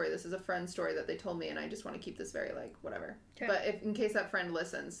my story. This is a friend's story that they told me, and I just want to keep this very, like, whatever. Okay. But if in case that friend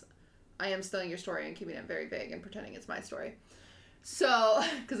listens, I am stealing your story and keeping it very vague and pretending it's my story. So,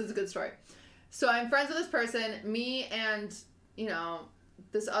 because it's a good story. So I'm friends with this person, me and, you know,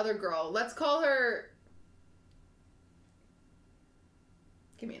 this other girl. Let's call her...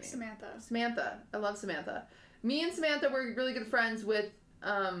 Give me a name. Samantha. I love Samantha. Me and Samantha were really good friends with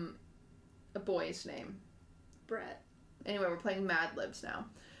a boy's name. Brett. Anyway, we're playing Mad Libs now.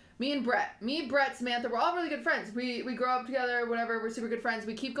 Me, Brett, Samantha, we're all really good friends. We grow up together, whatever, we're super good friends.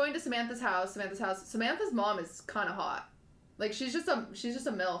 We keep going to Samantha's house. Samantha's mom is kind of hot. Like, she's just a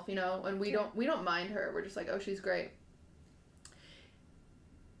MILF, you know, and we don't mind her. We're just like, oh, she's great.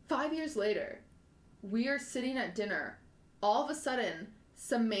 5 years later, we are sitting at dinner. All of a sudden,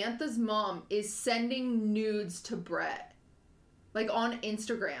 Samantha's mom is sending nudes to Brett. Like, on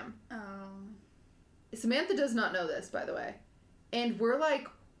Instagram. Oh. Samantha does not know this, by the way. And we're like,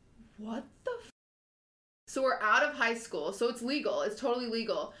 what the f-? So we're out of high school, so it's legal. It's totally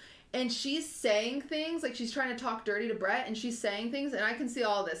legal. And she's saying things, like she's trying to talk dirty to Brett, and she's saying things, and I can see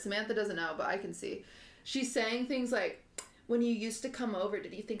all this. Samantha doesn't know, but I can see. She's saying things like, when you used to come over,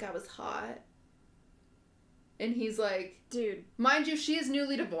 did you think I was hot? And he's like... Dude. Mind you, she is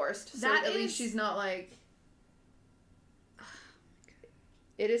newly divorced, so at least she's not like...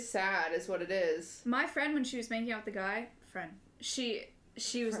 It is sad, is what it is. My friend, when she was making out with the guy... She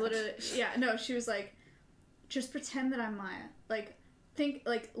was literally... she was like, just pretend that I'm Maya. Like...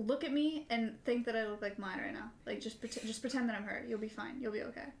 look at me and think that I look like Maya right now. Like, just pretend that I'm her. You'll be fine. You'll be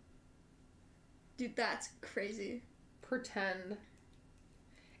okay. Dude, that's crazy. Pretend.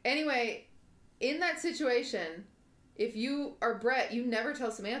 Anyway, in that situation, if you are Brett, you never tell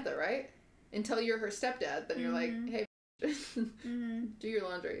Samantha, right? Until you're her stepdad. Then you're like, hey, do your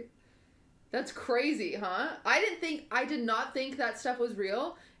laundry. That's crazy, huh? I did not think that stuff was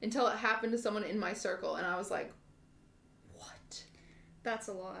real until it happened to someone in my circle. And I was like, that's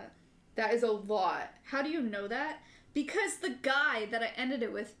a lot. That is a lot. How do you know that? Because the guy that I ended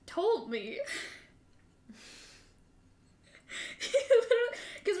it with told me.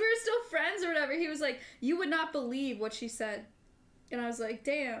 Because we were still friends or whatever. He was like, you would not believe what she said. And I was like,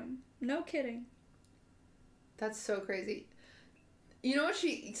 damn, no kidding. That's so crazy. You know what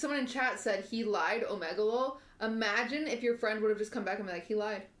someone in chat said, he lied, Omegalol. Imagine if your friend would have just come back and be like, he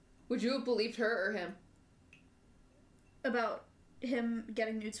lied. Would you have believed her or him? About him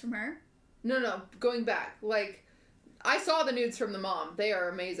getting nudes from her? No, going back. Like, I saw the nudes from the mom. They are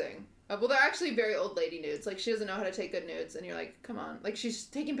amazing. Well, they're actually very old lady nudes. Like, she doesn't know how to take good nudes. And you're like, come on. Like, she's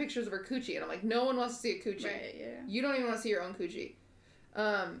taking pictures of her coochie. And I'm like, no one wants to see a coochie. Right, yeah. You don't even want to see your own coochie.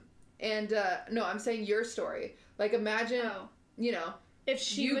 No, I'm saying your story. Like, imagine, you know, if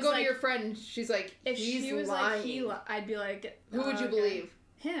she you was go like, to your friend and she's like, if he's she was lying. like, I'd be like, who would you believe?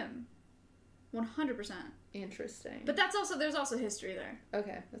 Him. 100%. Interesting. But there's also history there.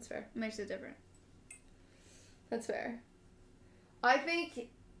 Okay, that's fair. It makes it different. That's fair. I think,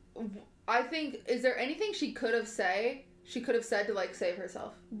 is there anything she could have said to, like, save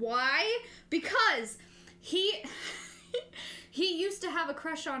herself? Why? Because he used to have a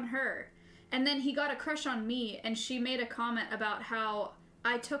crush on her, and then he got a crush on me, and she made a comment about how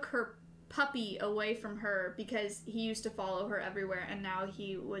I took her puppy away from her because he used to follow her everywhere, and now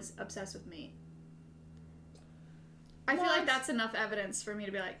he was obsessed with me. I feel like that's enough evidence for me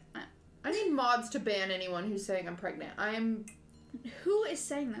to be like, I need mods to ban anyone who's saying I'm pregnant. Who is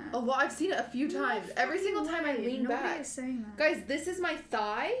saying that? A lot. I've seen it a few times. Every single time I lean back. Nobody is saying that. Guys, this is my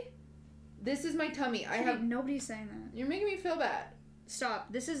thigh. This is my tummy. Nobody's saying that. You're making me feel bad.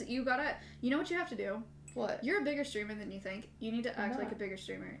 Stop. You know what you have to do? What? You're a bigger streamer than you think. You need to act like a bigger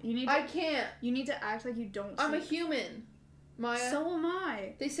streamer. I can't. You need to act like you don't. I'm a human, Maya. So am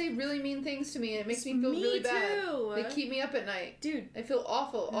I. They say really mean things to me, and it makes me feel really bad. Too. They keep me up at night. Dude. I feel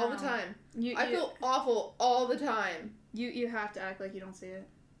awful all the time. I feel awful all the time. You have to act like you don't see it.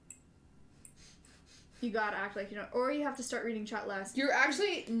 You gotta act like you don't. Or you have to start reading chat less. You're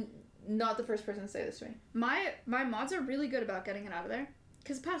actually not the first person to say this to me. My mods are really good about getting it out of there.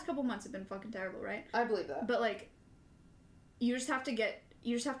 Because the past couple months have been fucking terrible, right? I believe that. But, like, you just have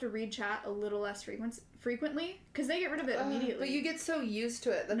to read chat a little less frequently. Because they get rid of it immediately. But you get so used to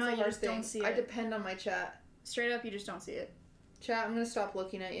it. That's the hard thing. You just don't see it. I depend on my chat. Straight up, you just don't see it. Chat, I'm gonna stop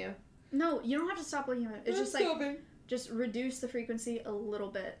looking at you. No, you don't have to stop looking at it. It's just like, just reduce the frequency a little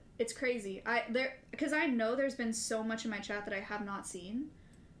bit. It's crazy. Because I know there's been so much in my chat that I have not seen.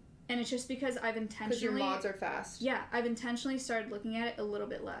 And it's just because I've intentionally... Because your mods are fast. Yeah, I've intentionally started looking at it a little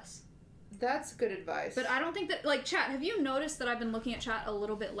bit less. That's good advice. But I don't think that... Like, chat, have you noticed that I've been looking at chat a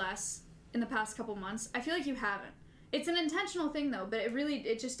little bit less in the past couple months. I feel like you haven't. It's an intentional thing, though, but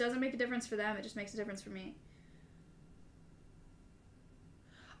it just doesn't make a difference for them. It just makes a difference for me.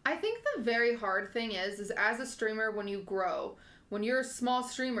 I think the very hard thing is as a streamer, when you grow, when you're a small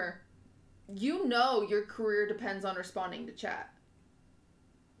streamer, you know your career depends on responding to chat.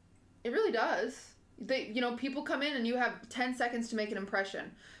 It really does. People come in and you have 10 seconds to make an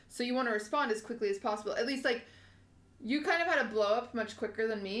impression. So you want to respond as quickly as possible. At least, like, you kind of had a blow up much quicker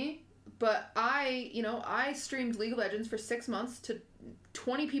than me. But I streamed League of Legends for 6 months to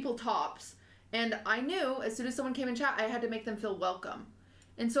 20 people tops. And I knew as soon as someone came in chat, I had to make them feel welcome.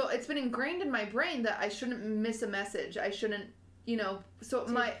 And so it's been ingrained in my brain that I shouldn't miss a message. I shouldn't, so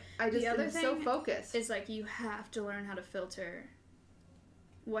dude, I just am so focused. It's like you have to learn how to filter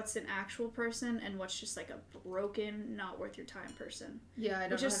what's an actual person and what's just like a broken, not worth your time person. Yeah, I don't know how to do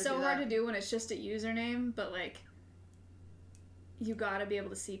that. Which is so hard to do when it's just a username, but like, you gotta be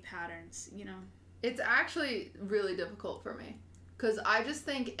able to see patterns, It's actually really difficult for me. Because I just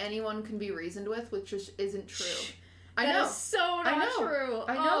think anyone can be reasoned with, which just isn't true. I know. That is so not true.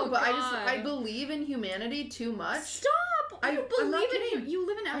 I know, but God. I believe in humanity too much. Stop! I'm not kidding. You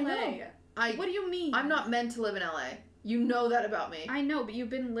live in LA. What do you mean? I'm not meant to live in LA. You know that about me. I know, but you've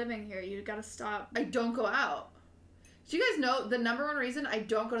been living here. You gotta stop. I don't go out. Do you guys know the number one reason I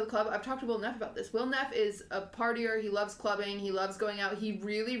don't go to the club? I've talked to Will Neff about this. Will Neff is a partier. He loves clubbing. He loves going out. He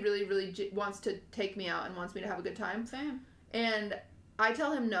really, really, really wants to take me out and wants me to have a good time. Same. And I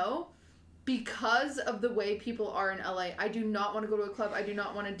tell him no because of the way people are in LA. I do not want to go to a club. I do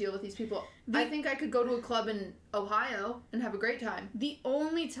not want to deal with these people. I think I could go to a club in Ohio and have a great time. The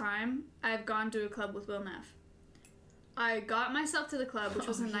only time I've gone to a club with Will Neff, I got myself to the club, which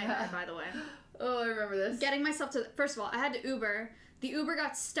was a nightmare, by the way. Oh, I remember this. Getting myself to... First of all, I had to Uber. The Uber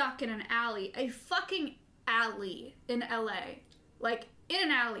got stuck in an alley. A fucking alley in LA. Like, in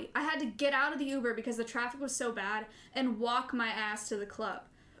an alley. I had to get out of the Uber because the traffic was so bad and walk my ass to the club.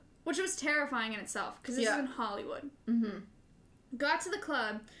 Which was terrifying in itself, because this is in Hollywood. Mm-hmm. Got to the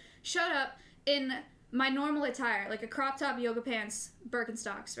club, showed up in my normal attire, like a crop top, yoga pants,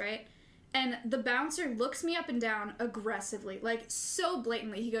 Birkenstocks, right? And the bouncer looks me up and down aggressively, like, so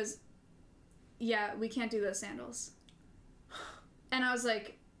blatantly. He goes... Yeah, we can't do those sandals. And I was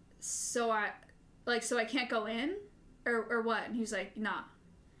like, so I can't go in? Or what? And he was like, nah.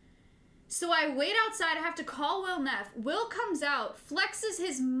 So I wait outside, I have to call Will Neff. Will comes out, flexes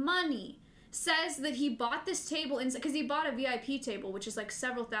his money, says that he bought this table, because he bought a VIP table, which is like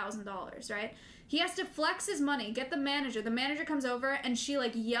several $1,000s, right? He has to flex his money, get the manager. The manager comes over, and she,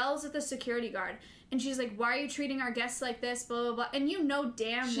 like, yells at the security guard. And she's like, why are you treating our guests like this, blah, blah, blah. And you know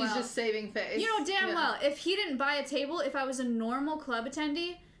damn well... She's just saving face. You know damn well, if he didn't buy a table, if I was a normal club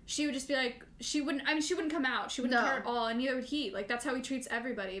attendee, she would just be like, she wouldn't come out. She wouldn't care at all, and neither would he. Like, that's how he treats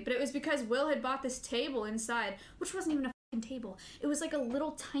everybody. But it was because Will had bought this table inside, which wasn't even a fucking table. It was like a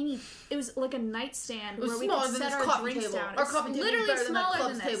little tiny... It was like a nightstand where we could set our drinks down. Our coffee table is better than that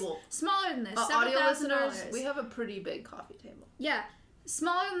club's table. Smaller than this. Audio listeners, we have a pretty big coffee table. Yeah.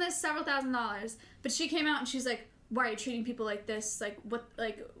 Smaller than this, several $1,000s. But she came out and she's like, why are you treating people like this? Like, what,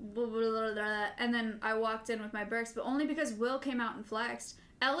 like, blah, blah, blah, blah. And then I walked in with my Birks, but only because Will came out and flexed.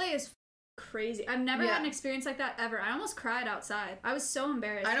 LA is crazy. I've never had an experience like that ever. I almost cried outside. I was so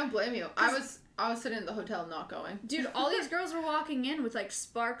embarrassed. I don't blame you. I was sitting in the hotel not going. Dude, all these girls were walking in with, like,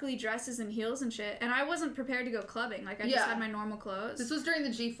 sparkly dresses and heels and shit, and I wasn't prepared to go clubbing. Like, I just had my normal clothes. This was during the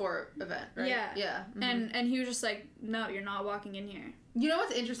G4 event, right? Yeah. Yeah. Mm-hmm. And he was just like, no, you're not walking in here. You know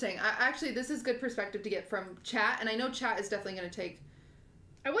what's interesting? Actually, this is good perspective to get from chat, and I know chat is definitely going to take...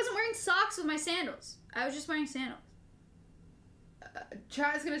 I wasn't wearing socks with my sandals. I was just wearing sandals.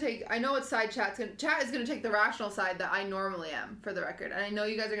 Chat is going to take... I know what side chat's going to... Chat is going to take the rational side that I normally am, for the record. And I know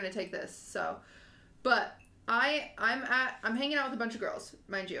you guys are going to take this, so... But I'm hanging out with a bunch of girls,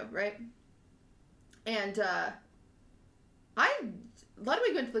 mind you, right? And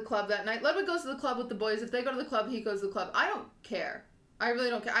Ludwig went to the club that night. Ludwig goes to the club with the boys. If they go to the club, he goes to the club. I don't care. I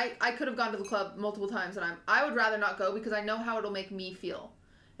really don't care. I could have gone to the club multiple times, and I would rather not go because I know how it'll make me feel.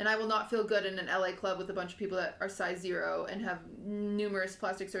 And I will not feel good in an LA club with a bunch of people that are size 0 and have numerous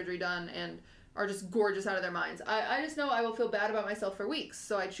plastic surgery done and are just gorgeous out of their minds. I just know I will feel bad about myself for weeks,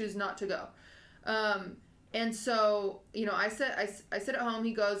 so I choose not to go. And so, you know, I sit at home.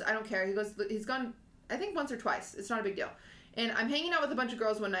 He goes, I don't care. He's gone, I think once or twice. It's not a big deal. And I'm hanging out with a bunch of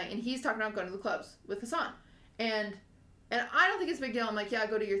girls one night, and he's talking about going to the clubs with Hassan. And I don't think it's a big deal. I'm like, yeah,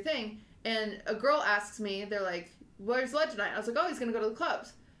 go do your thing. And a girl asks me, they're like, where's Led tonight? I was like, oh, he's going to go to the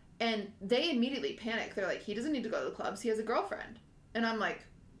clubs. And they immediately panic. They're like, he doesn't need to go to the clubs. He has a girlfriend. And I'm like,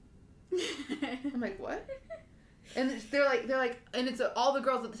 what? And they're like, and it's all the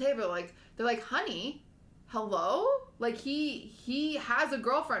girls at the table, like, they're like, honey, hello? Like, he has a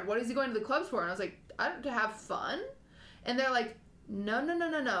girlfriend. What is he going to the clubs for? And I was like, to have fun? And they're like,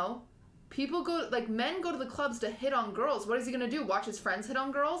 no. People go, like, men go to the clubs to hit on girls. What is he going to do? Watch his friends hit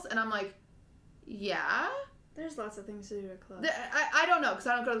on girls? And I'm like, yeah. There's lots of things to do at clubs. I don't know, because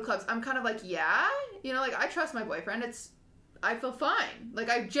I don't go to the clubs. I'm kind of like, yeah. You know, like, I trust my boyfriend. I feel fine. Like,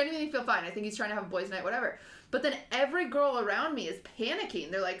 I genuinely feel fine. I think he's trying to have a boys' night, whatever. But then every girl around me is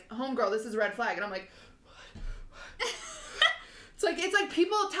panicking. They're like, homegirl, this is a red flag. And I'm like, what? It's like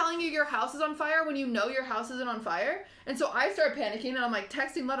people telling you your house is on fire when you know your house isn't on fire. And so I start panicking, and I'm like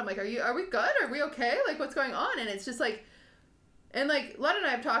texting Lud. I'm like, are we good? Are we okay? Like, what's going on? And it's just like, and like Lud and I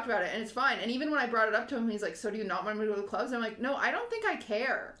have talked about it, and it's fine. And even when I brought it up to him, he's like, so do you not want me to go to the clubs? And I'm like, no, I don't think I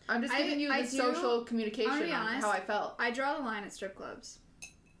care. I'm just giving you the social communication on how I felt. I draw the line at strip clubs.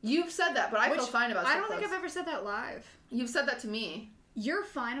 You've said that, but I feel fine about strip clubs. I don't think I've ever said that live. You've said that to me. You're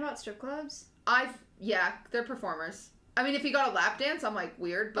fine about strip clubs? Yeah, they're performers. I mean, if he got a lap dance, I'm like,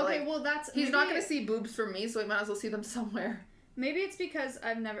 weird, but okay, well, he's not going to see boobs from me, so he might as well see them somewhere. Maybe it's because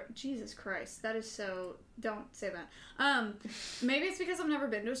I've never, Jesus Christ, that is so, don't say that. Maybe it's because I've never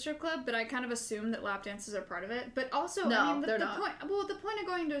been to a strip club, but I kind of assume that lap dances are part of it. But also, no, I mean, they're not. The point of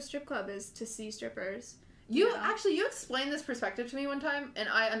going to a strip club is to see strippers. You explained this perspective to me one time, and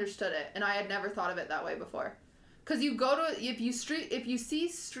I understood it, and I had never thought of it that way before. Because you go to, if you see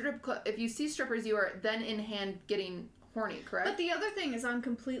strippers, you are then in hand getting horny, correct? But the other thing is, I'm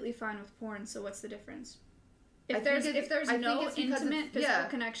completely fine with porn. So what's the difference? If there's no intimate physical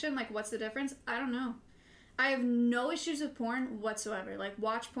connection, like, what's the difference? I don't know. I have no issues with porn whatsoever. Like,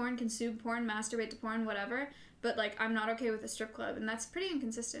 watch porn, consume porn, masturbate to porn, whatever. But like, I'm not okay with a strip club, and that's pretty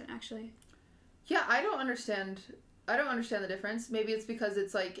inconsistent, actually. Yeah, I don't understand the difference. Maybe it's because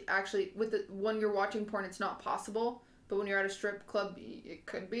it's like, actually, when you're watching porn, it's not possible. But when you're at a strip club, it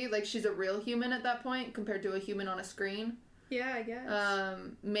could be. Like, she's a real human at that point compared to a human on a screen. Yeah, I guess.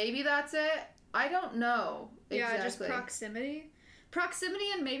 Maybe that's it. I don't know. Yeah, exactly. just proximity. Proximity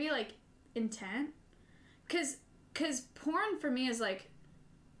and maybe, like, intent. Because porn, for me, is, like,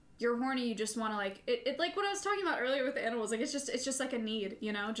 you're horny, you just want to, like... It like what I was talking about earlier with the animals. Like, it's just like, a need,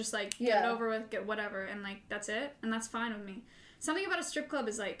 you know? Just, like, get it over with, get whatever, and, like, that's it. And that's fine with me. Something about a strip club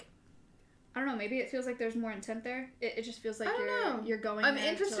is, like... I don't know, maybe it feels like there's more intent there. It just feels like you're going I'm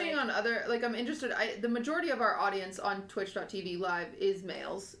interested on other... Like, I'm interested... the majority of our audience on Twitch.tv live is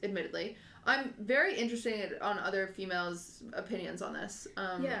males, admittedly. I'm very interested on other females' opinions on this.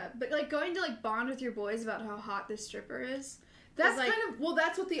 Yeah, but, like, going to, like, bond with your boys about how hot this stripper is... That's like, kind of... Well,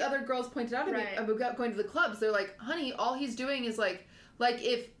 that's what the other girls pointed out to me about going to the clubs. They're like, honey, all he's doing is, like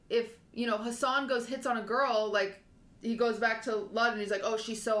if you know, Hassan hits on a girl, like... He goes back to Lud and he's like, oh,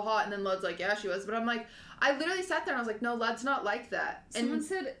 she's so hot. And then Lud's like, yeah, she was. But I'm like, I literally sat there and I was like, no, Lud's not like that. Someone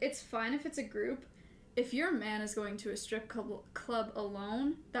said it's fine if it's a group. If your man is going to a strip club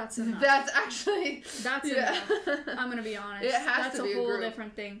alone, that's enough. That's actually... That's enough. I'm going to be honest. It has to be a group. That's a whole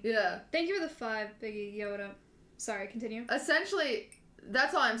different thing. Yeah. Thank you for the 5, Biggie Yoda. Sorry, continue. Essentially,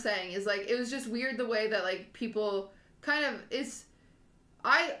 that's all I'm saying is, like, it was just weird the way that, like, people kind of...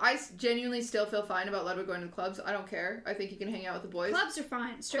 I genuinely still feel fine about Ludwig going to the clubs. I don't care. I think he can hang out with the boys. Clubs are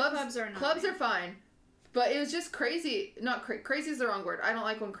fine. Strip clubs are not. Clubs are fine. But it was just crazy. Not crazy is the wrong word. I don't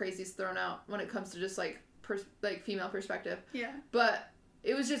like when crazy is thrown out when it comes to just, like, female perspective. Yeah. But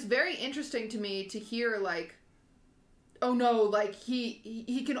it was just very interesting to me to hear, like, oh no, like,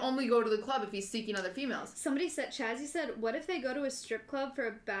 he can only go to the club if he's seeking other females. Somebody said, Chazzy said, what if they go to a strip club for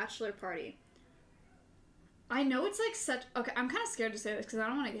a bachelor party? I know it's, like, such... Okay, I'm kind of scared to say this because I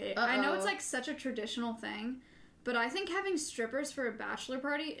don't want to get it. I know it's, like, such a traditional thing, but I think having strippers for a bachelor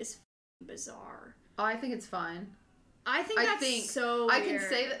party is bizarre. I think it's fine. I think that's so weird. I can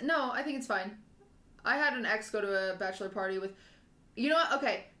say that... No, I think it's fine. I had an ex go to a bachelor party with... You know what?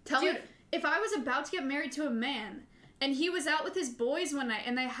 Okay, tell me... If I was about to get married to a man... And he was out with his boys one night,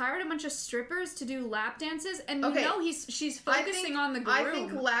 and they hired a bunch of strippers to do lap dances, and you know she's focusing on the groom. I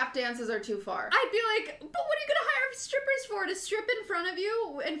think lap dances are too far. I'd be like, but what are you gonna hire strippers for? To strip in front of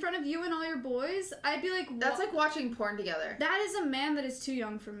you and all your boys? I'd be like, what? That's like watching porn together. That is a man that is too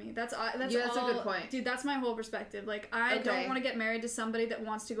young for me. That's a good point. Dude, that's my whole perspective. Like, I don't want to get married to somebody that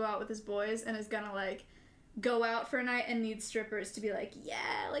wants to go out with his boys and is gonna, like, go out for a night and need strippers to be like,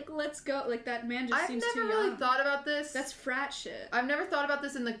 yeah, like, let's go. Like, that man just seems too young. I've never really thought about this. That's frat shit. I've never thought about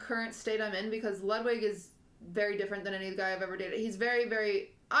this in the current state I'm in because Ludwig is very different than any guy I've ever dated. He's very,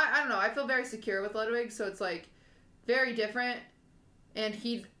 very... I don't know. I feel very secure with Ludwig, so it's, like, very different. And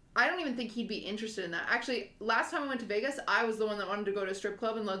I don't even think he'd be interested in that. Actually, last time I went to Vegas, I was the one that wanted to go to a strip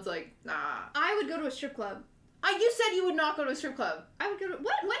club, and Lud's like, nah. I would go to a strip club. You said you would not go to a strip club. I would go to...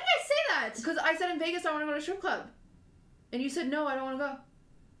 What? When did I say that? Because I said in Vegas I want to go to a strip club. And you said, no, I don't want to go.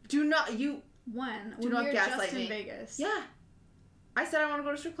 Do not... You... When? Do When not we were gaslight just me. in Vegas. Yeah. I said I want to go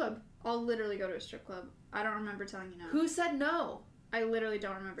to a strip club. I'll literally go to a strip club. I don't remember telling you no. Who said no? I literally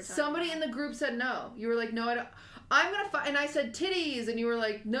don't remember telling Somebody you no. in the group said no. You were like, no, I don't... I'm going to find... And I said titties. And you were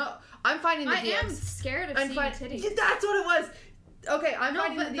like, no. I'm finding the DMs. I am scared of seeing titties. Yeah, that's what it was. Okay, I'm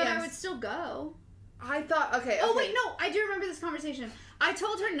finding the DMs. But I would still go. I thought... Okay. Oh, wait, no. I do remember this conversation. I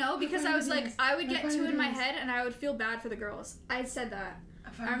told her no because I was like, I would get two in my head and I would feel bad for the girls. I said that.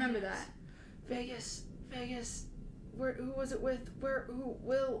 I remember that. Vegas. Who was it with? Who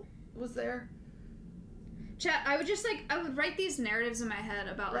Will was there? Chat, I would write these narratives in my head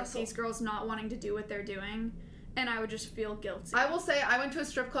about Russell. like these girls not wanting to do what they're doing, and I would just feel guilty. I will say I went to a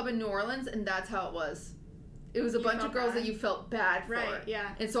strip club in New Orleans and that's how it was. It was a bunch of girls that you felt bad for. Right,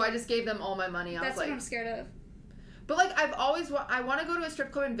 yeah. And so I just gave them all my money. That's what I'm scared of. But like I want to go to a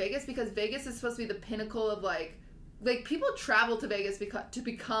strip club in Vegas because Vegas is supposed to be the pinnacle of like people travel to Vegas to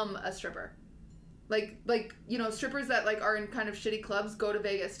become a stripper. Like you know, strippers that like are in kind of shitty clubs go to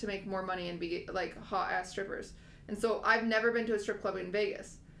Vegas to make more money and be like hot ass strippers. And so I've never been to a strip club in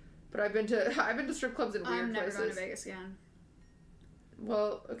Vegas, but I've been to strip clubs in weird places. I'm never going to Vegas again.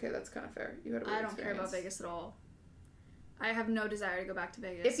 Well, okay, that's kind of fair. You had a weird experience. Care about Vegas at all. I have no desire to go back to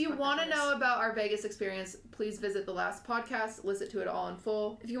Vegas. If you want to know about our Vegas experience, please visit the last podcast, listen to it all in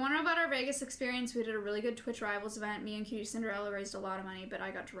full. If you want to know about our Vegas experience, we did a really good Twitch Rivals event. Me and QTCinderella raised a lot of money, but I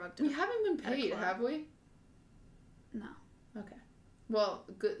got drugged. We haven't been paid, have we? No. Okay. Well,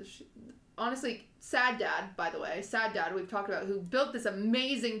 good. Honestly, Sad Dad, by the way, Sad Dad, we've talked about, who built this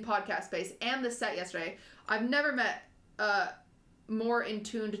amazing podcast space and the set yesterday. I've never met more in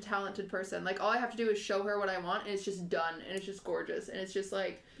tuned, talented person. Like, all I have to do is show her what I want, and it's just done, and it's just gorgeous, and it's just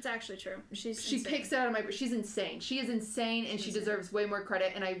like... It's actually true. She insane. Picks it out of my... She's insane. She is insane, and she deserves way more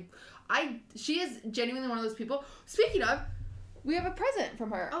credit, and she is genuinely one of those people. Speaking of, we have a present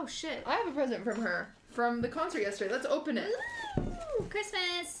from her. Oh, shit. I have a present from her from the concert yesterday. Let's open it. Ooh,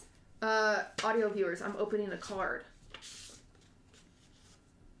 Christmas! Audio viewers, I'm opening a card.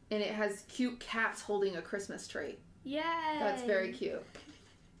 And it has cute cats holding a Christmas tree. Yay! That's very cute.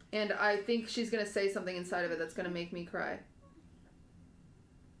 And I think she's going to say something inside of it that's going to make me cry.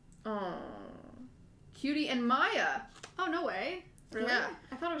 Aww. Cutie and Maya. Oh, no way. Really? Yeah.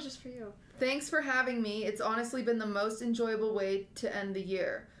 I thought it was just for you. Thanks for having me. It's honestly been the most enjoyable way to end the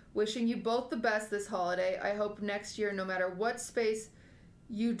year. Wishing you both the best this holiday. I hope next year, no matter what space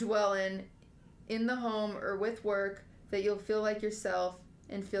you dwell in the home or with work, that you'll feel like yourself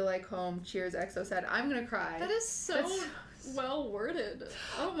and feel like home. Cheers, XOSAD. I'm gonna cry. That is so well worded.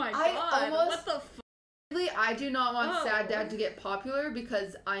 Oh my I god. Almost, what the I do not want Sad Dad to get popular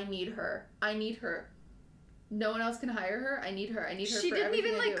because I need her. No one else can hire her. I need her. She for didn't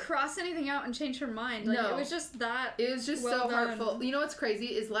even like cross anything out and change her mind. Like, no. It was just that. It was just well so done. heartful. You know what's crazy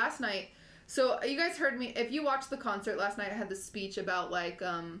is last night. So you guys heard me. If you watched the concert last night, I had this speech about like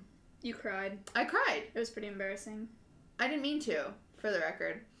You cried. I cried. It was pretty embarrassing. I didn't mean to, for the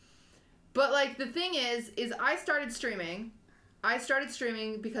record. But like the thing is I started streaming.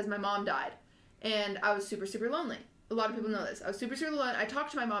 Because my mom died, and I was super, super lonely. A lot of people know this. I was super, super lonely. I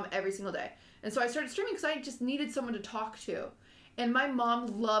talked to my mom every single day. And so I started streaming because I just needed someone to talk to. And my mom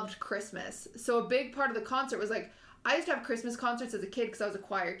loved Christmas. So a big part of the concert was like, I used to have Christmas concerts as a kid because I was a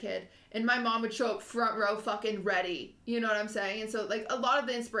choir kid. And my mom would show up front row fucking ready. You know what I'm saying? And so like a lot of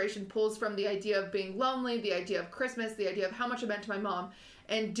the inspiration pulls from the idea of being lonely, the idea of Christmas, the idea of how much it meant to my mom.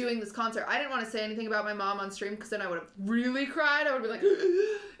 And doing this concert, I didn't want to say anything about my mom on stream because then I would have really cried. I would have been like,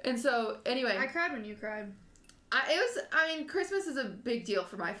 and so anyway. I cried when you cried. Christmas is a big deal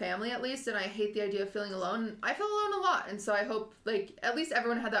for my family at least, and I hate the idea of feeling alone. I feel alone a lot, and so I hope, like, at least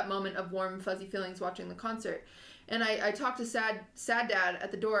everyone had that moment of warm, fuzzy feelings watching the concert. And I talked to Sad Dad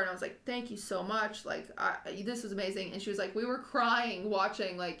at the door, and I was like, thank you so much, like, this was amazing. And she was like, we were crying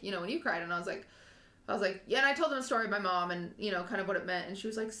watching, like, you know, when you cried, and I was like, yeah, and I told him a story of my mom, and, you know, kind of what it meant, and she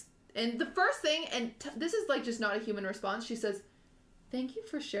was like, and the first thing, and this is, like, just not a human response, she says, thank you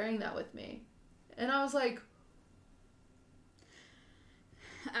for sharing that with me. And I was like,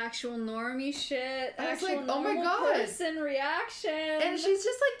 actual normie shit. I was actual like, oh my god, person reaction. And she's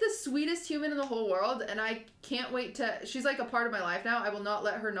just like the sweetest human in the whole world, and I can't wait to. She's like a part of my life now. I will not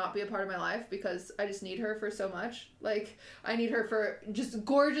let her not be a part of my life because I just need her for so much. Like I need her for just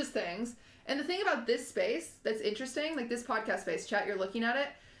gorgeous things. And the thing about this space that's interesting, like this podcast space, chat, you're looking at it,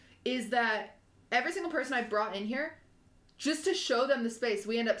 is that every single person I brought in here, just to show them the space,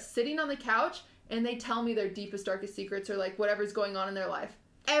 we end up sitting on the couch and they tell me their deepest, darkest secrets or like whatever's going on in their life.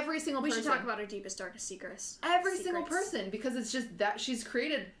 Every single person. We should talk about our deepest, darkest secrets. Every single person, because it's just that she's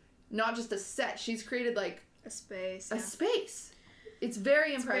created not just a set, she's created like a space. A space. It's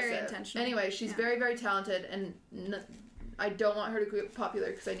very impressive. Very intentional. Anyway, she's very, very talented, and I don't want her to get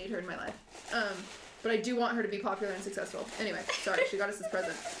popular because I need her in my life. But I do want her to be popular and successful. Anyway, sorry, she got us this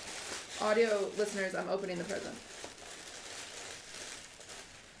present. Audio listeners, I'm opening the present.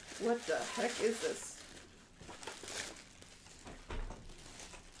 What the heck is this?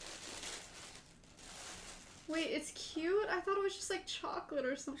 Wait, it's cute? I thought it was just like chocolate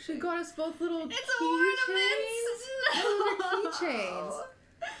or something. She got us both little ornaments. Keychains.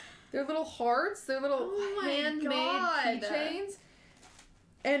 They're little hearts. They're little handmade keychains.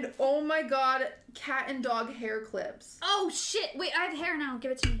 And oh my god, cat and dog hair clips. Oh shit! Wait, I have hair now. Give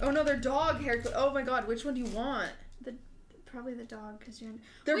it to me. Oh no, they're dog hair clips. Oh my god, which one do you want? Probably the dog, because you're...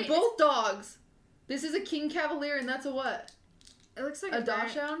 They're both dogs. This is a King Cavalier, and that's a what? It looks like a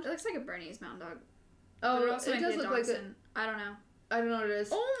Dachshund? It looks like a Bernese Mountain Dog. Oh, it does look like a... I don't know. I don't know what it is.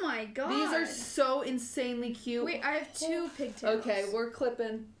 Oh my god. These are so insanely cute. Wait, I have 2 pigtails. Okay, we're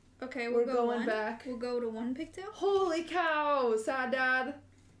clipping. Okay, we're going back. We'll go to 1 pigtail. Holy cow, sad dad.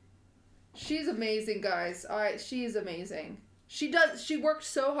 She's amazing, guys. She's amazing. She worked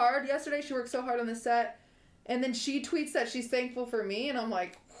so hard yesterday. She worked so hard on the set. And then she tweets that she's thankful for me, and I'm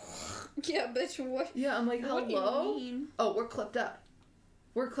like... Yeah, bitch, what? Yeah, I'm like, hello? What do you mean? Oh, we're clipped up.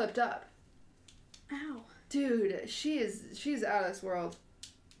 We're clipped up. Ow. Dude, she's out of this world.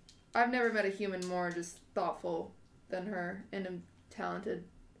 I've never met a human more just thoughtful than her and talented.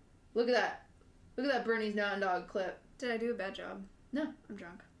 Look at that. Look at that Bernese Mountain Dog clip. Did I do a bad job? No. I'm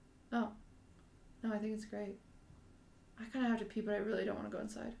drunk. Oh. No, I think it's great. I kind of have to pee, but I really don't want to go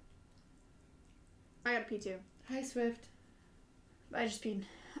inside. I gotta pee too. Hi, Swift. I just peed.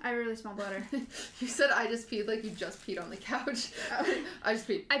 I have a really small bladder. You said I just peed like you just peed on the couch. I just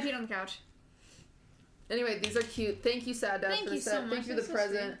peed. I peed on the couch. Anyway, these are cute. Thank you, Sad Dad, for the set. So much. Thank you for the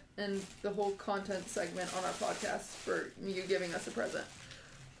present and the whole content segment on our podcast for you giving us a present.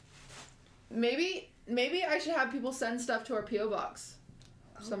 Maybe I should have people send stuff to our P.O. box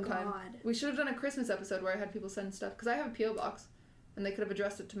sometime. God. We should have done a Christmas episode where I had people send stuff, because I have a P.O. box. And they could have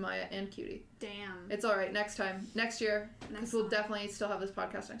addressed it to Maya and Cutie. Damn. It's alright, next time. Next year. Because we'll definitely still have this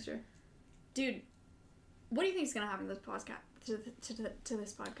podcast next year. Dude, what do you think is going to happen to this podcast? To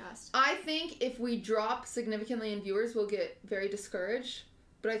this podcast? I think if we drop significantly in viewers, we'll get very discouraged.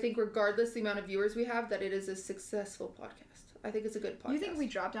 But I think regardless the amount of viewers we have, that it is a successful podcast. I think it's a good podcast. You think if we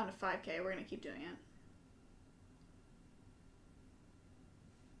drop down to 5K, we're going to keep doing it?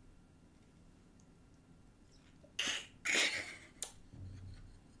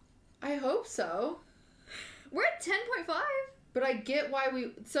 I hope so. We're at 10.5. But I get why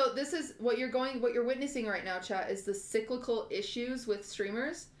so this is what you're witnessing right now, chat, is the cyclical issues with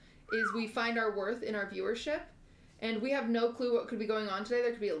streamers, is we find our worth in our viewership, and we have no clue what could be going on today.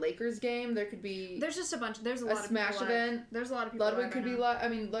 There could be a Lakers game, there could be... There's just a lot of Smash people event. Live. There's a lot of people Ludwig could be live. I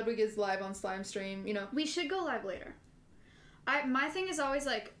mean, Ludwig is live on Slime Stream, you know. We should go live later. My thing is always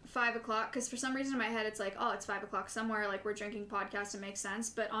like 5 o'clock, because for some reason in my head it's like, oh, it's 5 o'clock somewhere, like we're drinking podcast, it makes sense.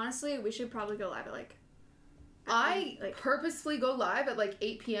 But honestly, we should probably go live at like... I purposefully go live at like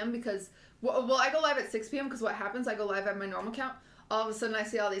 8 p.m. because... Well, I go live at 6 p.m. because what happens, I go live at my normal count. All of a sudden I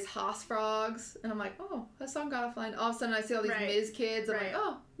see all these Haas frogs, and I'm like, oh, that song got offline. All of a sudden I see all these Miz kids, I'm like,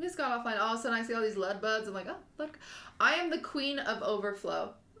 oh, Miz got offline. All of a sudden I see all these Ludbuds, I'm like, oh, Lud. I am the queen of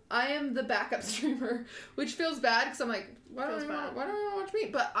overflow. I am the backup streamer, which feels bad because I'm like, why don't I watch me?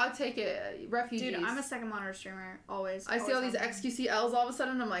 But I'll take it. Refugees. Dude, I'm a second monitor streamer, always. I see all these XQCLs all of a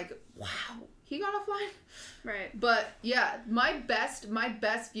sudden, and I'm like, wow, he got offline. Right. But yeah, my best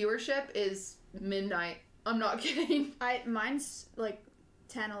viewership is midnight. I'm not kidding. Mine's like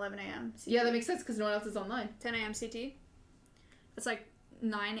 10, 11 a.m. CT. Yeah, that makes sense because no one else is online. 10 a.m. CT. It's like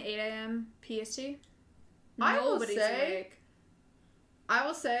 9, 8 a.m. PST. I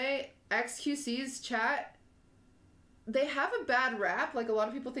will say XQC's chat, they have a bad rap. Like, a lot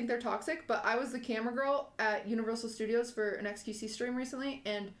of people think they're toxic, but I was the camera girl at Universal Studios for an XQC stream recently,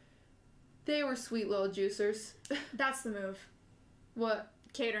 and they were sweet little juicers. That's the move. What?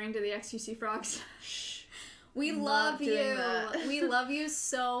 Catering to the XQC frogs. Shh. We love you. We love you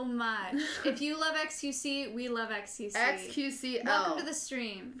so much. If you love XQC, we love XQC. XQCL. Welcome to the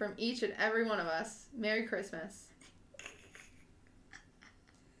stream. From each and every one of us. Merry Christmas.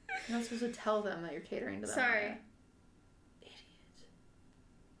 You're not supposed to tell them that you're catering to them. Sorry. Idiot.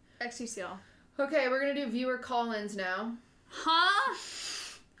 XQCL. Okay, we're gonna do viewer call-ins now. Huh?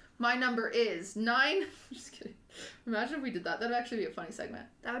 My number is 9... Just kidding. Imagine if we did that. That'd actually be a funny segment.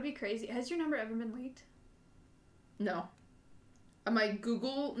 That would be crazy. Has your number ever been leaked? No. My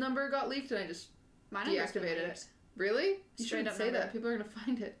Google number got leaked and I just My number's been deactivated leaked. it. Really? You Straight shouldn't up say number. that. People are gonna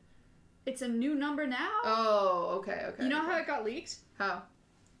find it. It's a new number now. Oh, okay. You know how it got leaked? How?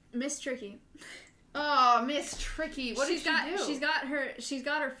 Miss Tricky. Oh, Miss Tricky. What did she do? She's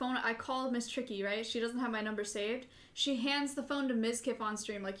got her phone. I called Miss Tricky, right? She doesn't have my number saved. She hands the phone to Ms. Kiff on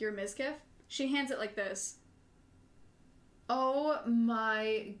stream, like you're Ms. Kiff. She hands it like this. Oh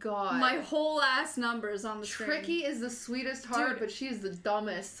my god. My whole ass number's on the screen. Tricky is the sweetest heart, but she is the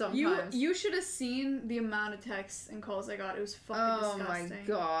dumbest sometimes. You should have seen the amount of texts and calls I got. It was fucking disgusting. Oh my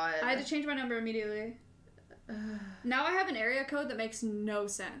god. I had to change my number immediately. Now I have an area code that makes no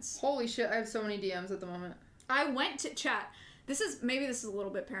sense. Holy shit, I have so many DMs at the moment. I went to chat. This is a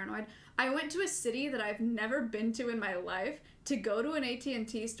little bit paranoid. I went to a city that I've never been to in my life to go to an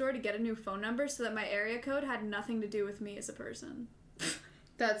AT&T store to get a new phone number so that my area code had nothing to do with me as a person.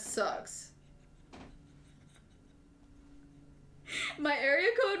 That sucks. My area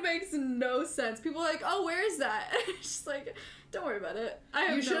code makes no sense. People are like, oh, where is that? It's just like, don't worry about it.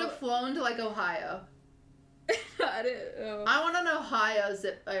 You should have flown to, like, Ohio. I didn't know. I want an Ohio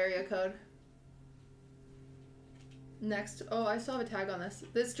zip area code. Next. Oh, I still have a tag on this.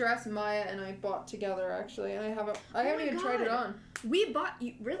 This dress Maya and I bought together, actually, and I haven't even tried it on. We bought...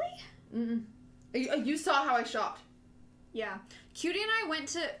 Really? Mm-mm. You saw how I shopped. Yeah. Cutie and I went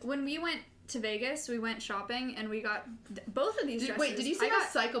to... When we went to Vegas, we went shopping, and we got both of these dresses. Wait, did you see how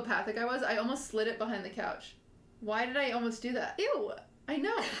psychopathic I was? I almost slid it behind the couch. Why did I almost do that? Ew. I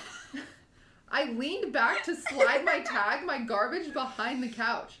know. I leaned back to slide my garbage behind the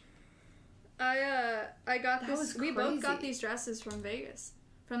couch. I got That was We both got crazy. these dresses from Vegas.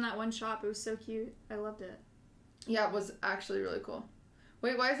 From that one shop. It was so cute. I loved it. Yeah, it was actually really cool.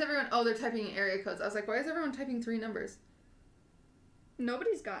 Wait, why is everyone... Oh, they're typing area codes. I was like, why is everyone typing 3 numbers?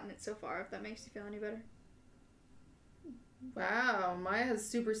 Nobody's gotten it so far, if that makes you feel any better. Wow, Maya has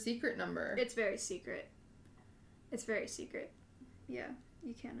super secret number. It's very secret. It's very secret. Yeah,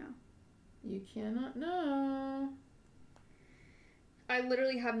 you can't know. You cannot know. I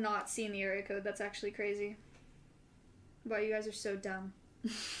literally have not seen the area code. That's actually crazy. Wow, you guys are so dumb.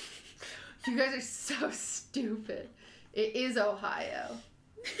 You guys are so stupid. It is Ohio.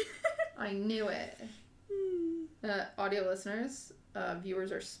 I knew it. Audio listeners,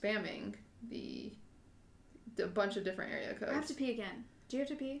 viewers are spamming the bunch of different area codes. I have to pee again. Do you have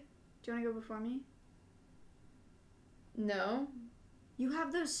to pee? Do you want to go before me? No. You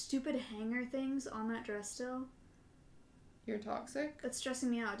have those stupid hanger things on that dress still? You're toxic? That's stressing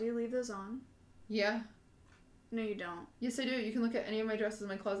me out. Do you leave those on? Yeah. No, you don't. Yes, I do. You can look at any of my dresses in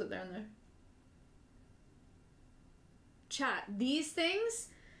my closet. They're in there. Chat, these things,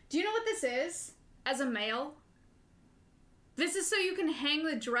 do you know what this is? As a male? This is so you can hang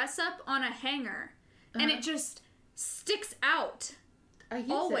the dress up on a hanger. And it just sticks out. I use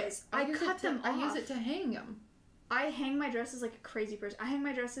Always. It. I cut them off. I use it to hang them. I hang my dresses like a crazy person. I hang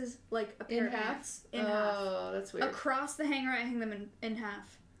my dresses like a pair of pants. In half. Oh, that's weird. Across the hanger, I hang them in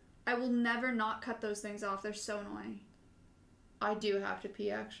half. I will never not cut those things off. They're so annoying. I do have to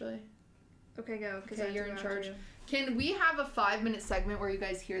pee, actually. Okay, go. Okay, you're in charge. Can we have a 5-minute segment where you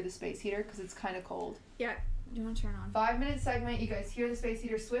guys hear the space heater? Because it's kind of cold. Yeah. Do you want to turn on? 5-minute segment. You guys hear the space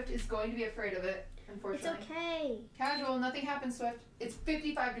heater. Swift is going to be afraid of it, unfortunately. It's okay. Casual. Nothing happens, Swift. It's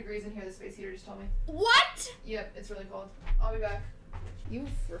 55 degrees in here, the space heater just told me. What? Yep, it's really cold. I'll be back. You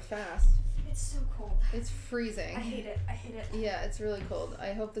were fast. It's so cold. It's freezing. I hate it. I hate it. Yeah, it's really cold.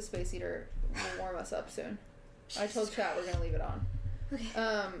 I hope the space heater will warm us up soon. I told chat we're going to leave it on.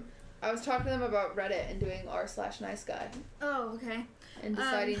 Okay. I was talking to them about Reddit and doing r/nice guy. Oh, okay. And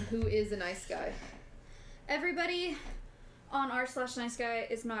deciding who is a nice guy. Everybody on r/nice guy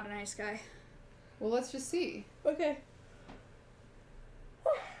is not a nice guy. Well, let's just see. Okay.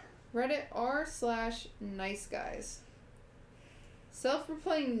 Reddit r/nice guys.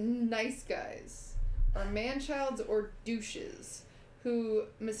 Self-proclaimed nice guys are man-childs or douches who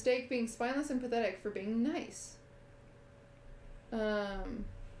mistake being spineless and pathetic for being nice.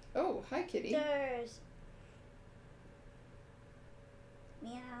 Oh, hi, kitty. There's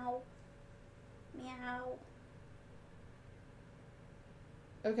meow, meow,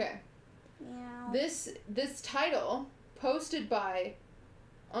 Okay. meow. This title, posted by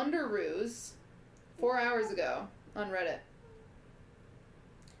Underoos 4 hours ago on Reddit,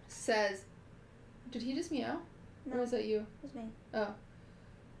 says... Did he just meow? No, Or was that you? it was me. Oh.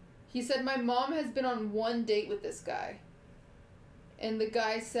 He said, my mom has been on one date with this guy. And the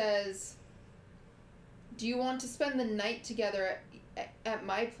guy says, do you want to spend the night together at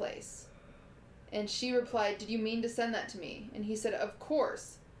my place? And she replied, did you mean to send that to me? And he said, of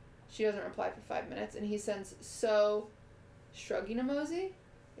course. She doesn't reply for 5 minutes. And he sends, so, Shrugging emoji?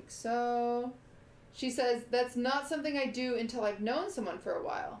 Like so. She says, that's not something I do until I've known someone for a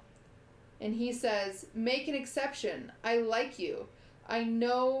while. And he says, make an exception. I like you. I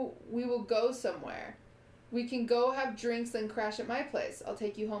know we will go somewhere. We can go have drinks and crash at my place. I'll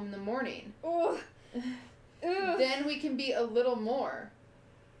take you home in the morning. Oh. Then we can be a little more.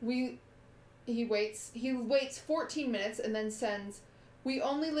 He waits 14 minutes and then sends, we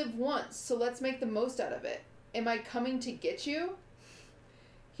only live once, so let's make the most out of it. Am I coming to get you?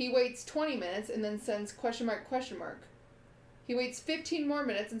 He waits 20 minutes and then sends question mark, question mark. He waits 15 more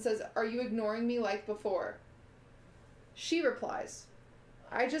minutes and says, are you ignoring me like before? She replies,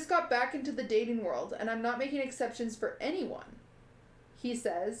 I just got back into the dating world and I'm not making exceptions for anyone. He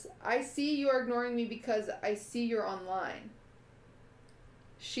says, I see you are ignoring me because I see you're online.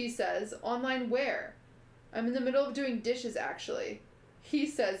 She says, online where? I'm in the middle of doing dishes actually. He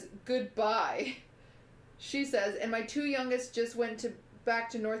says, goodbye. She says, and my two youngest just went back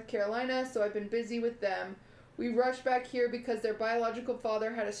to North Carolina, so I've been busy with them. We rushed back here because their biological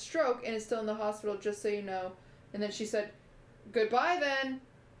father had a stroke and is still in the hospital, just so you know. And then she said, goodbye then.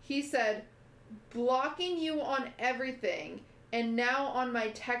 He said, blocking you on everything and now on my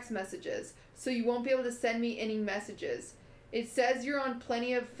text messages, so you won't be able to send me any messages. It says you're on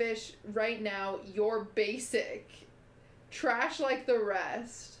Plenty of Fish right now. You're basic. Trash like the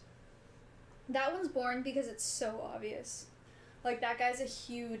rest. That one's boring because it's so obvious. Like, that guy's a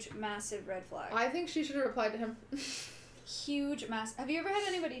huge, massive red flag. I think she should have replied to him. Huge, massive. Have you ever had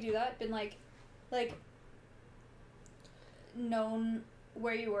anybody do that? Been like, known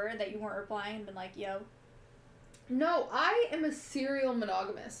where you were, that you weren't replying, and been like, yo? No, I am a serial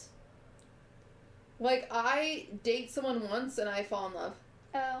monogamous. Like, I date someone once and I fall in love.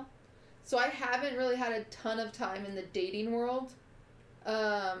 Oh. So I haven't really had a ton of time in the dating world.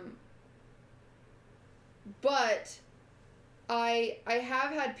 But I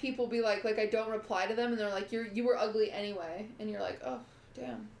have had people be like I don't reply to them and they're like, you were ugly anyway. And you're like, oh,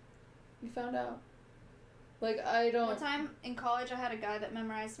 damn. You found out. Like, I don't... One time in college I had a guy that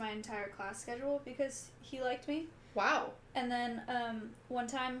memorized my entire class schedule because he liked me. Wow. And then one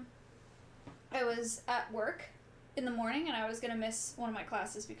time I was at work in the morning and I was going to miss one of my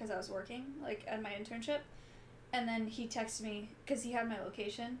classes because I was working, like, at my internship. And then he texted me because he had my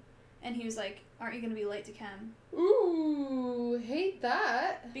location. And he was like, aren't you going to be late to chem? Ooh, hate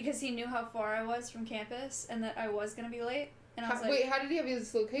that. Because he knew how far I was from campus and that I was going to be late. And I was like... Wait, how did he have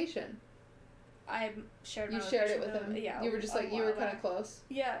his location? I shared my You location shared it with him? Yeah. You were just like, you were kind of close?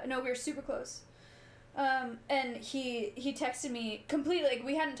 Yeah, no, we were super close. And he texted me completely, like,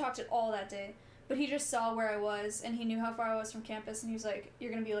 we hadn't talked at all that day, but he just saw where I was, and he knew how far I was from campus, and he was like,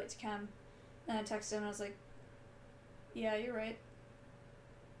 you're gonna be late to chem. And I texted him, and I was like, yeah, you're right.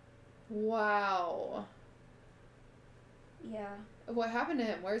 Wow. Yeah. What happened to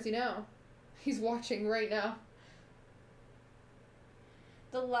him? Where is he now? He's watching right now.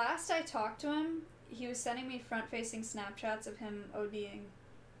 The last I talked to him, he was sending me front-facing Snapchats of him ODing.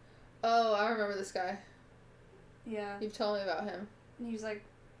 Oh, I remember this guy. Yeah. You've told me about him. And he was like,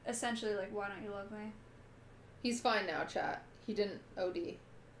 essentially like, why don't you love me? He's fine now, chat. He didn't OD.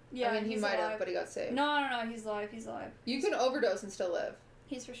 Yeah, I mean, he he's might alive. have, but he got saved. No, he's alive, You can overdose and still live.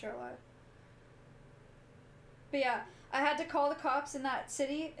 He's for sure alive. But yeah, I had to call the cops in that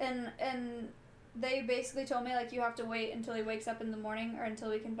city, and they basically told me, like, you have to wait until he wakes up in the morning, or until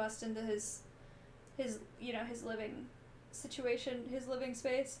we can bust into his you know, his living situation, his living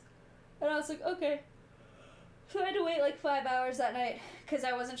space. And I was like, okay. So I had to wait like 5 hours that night, because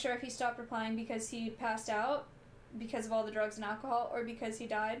I wasn't sure if he stopped replying because he passed out, because of all the drugs and alcohol, or because he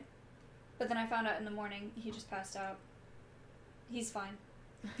died. But then I found out in the morning he just passed out. He's fine.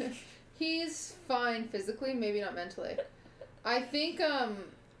 He's fine physically, maybe not mentally. I think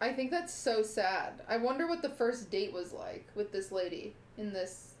that's so sad. I wonder what the first date was like with this lady in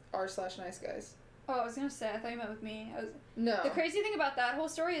this r/nice guys. Oh, I was gonna say, I thought you meant with me. No. The crazy thing about that whole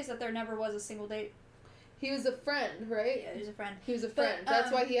story is that there never was a single date. He was a friend, right? Yeah, he was a friend. He was a friend. But,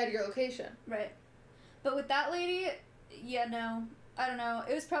 That's why he had your location. Right. But with that lady, yeah, no. I don't know.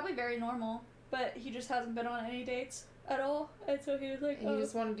 It was probably very normal, but he just hasn't been on any dates at all. And so he was like, And he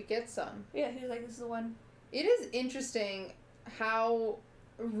just wanted to get some. Yeah, he was like, this is the one. It is interesting how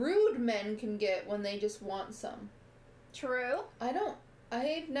rude men can get when they just want some. True.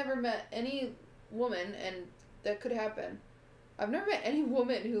 I've never met any woman, and that could happen. I've never met any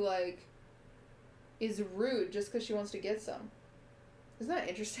woman who, like, is rude just because she wants to get some. Isn't that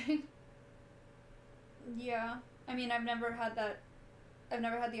interesting? Yeah. I mean, I've never had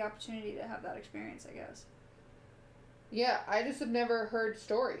the opportunity to have that experience, I guess. Yeah, I just have never heard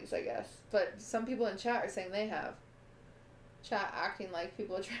stories, I guess. But some people in chat are saying they have. chat acting like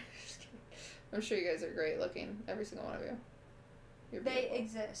people are trying to... Just kidding. I'm sure you guys are great looking, every single one of you. You're They beautiful.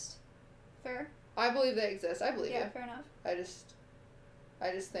 exist. Fair? I believe they exist. I believe Yeah, you. fair enough.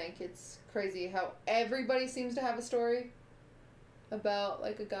 I just think it's crazy how everybody seems to have a story about,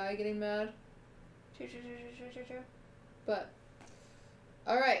 like, a guy getting mad. True. But,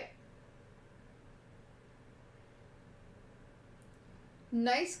 alright.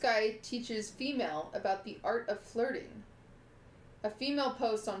 Nice guy teaches female about the art of flirting. A female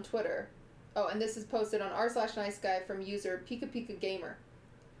post on Twitter. Oh, and this is posted on r/niceguy from user Pika Gamer.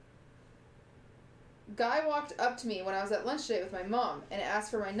 Guy walked up to me when I was at lunch today with my mom and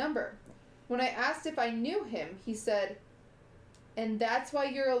asked for my number. When I asked if I knew him, he said, "And that's why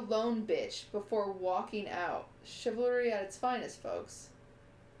you're a lone bitch," before walking out. Chivalry at its finest, folks.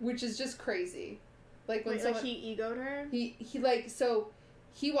 Which is just crazy. Like when someone... Like he egoed her?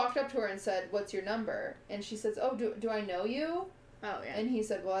 He walked up to her and said, "What's your number?" And she says, "Oh, do I know you?" Oh, yeah. And he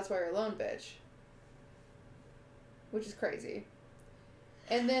said, "Well, that's why you're a lone bitch." Which is crazy.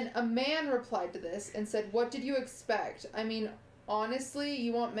 And then a man replied to this and said, "What did you expect? I mean, honestly,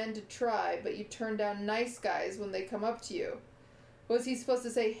 you want men to try, but you turn down nice guys when they come up to you." Was he supposed to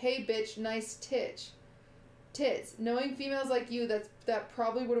say, "Hey, bitch, nice tits"? Knowing females like you, that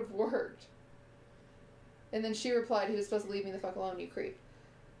probably would have worked. And then she replied, "He was supposed to leave me the fuck alone, you creep."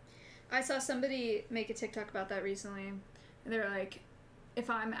 I saw somebody make a TikTok about that recently. And they were like, if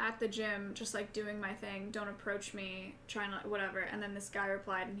I'm at the gym just, like, doing my thing, don't approach me, trying to, whatever. And then this guy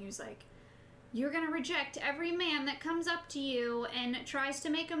replied, and he was like, "You're gonna reject every man that comes up to you and tries to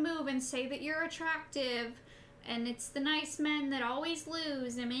make a move and say that you're attractive. And it's the nice men that always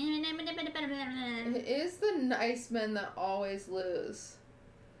lose." It is the nice men that always lose.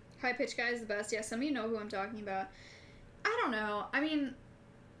 High pitch guy is the best. Yeah, some of you know who I'm talking about. I don't know. I mean,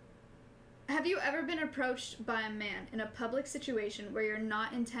 have you ever been approached by a man in a public situation where you're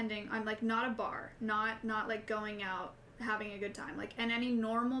not intending on, like, not a bar, not like going out having a good time, like in any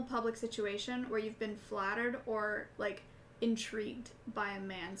normal public situation where you've been flattered or, like, intrigued by a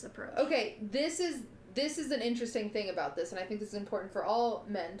man's approach? Okay, this is an interesting thing about this, and I think this is important for all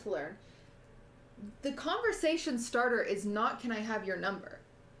men to learn. The conversation starter is not, "Can I have your number?"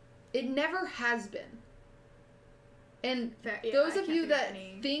 It never has been. And those of you that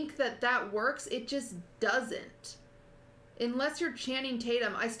think that works, it just doesn't. Unless you're Channing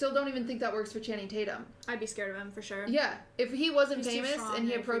Tatum. I still don't even think that works for Channing Tatum. I'd be scared of him for sure. Yeah. If he wasn't He's too famous strong, and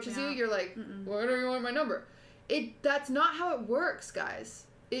he it'd freak approaches me you, out. you're like, "Why do you want my number?" That's not how it works, guys.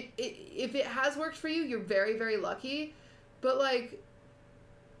 If it has worked for you, you're very, very lucky. But, like,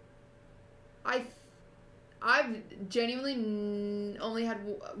 I've genuinely only had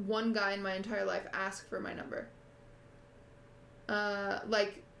one guy in my entire life ask for my number.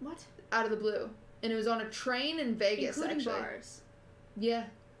 Like, What? out of the blue. And it was on a train in Vegas, Including actually. bars. Yeah.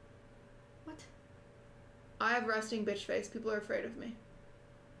 What? I have resting bitch face. People are afraid of me.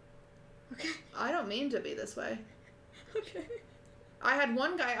 Okay. I don't mean to be this way. Okay. I had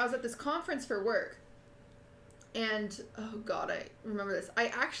one guy, I was at this conference for work. And, oh god, I remember this. I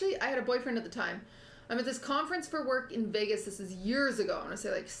had a boyfriend at the time. I'm at this conference for work in Vegas. This is years ago. I want to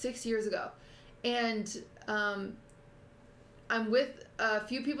say like 6 years ago. And I'm with a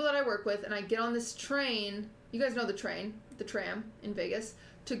few people that I work with, and I get on this train. You guys know the tram in Vegas,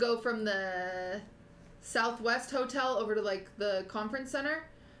 to go from the Southwest Hotel over to, like, the conference center.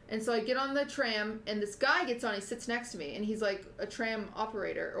 And so I get on the tram, and this guy gets on, he sits next to me, and he's like a tram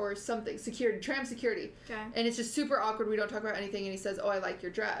operator or something, tram security. Okay. And it's just super awkward, we don't talk about anything, and he says, "Oh, I like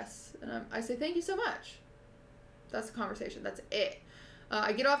your dress." And I say, "Thank you so much." That's the conversation, that's it.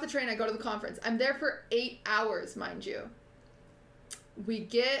 I get off the train, I go to the conference. I'm there for 8 hours, mind you. We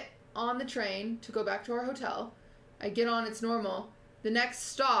get on the train to go back to our hotel. I get on, it's normal. The next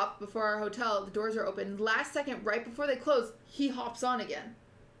stop before our hotel, the doors are open. Last second, right before they close, he hops on again.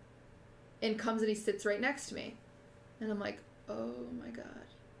 And comes and he sits right next to me. And I'm like, oh my god.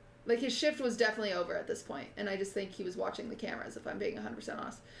 Like, his shift was definitely over at this point, and I just think he was watching the cameras, if I'm being 100%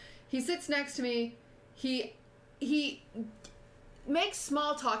 honest. He sits next to me. He makes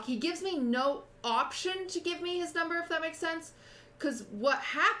small talk. He gives me no option to give me his number, if that makes sense. Because what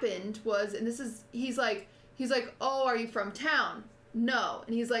happened was, and he's like, "Oh, are you from town?" "No."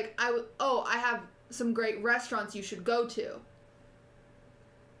 And he's like, I have some great restaurants you should go to.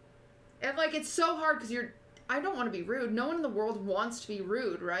 And, like, it's so hard because I don't want to be rude. No one in the world wants to be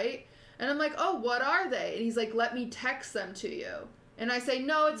rude, right? And I'm like, "Oh, what are they?" And he's like, "Let me text them to you." And I say,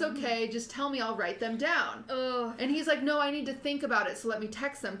 "No, it's okay. Just tell me, I'll write them down." Ugh. And he's like, "No, I need to think about it, so let me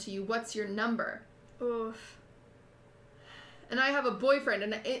text them to you. What's your number?" Oof. and I have a boyfriend,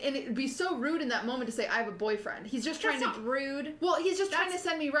 and it'd be so rude in that moment to say I have a boyfriend. He's just trying That's not rude. Well, he's just trying to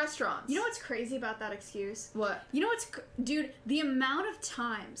send me restaurants. You know what's crazy about that excuse? What? You know what's... Dude, the amount of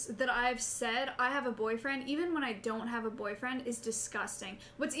times that I've said I have a boyfriend, even when I don't have a boyfriend, is disgusting.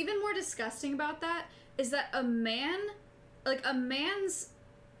 What's even more disgusting about that is that a man's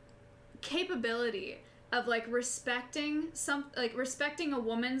capability of, like, respecting a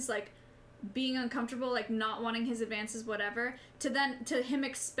woman's, like, being uncomfortable, like, not wanting his advances, whatever, to him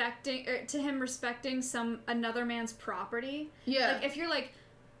respecting another man's property. Yeah. Like, if you're like,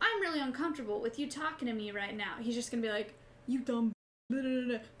 I'm really uncomfortable with you talking to me right now, he's just gonna be like, you dumb blah, blah,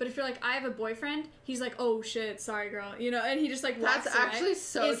 blah. But if you're like, I have a boyfriend, he's like, oh shit, sorry girl, you know, and he just, like, walks That's away. actually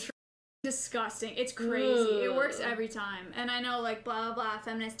so true. Disgusting. It's crazy. Ugh. It works every time. And I know, like, blah, blah, blah,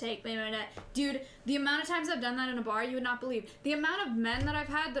 feminist take, blah, blah, blah. Dude, the amount of times I've done that in a bar, you would not believe. The amount of men that I've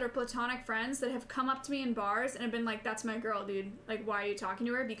had that are platonic friends that have come up to me in bars and have been like, that's my girl, dude. Like, why are you talking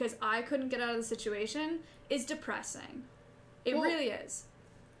to her? Because I couldn't get out of the situation is depressing. It really is.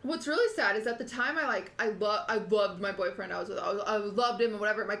 What's really sad is at the time I loved my boyfriend I was with. I loved him and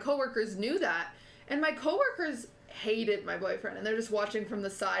whatever. My coworkers knew that. And my coworkers hated my boyfriend. And they're just watching from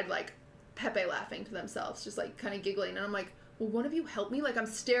the side, like, Pepe laughing to themselves, just, like, kind of giggling. And I'm like, will one of you help me? Like, I'm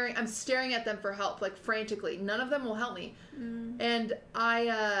staring at them for help, like, frantically. None of them will help me. And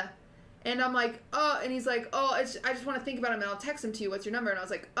I'm like, oh, and he's like, oh, I just want to think about him and I'll text him to you. What's your number? And I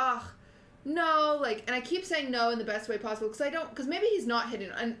was like, ugh, no, like, and I keep saying no in the best way possible because maybe he's not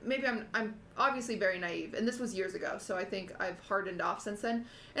hitting, and maybe I'm obviously very naive, and this was years ago, so I think I've hardened off since then,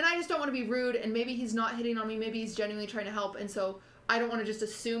 and I just don't want to be rude, and maybe he's not hitting on me, maybe he's genuinely trying to help, and so I don't want to just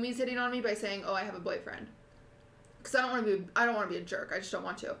assume he's hitting on me by saying, oh, I have a boyfriend, because I don't want to be a jerk, I just don't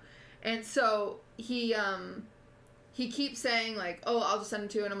want to, and so he keeps saying, like, oh, I'll just send him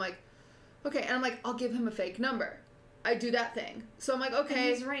to you, and I'm like, okay, and I'm like, I'll give him a fake number. I do that thing. So I'm like, okay.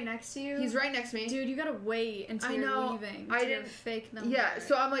 And he's right next to you? He's right next to me. Dude, you gotta wait until you're leaving to get a fake number. Yeah,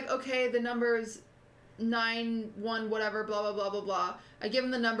 so I'm like, okay, the number's 91 whatever, blah, blah, blah, blah, blah. I give him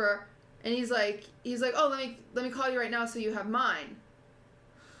the number, and he's like, oh, let me call you right now so you have mine.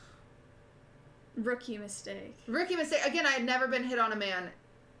 Rookie mistake. Again, I had never been hit on a man,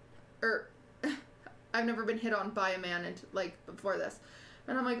 I've never been hit on by a man, like, before this.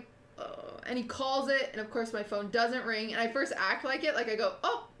 And I'm like, and he calls it, and of course my phone doesn't ring, and I first act like it, like I go,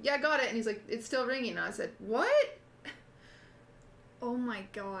 oh, yeah, I got it, and he's like, it's still ringing, and I said, what? Oh my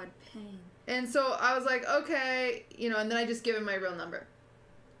god, pain. And so I was like, okay, you know, and then I just give him my real number.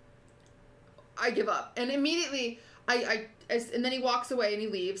 I give up, and immediately, and then he walks away, and he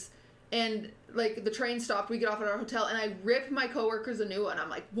leaves, and, like, the train stopped, we get off at our hotel, and I rip my coworkers a new one.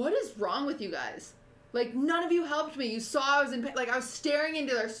 I'm like, what is wrong with you guys? Like, none of you helped me. You saw I was in pain. Like, I was staring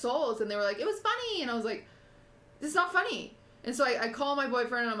into their souls, and they were like, it was funny. And I was like, this is not funny. And so I call my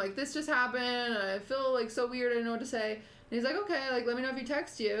boyfriend, and I'm like, this just happened, and I feel, like, so weird. I don't know what to say. And he's like, okay, like, let me know if he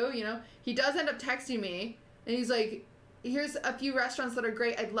texts you, you know. He does end up texting me, and he's like, here's a few restaurants that are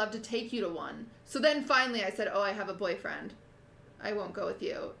great. I'd love to take you to one. So then finally I said, oh, I have a boyfriend. I won't go with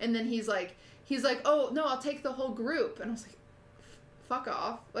you. And then he's like, oh, no, I'll take the whole group. And I was like, fuck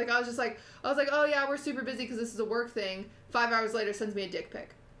off. Like, I was like, oh yeah, we're super busy because this is a work thing. 5 hours later, sends me a dick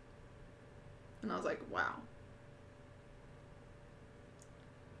pic. And I was like, wow.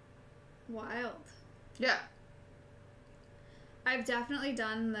 Wild. Yeah. I've definitely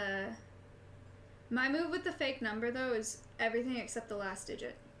done my move with the fake number, though, is everything except the last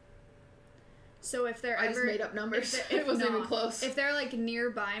digit. So if they're I just made up numbers. It wasn't even close. If they're, like,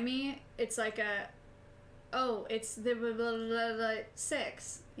 nearby me, it's like it's the blah, blah, blah, blah,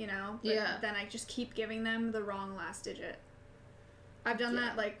 6, you know? But yeah. Then I just keep giving them the wrong last digit. I've done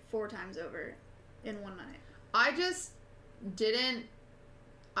that, like, 4 times over in one night. I just didn't,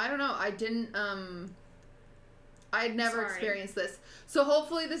 I don't know, I'd never experienced this. So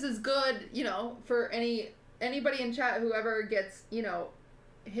hopefully this is good, you know, for anybody in chat, whoever gets, you know,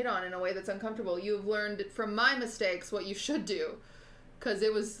 hit on in a way that's uncomfortable. You've learned from my mistakes what you should do. Because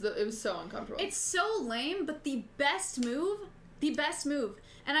it was so uncomfortable. It's so lame, but the best move,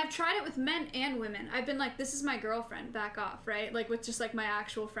 and I've tried it with men and women. I've been like, this is my girlfriend, back off, right? Like, with just, like, my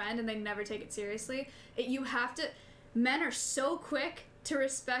actual friend, and they never take it seriously. Men are so quick to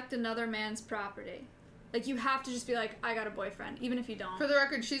respect another man's property. Like, you have to just be like, I got a boyfriend, even if you don't. For the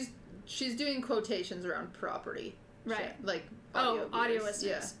record, she's doing quotations around property. Right. Shit. Like, audio listeners.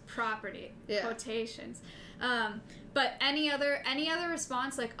 Yeah. Property. Yeah. Quotations. But any other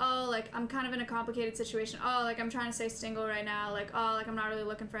response, like, oh, like, I'm kind of in a complicated situation. Oh, like, I'm trying to stay single right now. Like, oh, like, I'm not really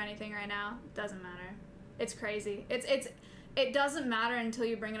looking for anything right now. Doesn't matter. It's crazy. It doesn't matter until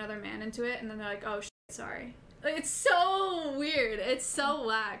you bring another man into it, and then they're like, oh, shit, sorry. Like, it's so weird. It's so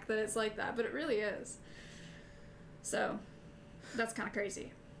whack that it's like that, but it really is. So, that's kind of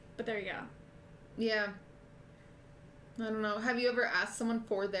crazy. But there you go. Yeah. I don't know. Have you ever asked someone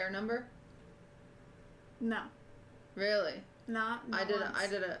for their number? No. Really? Not I did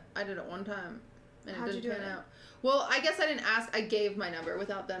once. it one time, and How'd it you didn't do pan it? out. Well, I guess I didn't ask. I gave my number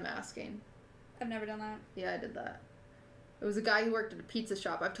without them asking. I've never done that. Yeah, I did that. It was a guy who worked at a pizza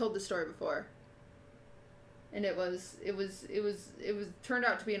shop. I've told this story before. And it turned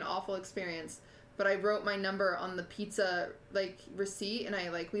out to be an awful experience. But I wrote my number on the pizza, like, receipt, and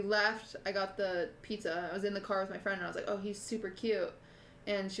we left. I got the pizza. I was in the car with my friend, and I was like, oh, he's super cute.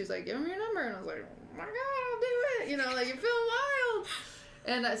 And she was like, give him your number. And I was like, oh my God, I'll do it. You know, like, you're feeling wild.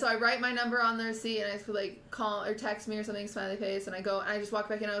 And so I write my number on the receipt, and I just like, call or text me or something, smiley face, and I go, and I just walk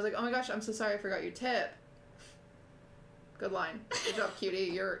back in, and I was like, oh my gosh, I'm so sorry I forgot your tip. Good line. Good job,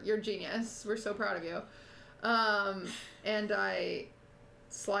 cutie. You're genius. We're so proud of you. And I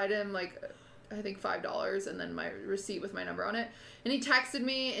slide him, like, I think $5 and then my receipt with my number on it. And he texted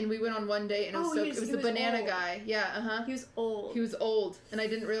me, and we went on one date, and it was the banana old. guy. Yeah, uh-huh. He was old. He was old, and I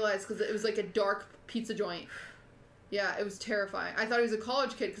didn't realize because it was like a dark pizza joint. Yeah, it was terrifying. I thought he was a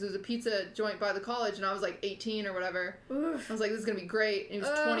college kid because it was a pizza joint by the college, and I was like 18 or whatever. Oof. I was like, this is going to be great. And he was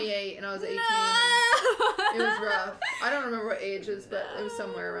 28, and I was 18. No! And it was rough. I don't remember what age is, but it was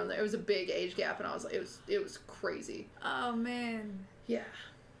somewhere around there. It was a big age gap, and I was like, it was crazy. Oh, man. Yeah.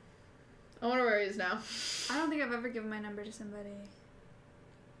 I wonder where he is now. I don't think I've ever given my number to somebody.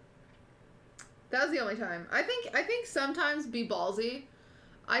 That was the only time. I think sometimes be ballsy.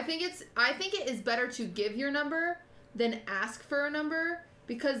 I think it is better to give your number than ask for a number,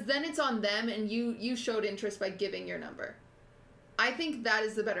 because then it's on them, and you showed interest by giving your number. I think that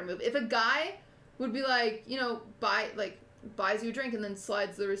is the better move. If a guy would be like, you know, buys you a drink and then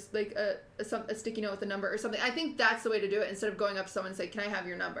slides a sticky note with a number or something, I think that's the way to do it, instead of going up to someone and say, can I have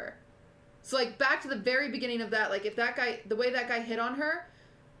your number? So, like, back to the very beginning of that, like, if that guy, the way that guy hit on her,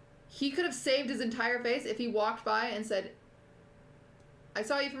 he could have saved his entire face if he walked by and said, I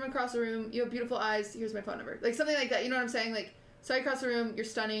saw you from across the room, you have beautiful eyes, here's my phone number. Like, something like that, you know what I'm saying? Like, saw you across the room, you're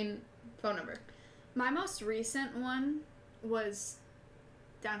stunning, phone number. My most recent one was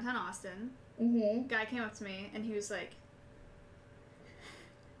downtown Austin. Mm-hmm. Guy came up to me, and he was like,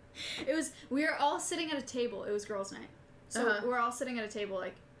 we were all sitting at a table. It was girls' night. So we're all sitting at a table,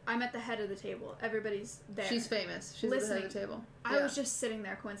 like, I'm at the head of the table. Everybody's there. She's famous. She's at the head of the table. I was just sitting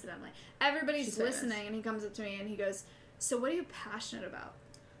there coincidentally. Everybody's She's listening, famous. and he comes up to me and he goes, so what are you passionate about?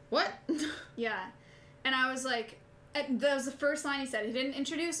 What? Yeah. And I was like, that was the first line he said. He didn't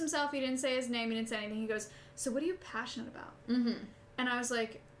introduce himself. He didn't say his name. He didn't say anything. He goes, so what are you passionate about? Mm-hmm. And I was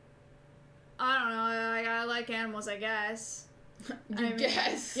like, I don't know. I like animals, I guess.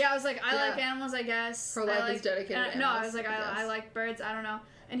 Guess. Yeah, I was like, I like animals, I guess. Her life is dedicated to animals. No, I was like, I like birds, I don't know.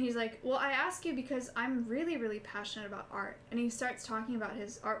 And he's like, well, I ask you because I'm really, really passionate about art. And he starts talking about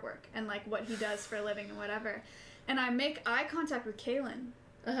his artwork and, like, what he does for a living and whatever. And I make eye contact with Kaylin,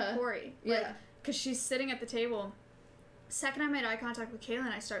 Corey. Yeah. Because she's sitting at the table. Second I made eye contact with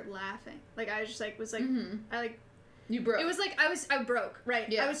Kaylin, I start laughing. Like, I just, like, was like, I, like... You broke. It was like, I broke, right.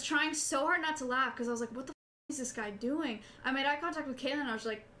 Yeah. I was trying so hard not to laugh because I was like, what the is this guy doing? I made eye contact with Kaylin, and I was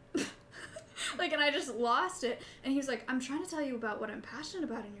like... like, and I just lost it. And he was like, I'm trying to tell you about what I'm passionate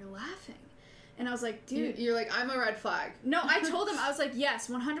about, and you're laughing. And I was like, dude. You're like, I'm a red flag. No, I told him, I was like, yes,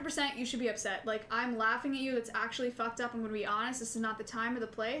 100% you should be upset. Like, I'm laughing at you. That's actually fucked up. I'm going to be honest. This is not the time or the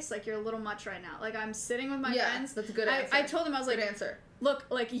place. Like, you're a little much right now. Like, I'm sitting with my friends. That's a good answer. I told him, I was like, good answer. Look,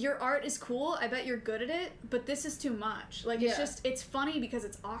 like, your art is cool. I bet you're good at it. But this is too much. Like, it's just, it's funny because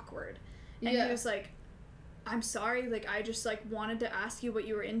it's awkward. And he was like, I'm sorry, like, I just, like, wanted to ask you what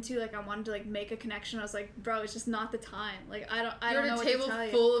you were into, like, I wanted to, like, make a connection. I was like, bro, it's just not the time. Like, I don't know what to tell you. You're at a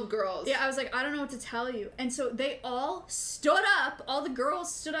table full of girls. Yeah, I was like, I don't know what to tell you. And so they all stood up, all the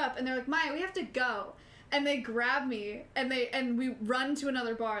girls stood up, and they're like, Maya, we have to go. And they grabbed me, and we run to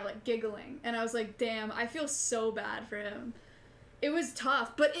another bar, like, giggling. And I was like, damn, I feel so bad for him. It was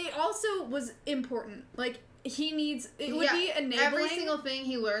tough, but it also was important. Like, he needs... It would be enabling... Every single thing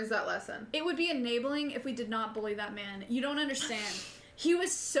he learns that lesson. It would be enabling if we did not bully that man. You don't understand. He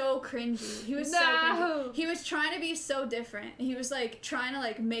was so cringy. He was so cringy. He was trying to be so different. He was, like, trying to,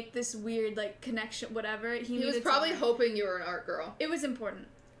 like, make this weird, like, connection, whatever. He was probably hoping you were an art girl. It was important.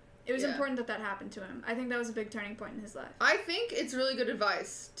 It was important that that happened to him. I think that was a big turning point in his life. I think it's really good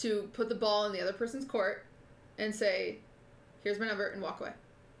advice to put the ball in the other person's court and say, here's my number, and walk away.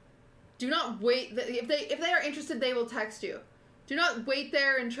 Do not wait. If they are interested, they will text you. Do not wait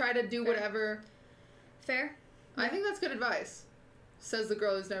there and try to do whatever. Fair. I think that's good advice. Says the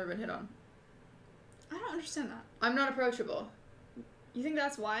girl who's never been hit on. I don't understand that. I'm not approachable. You think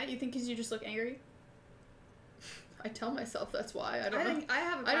that's why? You think because you just look angry? I tell myself that's why. I don't know. think I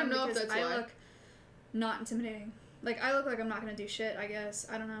have a problem I don't know if because that's I why. look not intimidating. Like, I look like I'm not going to do shit, I guess.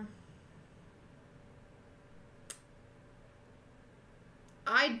 I don't know.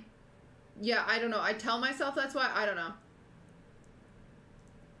 I don't know. I tell myself that's why. I don't know.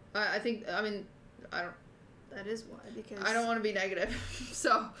 I think, I mean, I don't... That is why, because... I don't want to be negative,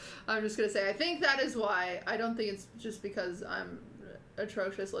 so I'm just going to say I think that is why. I don't think it's just because I'm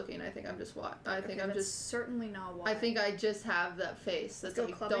atrocious looking. I think I'm just why. I think I'm that's just... certainly not why. I think I just have that face that's Let's go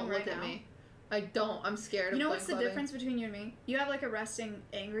like, clubbing don't right look at now. me. I don't. I'm scared of You know going what's the clubbing. difference between you and me? You have, like, a resting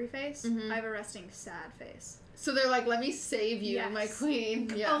angry face. Mhm. I have a resting sad face. So they're like, let me save you, Yes. my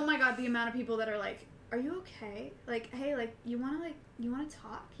queen. Yeah. Oh my god, the amount of people that are like, are you okay? Like, hey, like, you want to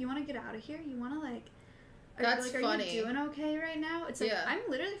talk? You want to get out of here? You want to, like... That's are funny. you doing okay right now? It's like, Yeah. I'm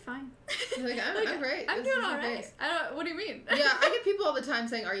literally fine. You're like, I'm great. I'm This doing is all right. amazing. I don't. What do you mean? Yeah, I get people all the time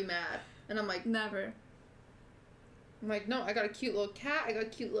saying, are you mad? And I'm like, Never. no, I got a cute little cat. I got a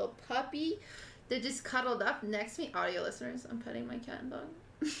cute little puppy that just cuddled up next to me. Audio listeners, I'm petting my cat and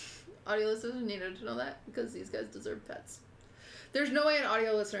dog. Audio listeners needed to know that because these guys deserve pets. There's no way an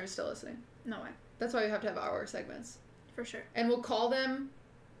audio listener is still listening. No way. That's why we have to have hour segments. For sure. And we'll call them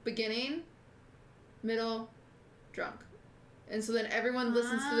beginning, middle, drunk. And so then everyone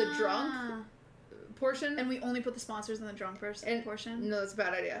listens to the drunk portion. And we only put the sponsors in the drunk portion? No, that's a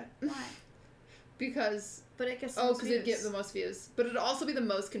bad idea. Why? Because... But it gets because it'd get the most views. But it'd also be the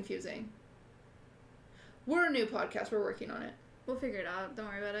most confusing. We're a new podcast. We're working on it. We'll figure it out. Don't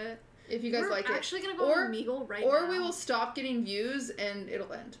worry about it. If you guys like it. We're actually going to go on Omegle right now. Or we will stop getting views and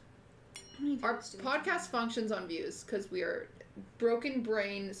it'll end. How many Our views do we podcast have? functions on views because we are broken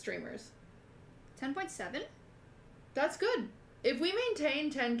brain streamers. 10.7? That's good. If we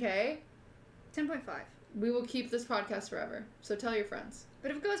maintain 10K, 10.5. we will keep this podcast forever. So tell your friends.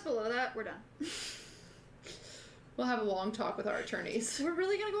 But if it goes below that, we're done. We'll have a long talk with our attorneys. We're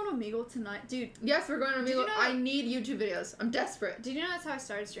really going to go on Omegle tonight. Dude, Yes, we're going to Did you Amigo. know- I need YouTube videos. I'm desperate. did you know that's how I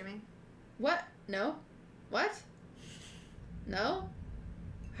started streaming? What? No? What? No?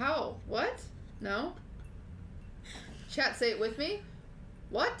 How? What? No? Chat, say it with me.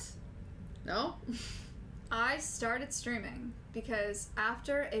 What? No? I started streaming because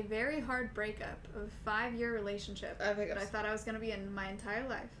after a very hard breakup of a 5-year relationship I think that I thought I was going to be in my entire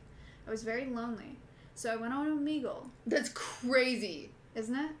life, I was very lonely. So I went on Omegle, That's crazy.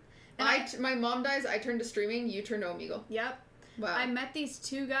 isn't it? And My mom dies, I turned to streaming, you turned to Omegle. yep. Wow. I met these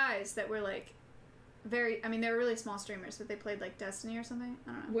two guys that were like they were really small streamers, but they played like Destiny or something.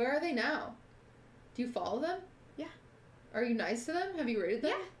 I don't know. Where are they now? Do you follow them? Yeah. Are you nice to them? Have you rated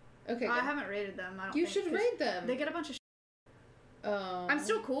them? Yeah. Okay, I good. haven't rated them. I don't You think, should 'cause rate them. They get a bunch of I'm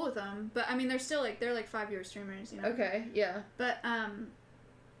still cool with them, but I mean, they're still like, they're like 5-year streamers, you know? Okay, yeah. But,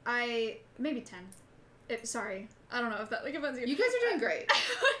 maybe 10. Sorry. I don't know if that, like, offends you. You guys are doing great.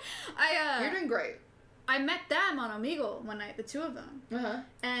 You're You're doing great. I met them on Omegle one night, the two of them. Uh-huh.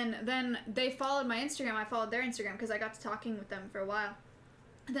 And then they followed my Instagram. I followed their Instagram because I got to talking with them for a while.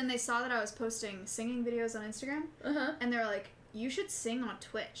 And then they saw that I was posting singing videos on Instagram. Uh-huh. And they were like, you should sing on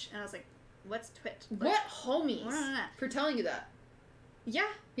Twitch. And I was like, what's Twitch? Like, What homies No. for telling you that? Yeah.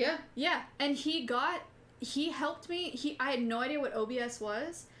 Yeah. Yeah. And he helped me. I had no idea what OBS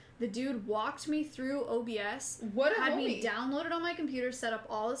was. The dude walked me through OBS. What a had homie. me downloaded on my computer, set up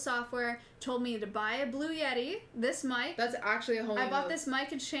all the software, told me to buy a Blue Yeti, this mic. That's actually a homie I bought move. this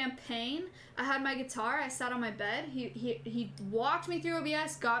mic in Champagne. I had my guitar. I sat on my bed. He walked me through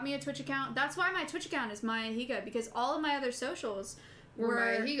OBS, got me a Twitch account. That's why my Twitch account is Maya Higa, because all of my other socials Were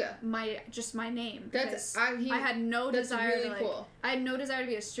Maya Higa. Just my name. That's because I had no that's desire really to, like, cool. I had no desire to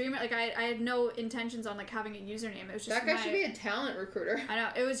be a streamer. Like, I had no intentions on, like, having a username. It was just That guy should be a talent recruiter. I know.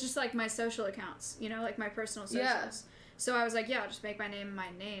 It was just, like, my social accounts, you know, like, my personal socials. Yeah. So I was like, yeah, I'll just make my name my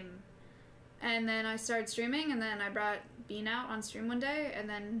name. And then I started streaming, and then I brought Bean out on stream one day, and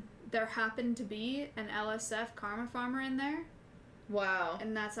then there happened to be an LSF Karma Farmer in there, Wow.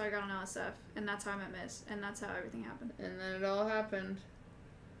 and that's how I got on LSF, and that's how I met Miss, and that's how everything happened. And then it all happened.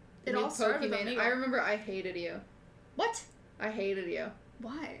 It New all started with Pokemon. Omegle. I remember I hated you. What? I hated you.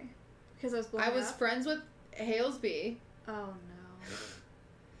 Why? Because I was blowing I was up? friends with Halesby, Oh, no.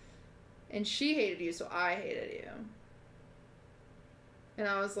 and she hated you, so I hated you. And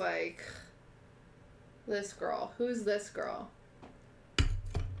I was like, this girl. Who's this girl?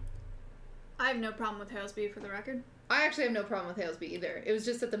 I have no problem with Halesby, for the record. I actually have no problem with Halesby either. It was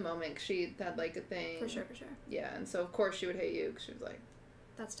just at the moment she had like a thing. For sure. Yeah, and so of course she would hate you because she was like,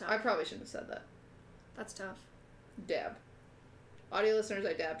 That's tough. I probably shouldn't have said that. That's tough. Dab. Audio listeners,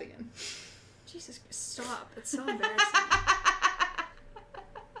 I dabbed again. Jesus, stop. It's so embarrassing.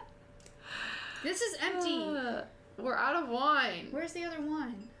 This is empty. We're out of wine. Where's the other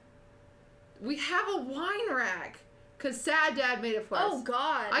wine? We have a wine rack. Because Sad Dad made it for us. Oh,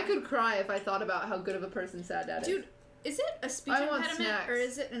 God. I could cry if I thought about how good of a person Sad Dad is. Dude, is it a speech I want impediment snacks. or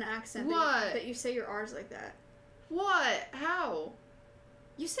is it an accent What? that you say your R's like that? What? How?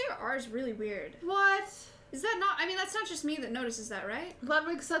 You say your R's really weird. What? Is that not... I mean, that's not just me that notices that, right?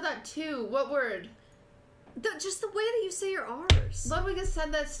 Ludwig said that too. What word? Just the way that you say your R's. Ludwig has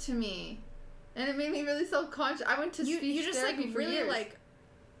said this to me. And it made me really self-conscious. I went to speech You just, therapy like, for really, years. like...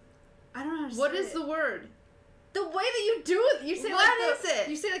 I don't know how to What say is it. the word? The way that you do it, you say What like is it?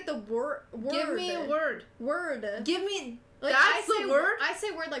 You say like the word. Give me a word. Word. Give me... Like, that's I say, the word? I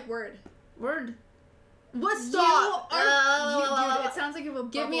say word like word. Word. What? Stop. Dude, it sounds like you have a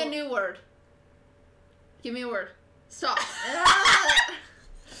Give me a new word. Give me a word. Stop.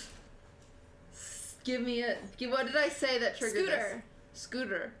 Give me a... What did I say that triggered Scooter. this?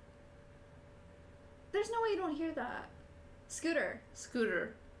 Scooter. There's no way you don't hear that. Scooter.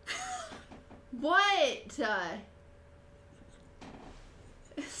 Scooter. What?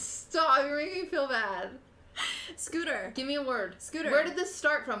 Stop, you're making me feel bad. Scooter. Give me a word. Scooter. Where did this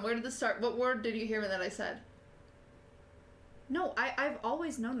start from? Where did this start? What word did you hear that I said? No, I've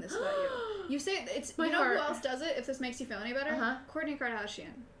always known this about you. You say it's... My you know heart. who else does it, if this makes you feel any better? Uh-huh. Kourtney Kardashian.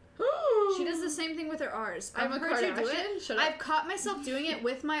 She does the same thing with her R's. I'm I've a heard you do Kardashian? it. Shut up. I've caught myself doing it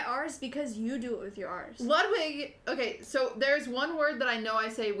with my R's because you do it with your R's. Ludwig, okay, so there's one word that I know I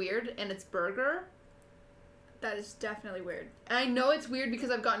say weird, and it's burger. That is definitely weird. And I know it's weird because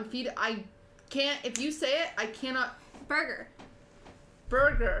I've gotten feed. I can't, if you say it, I cannot. Burger.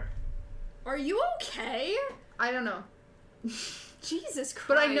 Burger. Are you okay? I don't know. Jesus Christ.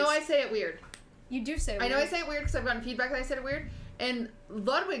 But I know I say it weird. You do say it I know I weird. say it weird because I've gotten feedback that I said it weird. And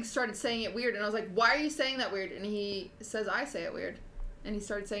Ludwig started saying it weird, and I was like, why are you saying that weird? And he says I say it weird. And he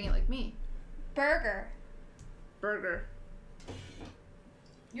started saying it like me. Burger. Burger.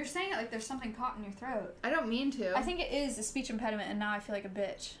 You're saying it like there's something caught in your throat. I don't mean to. I think it is a speech impediment, and now I feel like a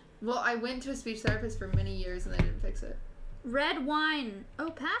bitch. Well, I went to a speech therapist for many years, and they didn't fix it. Red wine.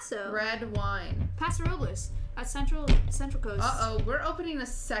 Oh, Paso. Red wine. Paso Robles at Central Coast. Uh-oh, we're opening a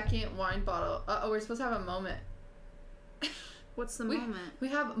second wine bottle. Uh-oh, we're supposed to have a moment. What's the moment? We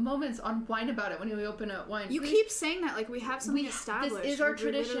have moments on Wine About It when we open a wine. You keep saying that like we have something established. This is our We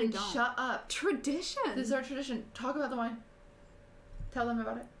literally tradition. don't. Shut up. Tradition? This is our tradition. Talk about the wine. Tell them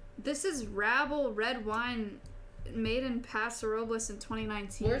about it. This is Rabble red wine made in Paso Robles in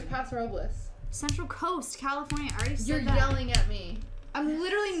 2019. Where's Paso Robles? Central Coast, California. I already said You're that. yelling at me. I'm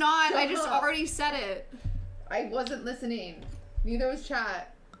literally not. I just Stop. already said it. I wasn't listening. Neither was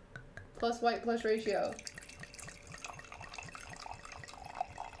chat. Plus white plus ratio.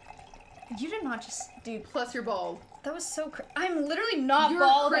 You did not just... Dude, Plus you're bald. that was so I'm literally not You're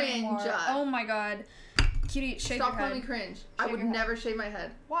bald cringe. anymore. Oh my god. Cutie, shave Stop your calling head. me cringe. I Shave would your head. never shave my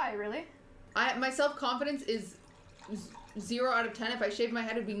head. Why, really? My self-confidence is 0 out of 10. If I shaved my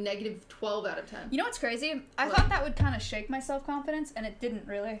head, it would be negative 12 out of 10. You know what's crazy? I What? thought that would kind of shake my self-confidence, and it didn't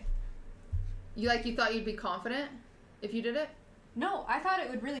really. You thought you'd be confident if you did it? No, I thought it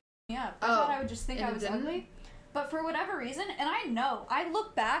would really me up. I Oh, thought I would just think and I it was didn't? ugly. But for whatever reason, and I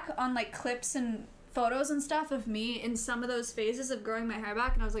look back on like clips and photos and stuff of me in some of those phases of growing my hair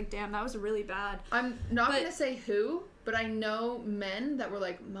back, and I was like, damn, that was really bad. I'm not But- going to say who, but I know men that were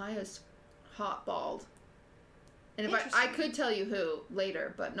like, Maya's hot bald. And if I Interesting. could tell you who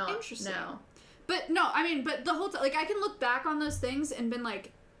later, but not Interesting. now. But no, I mean, but the whole time, like, I can look back on those things and been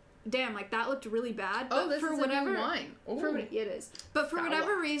like, damn, like, that looked really bad. But Oh, this for is whatever, a new wine. For, Ooh. it is. But for Foul.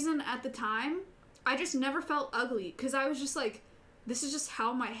 whatever reason, at the time, I just never felt ugly. Because I was just like, this is just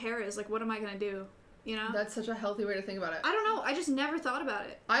how my hair is. Like, what am I going to do? You know? That's such a healthy way to think about it. I don't know. I just never thought about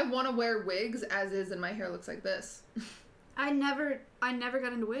it. I want to wear wigs as is, and my hair looks like this. I never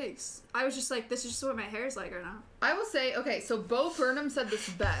got into wigs. I was just like, this is just what my hair is like right now. I will say, okay, so Bo Burnham said this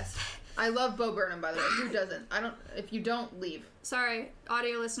best. I love Bo Burnham, by the way. Who doesn't? If you don't, leave. Sorry,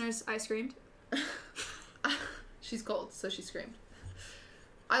 audio listeners, I screamed. She's cold, so she screamed.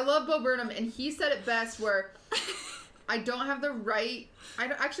 I love Bo Burnham, and he said it best where I don't have the right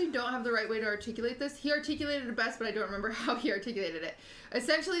way to articulate this. He articulated it best, but I don't remember how he articulated it.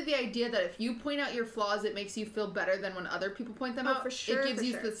 Essentially, the idea that if you point out your flaws, it makes you feel better than when other people point them out. For sure, It gives for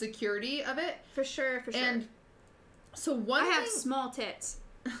you sure. the security of it. For sure. And so one I thing... have small tits.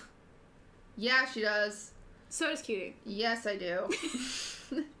 Yeah, she does. So does Cutie. Yes, I do.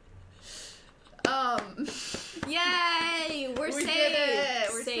 Yay! We're we saved. did it.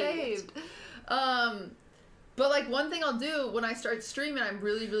 We're saved. But like, one thing I'll do when I start streaming, I'm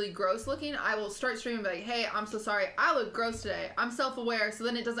really, really gross looking. I will start streaming and be like, hey, I'm so sorry. I look gross today. I'm self-aware, so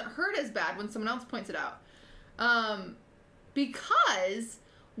then it doesn't hurt as bad when someone else points it out. Because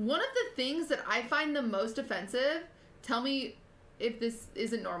one of the things that I find the most offensive, tell me if this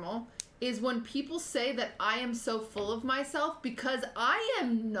isn't normal, is when people say that I am so full of myself, because I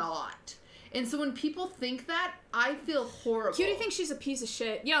am not. And so when people think that, I feel horrible. Cutie thinks she's a piece of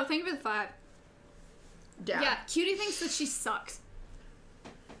shit. Yo, thank you for the 5. Down. Yeah, Cutie thinks that she sucks.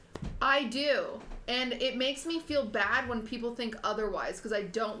 I do. And it makes me feel bad when people think otherwise, because I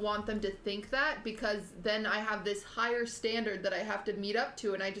don't want them to think that, because then I have this higher standard that I have to meet up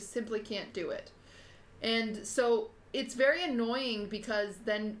to, and I just simply can't do it. And so it's very annoying, because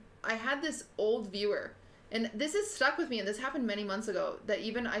then I had this old viewer, and this has stuck with me, and this happened many months ago, that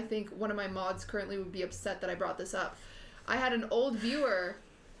even I think one of my mods currently would be upset that I brought this up. I had an old viewer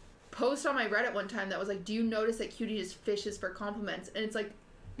post on my Reddit one time that was like, do you notice that Cutie just fishes for compliments? And it's like,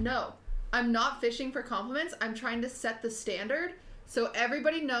 no, I'm not fishing for compliments. I'm trying to set the standard so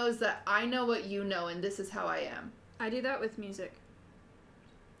everybody knows that I know what you know, and this is how I am. I do that with music.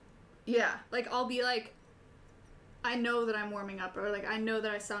 Yeah. Like, I'll be like, I know that I'm warming up, or like, I know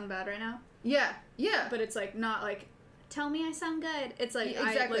that I sound bad right now. Yeah. Yeah. But it's like, not like, tell me I sound good. It's like,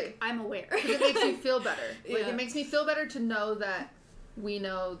 exactly. I'm aware. It makes me feel better. Like, Yeah. it makes me feel better to know that we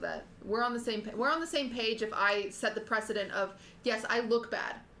know that we're on the same page. If I set the precedent of, yes, I look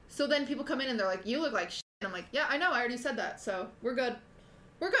bad. So then people come in and they're like, you look like shit. And I'm like, yeah, I know. I already said that. So we're good.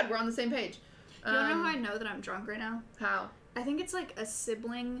 We're good. We're on the same page. You wanna know how I know that I'm drunk right now? How? I think it's like a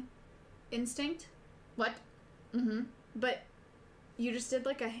sibling instinct. What? Mm-hmm. But you just did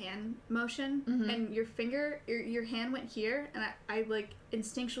like a hand motion, and your finger, your hand went here, and I like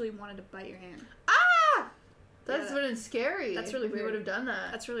instinctually wanted to bite your hand. Ah! That's Yeah, been scary. that's really if we weird. would have done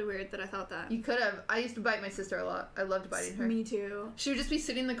that. That's really weird that I thought that. You could have. I used to bite my sister a lot. I loved biting her. Me too. She would just be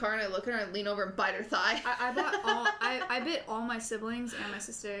sitting in the car, and I look at her, and I lean over and bite her thigh. I bit all my siblings and my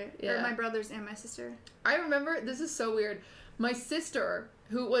sister, or Yeah. my brothers and my sister. I remember, this is so weird, my sister,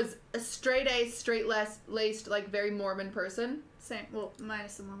 who was a straight A, straight-laced, like, very Mormon person. Same. Well,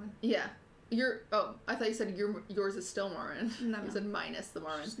 minus the Mormon. Yeah. I thought you said yours is still Mormon. No, You no. said minus the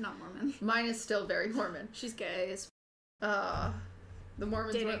Mormon. She's not Mormon. Mine is still very Mormon. She's gay as The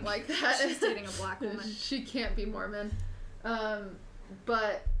Mormons Dating. weren't like that. She's dating a black woman. She can't be Mormon.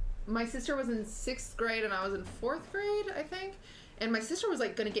 But my sister was in 6th grade and I was in 4th grade, I think. And my sister was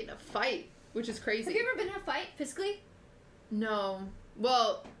like gonna get in a fight, which is crazy. Have you ever been in a fight physically? No.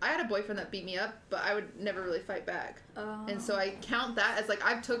 Well, I had a boyfriend that beat me up, but I would never really fight back. Oh. And so I count that as like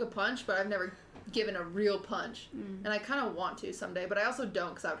I've took a punch, but I've never given a real punch. And I kind of want to someday, but I also don't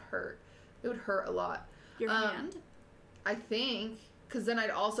because that would hurt. It would hurt a lot. Your hand? I think, because then I'd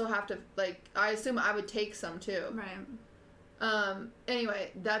also have to, like, I assume I would take some too. Right.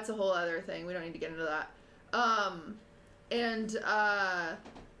 Anyway, that's a whole other thing. We don't need to get into that.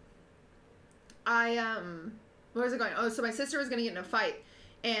 Where was it going? Oh, so my sister was going to get in a fight,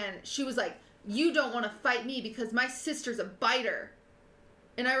 and she was like, you don't want to fight me because my sister's a biter.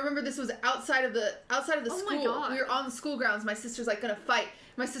 And I remember this was outside of the Oh school. my God. We were on the school grounds. My sister's like gonna fight.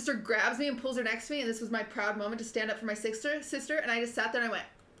 My sister grabs me and pulls her next to me, and this was my proud moment to stand up for my sister. And I just sat there and I went,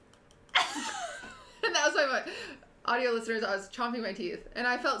 and that was my moment. Audio listeners, I was chomping my teeth, and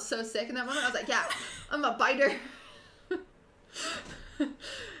I felt so sick in that moment. I was like, yeah, I'm a biter.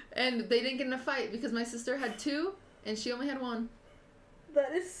 And they didn't get in a fight because my sister had 2 and she only had 1.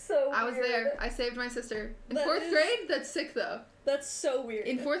 That is so I was there. I saved my sister. In That 4th is- grade, that's sick though. That's so weird.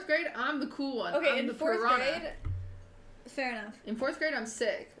 In 4th grade, I'm the cool one. Okay, I'm in the 4th piranha. grade, fair enough. In 4th grade, I'm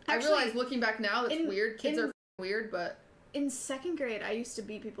sick. Actually, I realize looking back now that's in- weird. Kids in- are weird, but In 2nd grade, I used to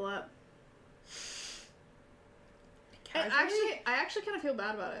beat people up. And casually? I actually kind of feel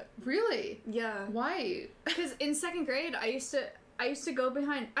bad about it. Really? Yeah. Why? Because in 2nd grade, I used to go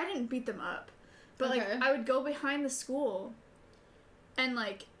behind. I didn't beat them up, but Okay. like I would go behind the school, and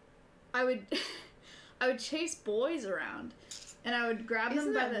like, I would, I would chase boys around, and I would grab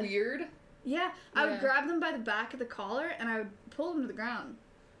Isn't them by that the weird? yeah. I would Yeah. grab them by the back of the collar, and I would pull them to the ground.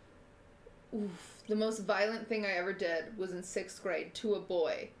 Oof. The most violent thing I ever did was in 6th grade to a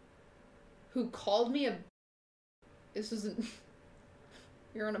boy who called me a... This wasn't...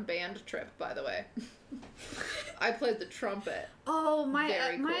 You're on a band trip, by the way. I played the trumpet. Oh, my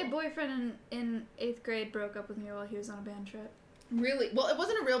Very my cool. boyfriend in 8th grade broke up with me while he was on a band trip. Really? Well, it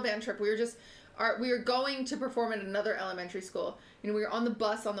wasn't a real band trip. We were just... we were going to perform at another elementary school. You know, we were on the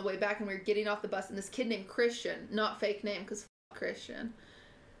bus on the way back, and we were getting off the bus, and this kid named Christian, not fake name, because Christian.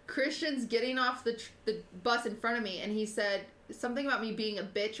 Christian's getting off the bus in front of me, and he said something about me being a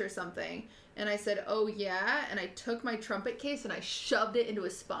bitch or something. And I said, oh, yeah? And I took my trumpet case and I shoved it into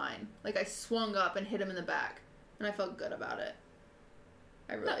his spine. Like, I swung up and hit him in the back. And I felt good about it.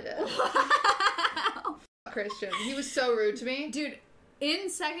 I really did. Wow. Christian. He was so rude to me. Dude, in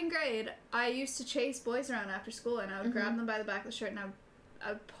 2nd grade, I used to chase boys around after school, and I would grab them by the back of the shirt, and I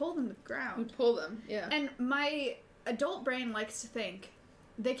would pull them to the ground. You'd pull them, yeah. And my adult brain likes to think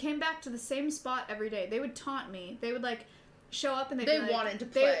they came back to the same spot every day. They would taunt me. They would, like, show up and they'd be like... They wanted to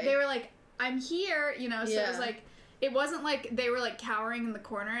play. They were like, I'm here, you know, so Yeah. it was like... It wasn't like they were, like, cowering in the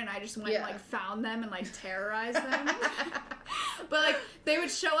corner and I just went and, like, found them and, like, terrorized them. But, like, they would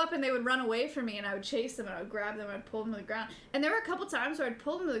show up and they would run away from me and I would chase them and I would grab them and I'd pull them to the ground. And there were a couple times where I'd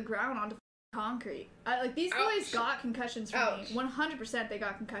pull them to the ground onto concrete. These boys got concussions from me. 100% they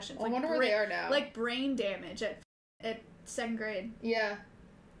got concussions. I wonder where they are now. Like, brain damage at 2nd grade. Yeah.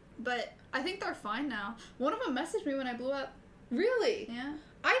 But I think they're fine now. One of them messaged me when I blew up. Really? Yeah.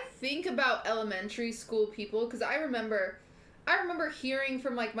 I think about elementary school people because I remember hearing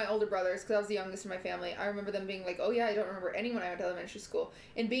from, like, my older brothers, because I was the youngest in my family. I remember them being like, oh yeah, I don't remember anyone I went to elementary school.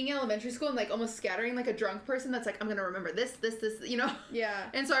 And being in elementary school and, like, almost scattering like a drunk person that's like, I'm gonna remember this, you know? Yeah.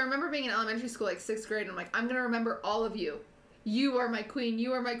 And so I remember being in elementary school, like, 6th grade, and I'm like, I'm gonna remember all of you. You are my queen,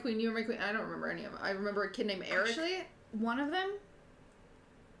 you are my queen, you are my queen. I don't remember any of them. I remember a kid named Eric. Actually, one of them...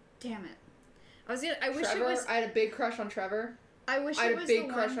 Damn it. I wish Trevor. it was... I had a big crush on Trevor. I wish I it had was a big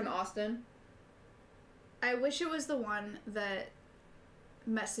the crush one... on Austin. I wish it was the one that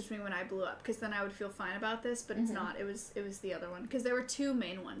messaged me when I blew up, because then I would feel fine about this, but it's not. It was the other one, because there were 2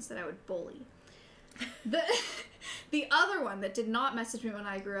 main ones that I would bully. The other one that did not message me when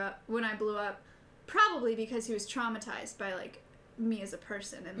I blew up, probably because he was traumatized by, like, me as a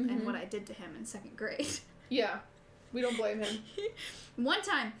person and what I did to him in 2nd grade. Yeah. We don't blame him. One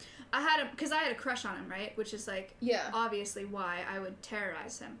time, I had a crush on him, right? Which is, like, obviously why I would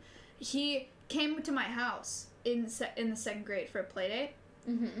terrorize him. He came to my house in the 2nd grade for a play date,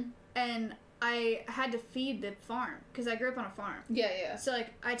 and I had to feed the farm, because I grew up on a farm. Yeah. So,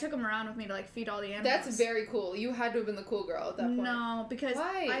 like, I took him around with me to, like, feed all the animals. That's very cool. You had to have been the cool girl at that point. No, because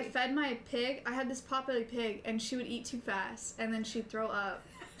Why? I fed my pig. I had this potbelly pig, and she would eat too fast, and then she'd throw up.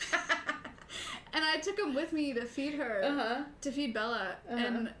 And I took him with me to feed her, to feed Bella,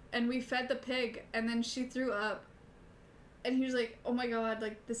 and we fed the pig, and then she threw up, and he was like, oh my god,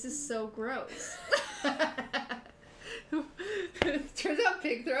 like, this is so gross. Turns out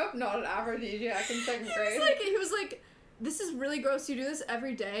pig throw up, not an aphrodisiac in 2nd grade. He was like, this is really gross, you do this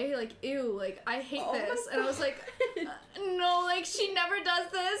every day? Like, ew, like, I hate this. And I was like, no, like, she never does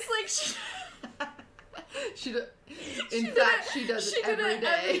this, like, she does it every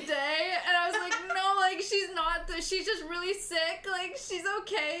day. And I was like, no, like, she's not, she's just really sick, like, she's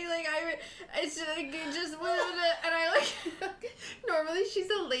okay, like, it's just, like, and I, like, normally she's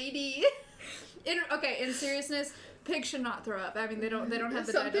a lady. In seriousness, pigs should not throw up. I mean, they don't have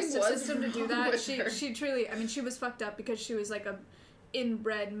the digestive system to do that. She truly, I mean, she was fucked up because she was, like, a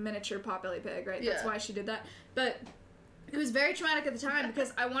inbred miniature potbelly pig, right? That's why she did that. But it was very traumatic at the time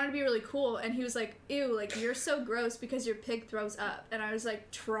because I wanted to be really cool, and he was like, ew, like, you're so gross because your pig throws up. And I was,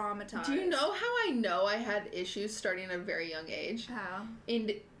 like, traumatized. Do you know how I know I had issues starting at a very young age? How?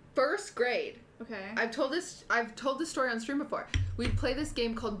 In 1st grade. Okay. I've told this story on stream before. We'd play this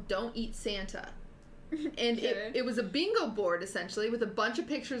game called Don't Eat Santa. And it was a bingo board, essentially, with a bunch of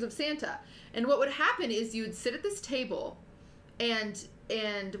pictures of Santa. And what would happen is you would sit at this table, and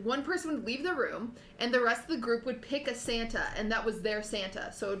one person would leave the room, and the rest of the group would pick a Santa, and that was their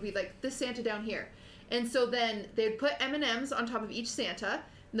Santa. So it would be like, this Santa down here. And so then they'd put M&Ms on top of each Santa,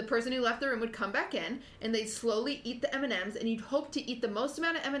 and the person who left the room would come back in, and they'd slowly eat the M&Ms, and you'd hope to eat the most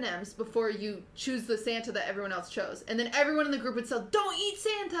amount of M&Ms before you choose the Santa that everyone else chose. And then everyone in the group would say, don't eat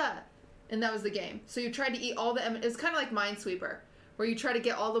Santa! And that was the game. So you tried to eat all the M&Ms. It was kind of like Minesweeper, where you try to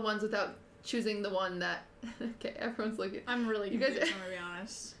get all the ones without choosing the one that... Okay, everyone's looking. I'm really confused, I'm gonna be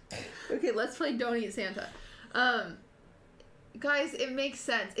honest. Okay, let's play Don't Eat Santa. Guys, it makes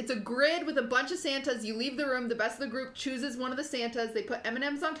sense. It's a grid with a bunch of Santas. You leave the room. The best of the group chooses one of the Santas. They put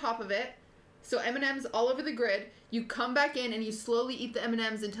M&Ms on top of it. So M&Ms all over the grid. You come back in and you slowly eat the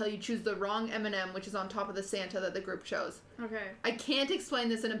M&Ms until you choose the wrong M&M, which is on top of the Santa that the group chose. Okay. I can't explain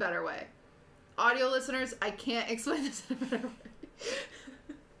this in a better way. Audio listeners, I can't explain this in a better way.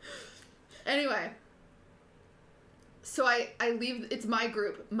 Anyway. So I leave, it's my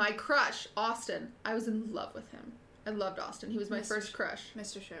group. My crush, Austin. I was in love with him. I loved Austin. He was my first crush.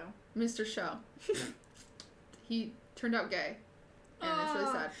 Mr. Show. Mr. Show. He turned out gay. And it's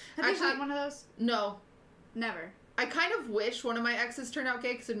really sad. Have you had one of those? No. Never. I kind of wish one of my exes turned out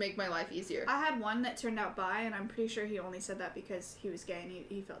gay because it'd make my life easier. I had one that turned out bi, and I'm pretty sure he only said that because he was gay and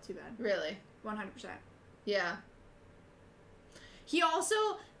he felt too bad. Really? 100%. Yeah. He also,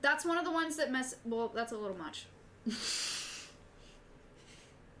 that's one of the ones that well, that's a little much.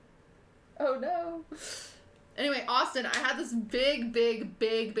 Oh no. Anyway, Austin, I had this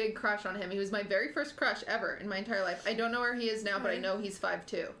big crush on him. He was my very first crush ever in my entire life. I don't know where he is now, but I know he's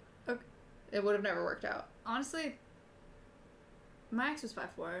 5'2". Okay. It would have never worked out. Honestly, my ex was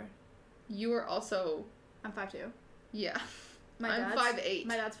 5'4". You were also... I'm 5'2". Yeah. I'm 5'8".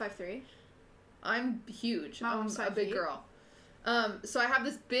 My dad's 5'3". I'm huge. My mom's I'm 5 a big feet. girl. So I have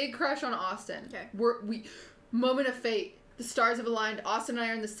this big crush on Austin. Okay. We moment of fate. The stars have aligned. Austin and I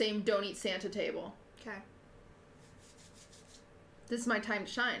are in the same Don't Eat Santa table. Okay. This is my time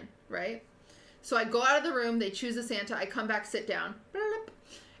to shine, right? So I go out of the room. They choose a Santa. I come back, sit down,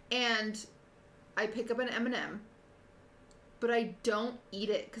 and I pick up an M&M, but I don't eat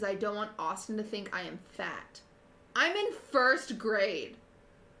it because I don't want Austin to think I am fat. I'm in 1st grade.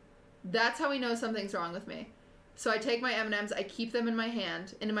 That's how we know something's wrong with me. So I take my M&Ms, I keep them in my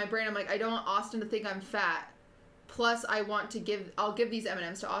hand, and in my brain I'm like, I don't want Austin to think I'm fat. Plus, I'll give these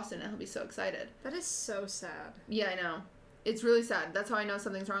M&Ms to Austin, and he'll be so excited. That is so sad. Yeah, I know. It's really sad. That's how I know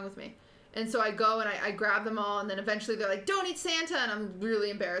something's wrong with me. And so I go and I grab them all, and then eventually they're like, don't eat Santa, and I'm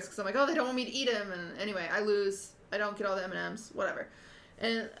really embarrassed because I'm like, oh, they don't want me to eat him, and anyway, I lose. I don't get all the M&Ms, whatever.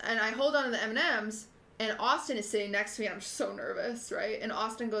 And I hold on to the M&Ms, and Austin is sitting next to me, and I'm so nervous, right? And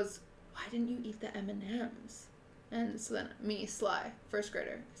Austin goes, why didn't you eat the M&Ms? And so then me, Sly, 1st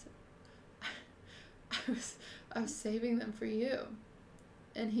grader, I said, I was saving them for you.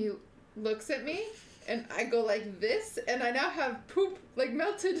 And he looks at me, and I go like this, and I now have poop, like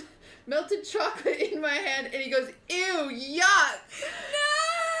melted chocolate in my hand, and he goes, ew, yuck!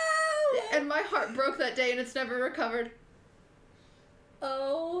 No! And my heart broke that day, and it's never recovered.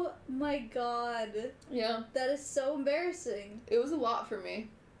 Oh my god. Yeah. That is so embarrassing. It was a lot for me.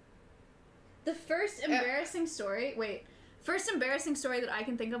 The first embarrassing story that I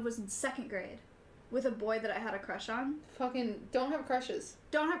can think of was in 2nd grade with a boy that I had a crush on. Fucking don't have crushes.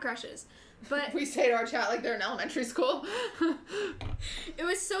 Don't have crushes. But we say to our chat like they're in elementary school. It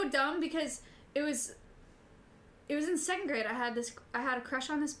was so dumb because it was in 2nd grade. I had a crush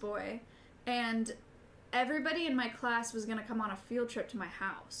on this boy, and everybody in my class was gonna come on a field trip to my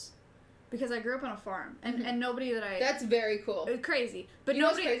house because I grew up on a farm, and nobody that I... That's very cool. It was crazy. But you know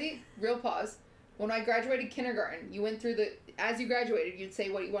nobody... what's crazy? Real pause. When I graduated kindergarten, you went through as you graduated, you'd say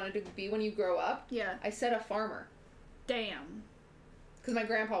what you wanted to be when you grow up. Yeah. I said a farmer. Damn. Because my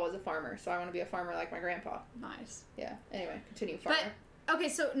grandpa was a farmer, so I want to be a farmer like my grandpa. Nice. Yeah. Anyway, continue, farmer. But, okay,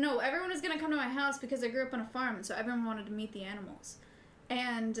 so, no, everyone was going to come to my house because I grew up on a farm, and so everyone wanted to meet the animals.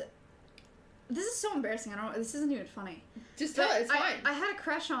 And this is so embarrassing. This isn't even funny. Just tell it, it's fine. I had a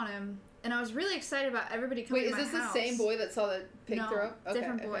crush on him, and I was really excited about everybody coming to my house. Wait, is this the same boy that saw the pig throw up? No,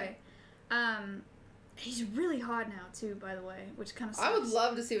 different boy. He's really hot now, too, by the way, which kind of sucks. I would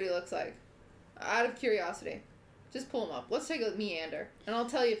love to see what he looks like. Out of curiosity. Just pull him up. Let's take a meander, and I'll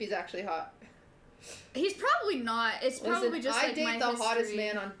tell you if he's actually hot. He's probably not. It's probably just like my I date the history. hottest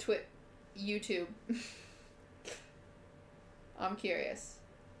man on YouTube. I'm curious.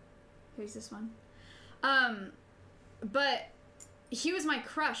 Who's this one? But he was my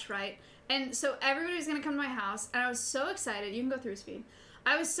crush, right? And so everybody was gonna come to my house, and I was so excited. You can go through his feed.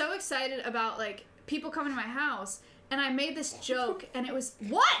 I was so excited about, like, people coming to my house, and I made this joke, and it was,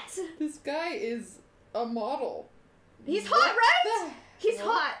 what? This guy is a model. He's hot, right? He's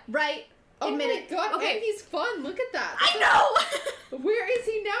hot, right? Admit it. Oh my god, okay. and he's fun. Look at that. I know! Where is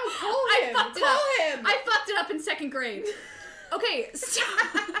he now? Call him. Call him. I fucked it up in 2nd grade. Okay,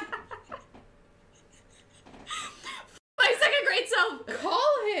 stop. My 2nd grade self.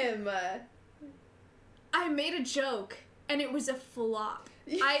 Call him. I made a joke, and it was a flop.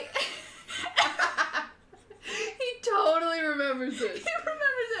 He totally remembers this. He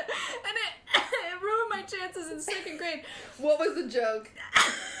remembers it, and it ruined my chances in 2nd grade. What was the joke?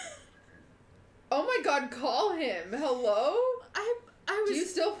 Oh my god, call him. Hello? I was... Do you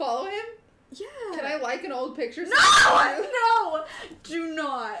still follow him? Yeah. Can I like an old picture? No! Do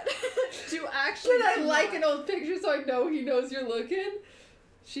not. Do actually Can I like an old picture so I know he knows you're looking?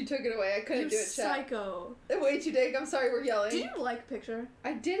 She took it away. I couldn't do it, chat. Psycho. Wait, you dig? I'm sorry, we're yelling. Did you like a picture?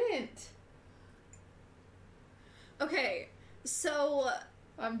 I didn't. Okay, so...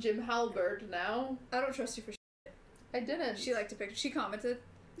 I'm Jim Halbert now. I don't trust you for shit. I didn't. She liked a picture. She commented.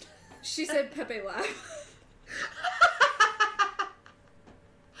 She said Pepe laugh.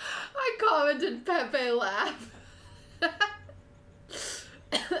 I commented Pepe laugh.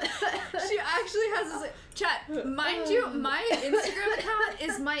 She actually has this chat. Mind you, my Instagram account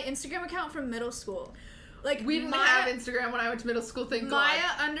is my Instagram account from middle school. Like We didn't have Instagram when I went to middle school, thank God.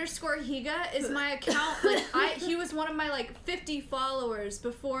 Maya_Higa is my account. Like he was one of my like 50 followers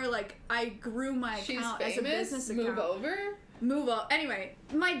before like I grew my account as a business account. Move over. Anyway,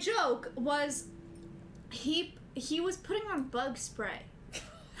 my joke was he was putting on bug spray.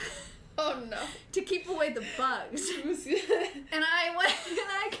 Oh no. To keep away the bugs. And I went and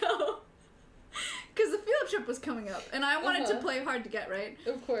I go, because the field trip was coming up and I wanted to play hard to get, right?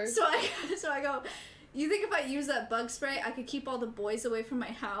 Of course. So I go, you think if I use that bug spray, I could keep all the boys away from my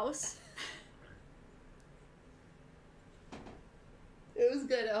house? It was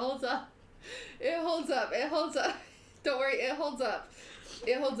good. It holds up. It holds up. It holds up. Don't worry. It holds up.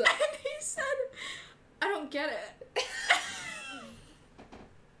 It holds up. And he said, I don't get it.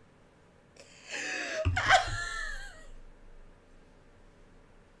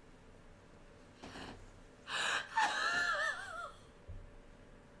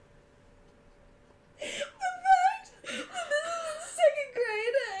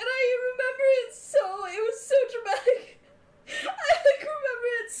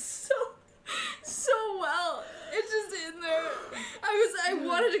 I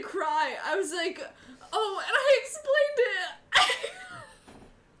wanted to cry. I was like, oh, and I explained it.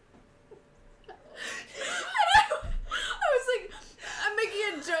 And I was like, I'm making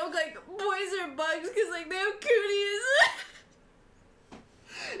a joke like boys are bugs because like they have cooties.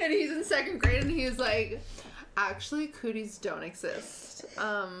 And he's in 2nd grade and he's like, actually cooties don't exist.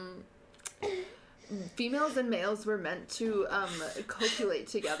 Females and males were meant to copulate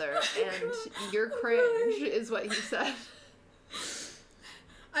together, and your cringe is what he said.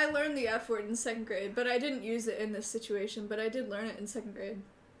 I learned the F word in 2nd grade, but I didn't use it in this situation, but I did learn it in 2nd grade.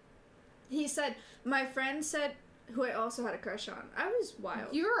 He said, my friend said, who I also had a crush on. I was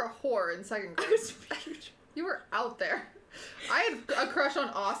wild. You were a whore in 2nd grade. I was huge. You were out there. I had a crush on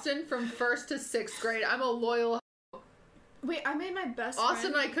Austin from 1st to 6th grade. I'm a loyal. Wait, I made my best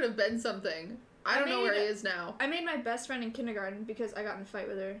Austin friend. and I could have been something. I don't know where he is now. I made my best friend in kindergarten because I got in a fight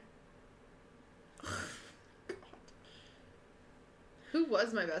with her. Who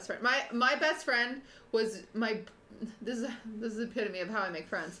was my best friend? My best friend was this is the epitome of how I make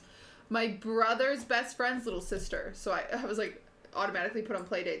friends. My brother's best friend's little sister. So I was like automatically put on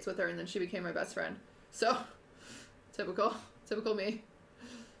play dates with her, and then she became my best friend. So typical me.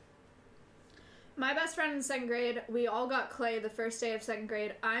 My best friend in 2nd grade, we all got clay the first day of 2nd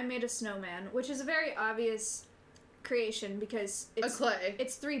grade. I made a snowman, which is a very obvious creation because it's a clay.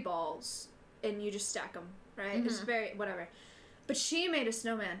 It's 3 balls and you just stack them, right? Mm-hmm. It's very whatever. But she made a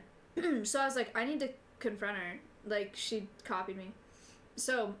snowman. So I was like, I need to confront her. Like, she copied me.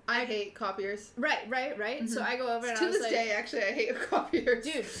 So I hate copiers. Right. Mm-hmm. So I go over and I was to this day, actually, I hate copiers.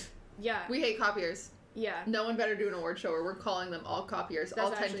 Dude, yeah. We hate copiers. Yeah. No one better do an award show where we're calling them all copiers.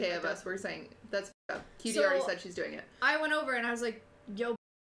 That's all 10K of us. We're saying, that's up. QT already said she's doing it. I went over and I was like, yo.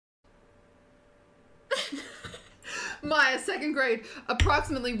 Maya, 2nd grade,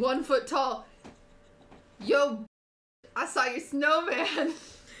 approximately 1 foot tall. Yo, I saw your snowman.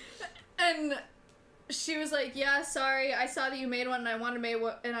 And she was like, yeah, sorry, I saw that you made one and I wanted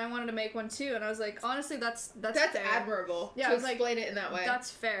to make one too. And I was like, honestly, that's fair. Admirable. Yeah, to I was explain it in that way.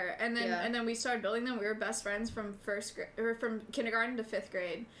 That's fair. And then we started building them. We were best friends from from kindergarten to 5th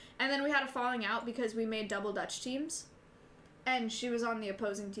grade. And then we had a falling out because we made double Dutch teams. And she was on the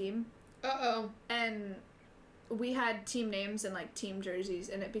opposing team. Uh-oh. And we had team names and like team jerseys,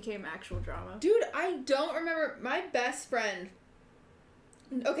 and it became actual drama. Dude, I don't remember my best friend.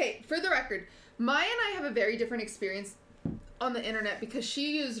 Okay, for the record, Maya and I have a very different experience on the internet because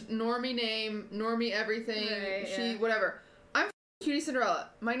she used normie name, normie everything, right, whatever. I'm QTCinderella.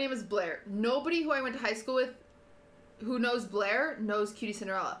 My name is Blair. Nobody who I went to high school with who knows Blair knows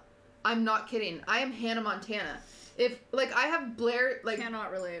QTCinderella. I'm not kidding. I am Hannah Montana. If, like, I have Blair, like...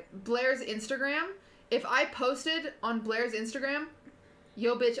 Cannot relate. Blair's Instagram. If I posted on Blair's Instagram,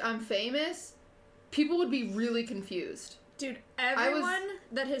 yo, bitch, I'm famous, people would be really confused. Dude, everyone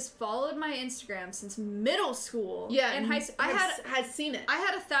that has followed my Instagram since middle school, in high school, has seen it. I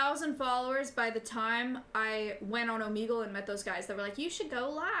had 1,000 followers by the time I went on Omegle and met those guys that were like, you should go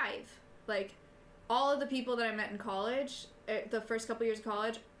live. Like, all of the people that I met in college, the first couple years of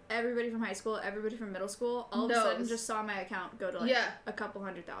college, everybody from high school, everybody from middle school, all of a sudden just saw my account go to like a couple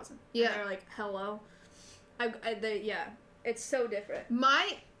 100,000. Yeah. And they're like, hello. It's so different.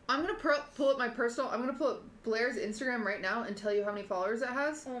 I'm gonna pull up my personal. I'm gonna pull up Blair's Instagram right now and tell you how many followers it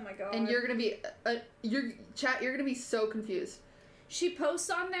has. Oh my god! And you're gonna be you're gonna be so confused. She posts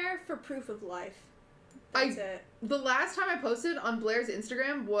on there for proof of life. That's it. The last time I posted on Blair's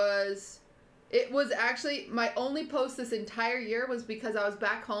Instagram was actually my only post this entire year was because I was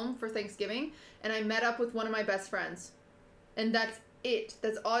back home for Thanksgiving and I met up with one of my best friends. And that's it.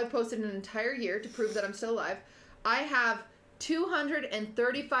 That's all I posted in an entire year to prove that I'm still alive. I have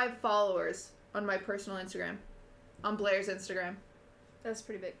 235 followers on my personal Instagram. On Blair's Instagram. That's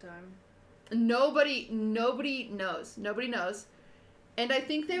pretty big time. Nobody knows. Nobody knows. And I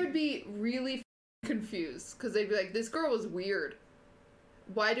think they would be really confused because they'd be like, this girl was weird.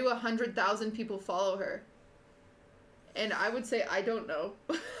 Why do 100,000 people follow her? And I would say, I don't know.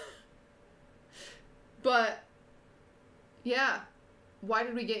 But, yeah. Why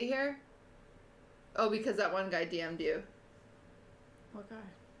did we get here? Oh, because that one guy DM'd you. What guy?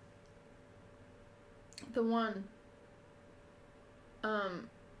 The one.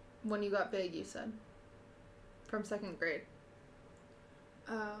 When you got big, you said. From 2nd grade.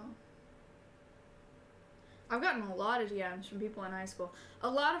 Oh. I've gotten a lot of DMs from people in high school. A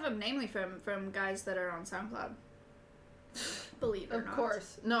lot of them, namely from guys that are on SoundCloud. Believe it or not. Of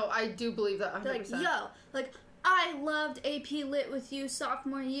course. No, I do believe that 100%. They're like, yo, like, I loved AP Lit with you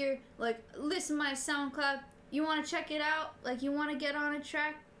sophomore year. Like, listen to my SoundCloud. You want to check it out? Like, you want to get on a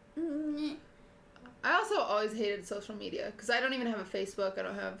track? I also always hated social media because I don't even have a Facebook. I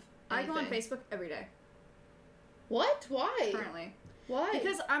don't have anything. I go on Facebook every day. What? Why? Currently. Why?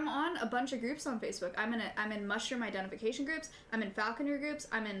 Because I'm on a bunch of groups on Facebook. I'm in mushroom identification groups. I'm in falconry groups.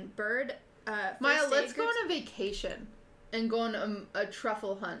 I'm in bird. Maya, let's go on a vacation and go on a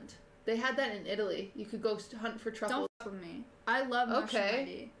truffle hunt. They had that in Italy. You could go hunt for truffles. Don't f with me. I love mushroom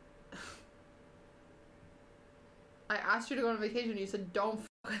ID. I asked you to go on a vacation. You said don't f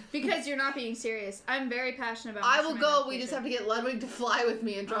with me. Because you're not being serious. I'm very passionate about. I will go. We just have to get Ludwig to fly with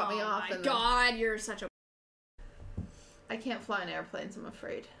me and drop me off. Oh my god, you're such a. I can't fly in airplanes. I'm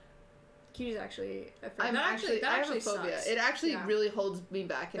afraid. QT's actually afraid. I have a phobia. Sucks. It actually really holds me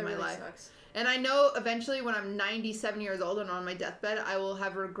back in my life. Sucks. And I know eventually when I'm 97 years old and on my deathbed, I will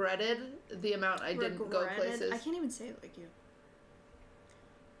have regretted the amount I didn't go places. I can't even say it like you.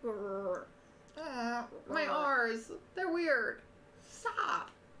 My R's. They're weird.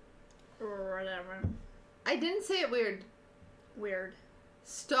 Stop. Whatever. I didn't say it weird. Weird.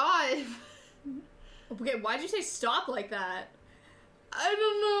 Stop. Okay, why'd you say stop like that? I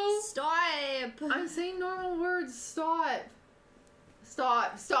don't know. Stop. I'm saying normal words. Stop.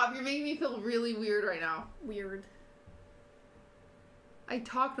 Stop. Stop. You're making me feel really weird right now. Weird. I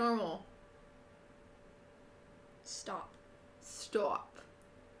talk normal. Stop. Stop.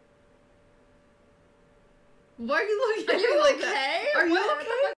 Why are you looking at me like that? Are you What okay?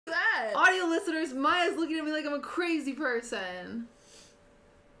 the fuck is that? Audio listeners, Maya's looking at me like I'm a crazy person.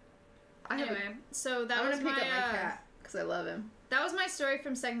 Anyway, so that I'm was gonna pick my, up my cat because I love him. That was my story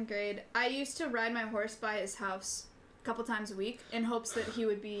from 2nd grade. I used to ride my horse by his house a couple times a week in hopes that he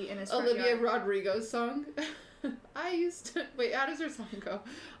would be in his front Olivia yard. Rodrigo's song. I used to wait. How does her song go?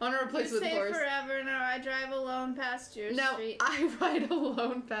 On a replace You with say horse. Forever, now I drive alone past your Now street. I ride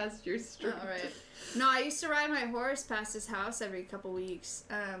alone past your street. All right. No, I used to ride my horse past his house every couple weeks,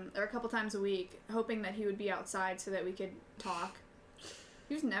 or a couple times a week, hoping that he would be outside so that we could talk.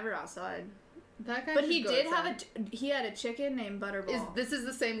 He was never outside. That guy. But he did have he had a chicken named Butterball. This is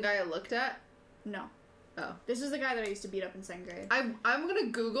the same guy I looked at? No. Oh. This is the guy that I used to beat up in 2nd grade. I'm gonna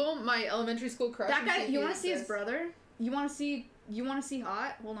Google my elementary school crush. That guy. You want to see his brother? You want to see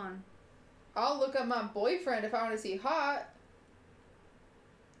hot? Hold on. I'll look up my boyfriend if I want to see hot.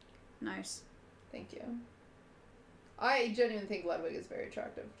 Nice. Thank you. I genuinely think Ludwig is very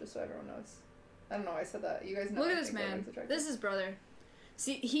attractive, just so everyone knows. I don't know why I said that. You guys know. Look at this man. This is his brother.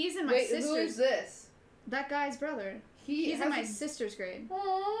 See, he's in my Wait, sister's. who is this? That guy's brother. He's in my sister's grade.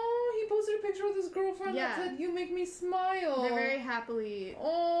 Oh, he posted a picture with his girlfriend that said, "You make me smile." They're very happily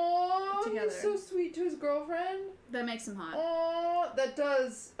together. He's so sweet to his girlfriend. That makes him hot. Oh, that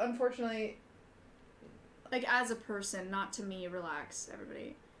does, unfortunately. Like, as a person, not to me, relax,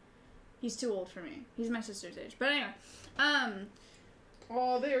 everybody. He's too old for me. He's my sister's age. But anyway,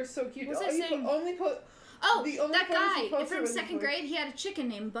 Oh, they are so cute. What was I saying? That guy from 2nd grade, he had a chicken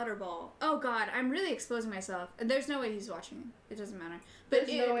named Butterball. Oh god, I'm really exposing myself. There's no way he's watching. It doesn't matter. But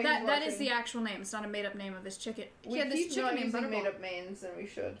that is the actual name. It's not a made up name of this chicken. He had this chicken named Butterball. Made up names, and we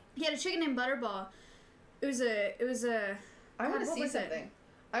should. He had a chicken named Butterball. It was a. I want to see something.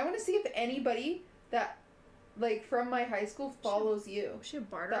 I want to see if anybody that, like, from my high school follows you. Was she a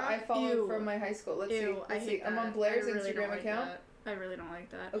barter? That I follow from my high school. Let's see. I hate I'm on Blair's Instagram account. I really don't like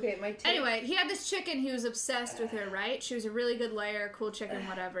that. Okay, Anyway, he had this chicken. He was obsessed with her, right? She was a really good layer, cool chicken,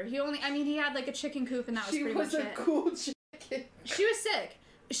 whatever. He had like a chicken coop, and that was pretty much it. She was a cool chicken. She was sick.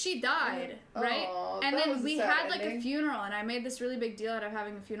 she died, right? Aw, And that then was a we sad had like ending. a funeral, and I made this really big deal out of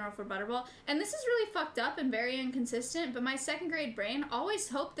having a funeral for Butterball. And this is really fucked up and very inconsistent, but my 2nd grade brain always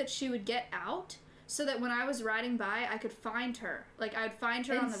hoped that she would get out so that when I was riding by, I could find her. Like, I would find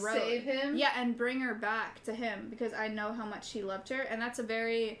her And on the road. save him? Yeah, and bring her back to him because I know how much he loved her. And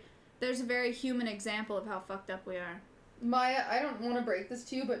there's a very human example of how fucked up we are. Maya, I don't want to break this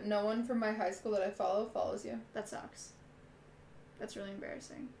to you, but no one from my high school that I follow follows you. That sucks. That's really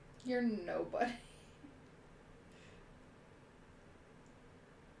embarrassing. You're nobody.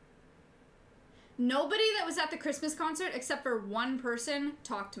 Nobody that was at the Christmas concert except for one person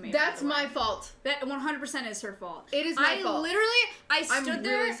talked to me. That's my fault. That 100% is her fault. It is my fault. I stood I'm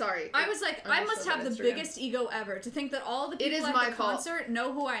there. really sorry. I was like, I must have the Instagram. biggest ego ever to think that all the It people is at my the fault. concert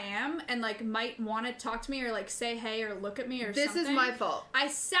know who I am and like might want to talk to me or like say hey or look at me or This something. is my fault. I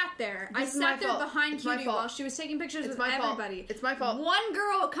sat there. This is my fault. Behind It's my Cutie fault. while she was taking pictures It's with my fault. everybody. It's my fault. One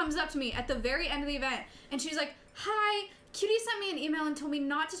girl comes up to me at the very end of the event and she's like, "Hi, Cutie sent me an email and told me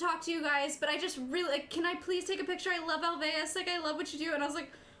not to talk to you guys, but I just really, like, can I please take a picture? I love Alveus. Like, I love what you do." And I was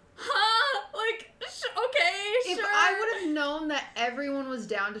like, huh? Like, okay, If sure. I would have known that everyone was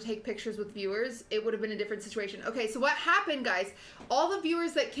down to take pictures with viewers, it would have been a different situation. Okay, so what happened, guys? All the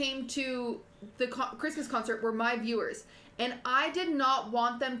viewers that came to the Christmas concert were my viewers. And I did not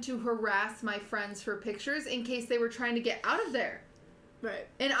want them to harass my friends for pictures in case they were trying to get out of there. Right.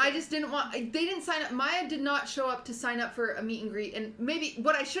 And I just didn't want... They didn't sign up. Maya did not show up to sign up for a meet and greet. And maybe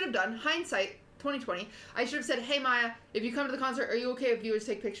what I should have done, hindsight, 2020, I should have said, "Hey, Maya, if you come to the concert, are you okay if viewers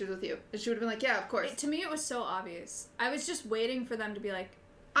take pictures with you?" And she would have been like, "Yeah, of course." To me, it was so obvious. I was just waiting for them to be like,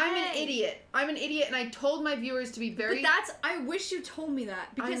 I'm an "Hey." idiot. I'm an idiot, and I told my viewers to be very... But I wish you told me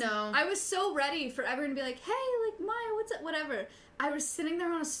that. Because know. I was so ready for everyone to be like, "Hey, like, Maya, what's up?" Whatever. I was sitting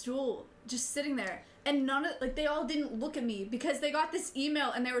there on a stool, just sitting there. And they all didn't look at me because they got this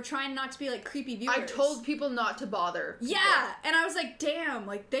email and they were trying not to be, like, creepy viewers. I told people not to bother people. Yeah, and I was like, damn,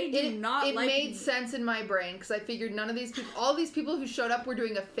 like, they do not It like made me. sense in my brain because I figured none of these people... All these people who showed up were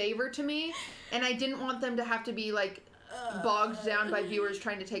doing a favor to me, and I didn't want them to have to be, like, bogged down by viewers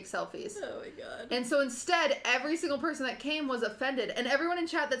trying to take selfies. Oh my god. And so instead, every single person that came was offended. And everyone in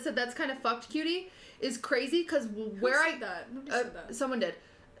chat that said that's kind of fucked, Cutie, is crazy because where Who said that? Nobody said that. Someone did.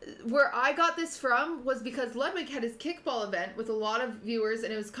 Where I got this from was because Ludwig had his kickball event with a lot of viewers,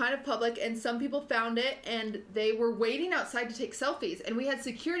 and it was kind of public, and some people found it, and they were waiting outside to take selfies, and we had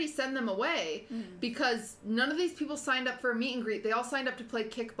security send them away because none of these people signed up for a meet and greet. They all signed up to play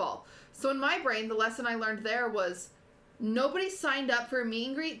kickball. So in my brain, the lesson I learned there was nobody signed up for a meet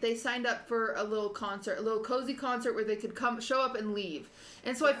and greet. They signed up for a little concert, a little cozy concert where they could come, show up, and leave.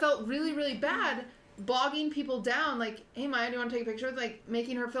 And so I felt really, really bad bogging people down, like, "Hey, Maya, do you want to take a picture?" Like,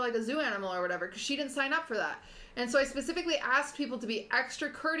 making her feel like a zoo animal or whatever, because she didn't sign up for that. And so I specifically asked people to be extra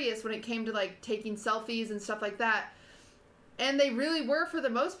courteous when it came to, like, taking selfies and stuff like that. And they really were for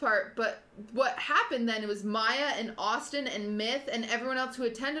the most part, but what happened then, it was Maya and Austin and Myth and everyone else who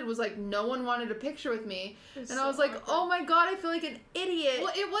attended was like, no one wanted a picture with me. And I was like, oh my god, I feel like an idiot.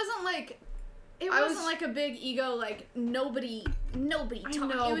 Well, it wasn't like... It I wasn't was- like a big ego, like, nobody talked.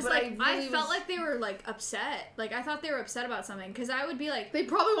 know, it was but like, I really felt was- like they were, like, upset. Like, I thought they were upset about something, because I would be like... They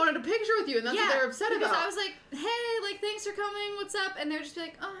probably wanted a picture with you, and that's what they were upset because about. I was like, hey, like, thanks for coming, what's up? And they would just be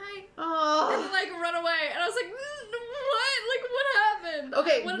like, oh, hi. And Oh. then, like, run away. And I was like, what? Like, what happened?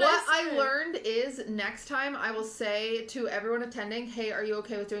 Okay, What what did I say? learned is next time I will say to everyone attending, "Hey, are you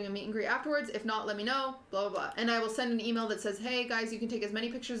okay with doing a meet and greet afterwards? If not, let me know, blah, blah, blah." And I will send an email that says, "Hey, guys, you can take as many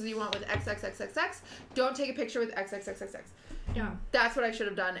pictures as you want with XXXXX. Don't take a picture with XXXXX." Yeah. That's what I should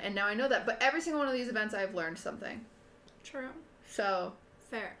have done, and now I know that. But every single one of these events, I've learned something. True. So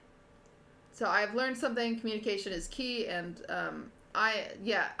Fair. I've learned something. Communication is key, and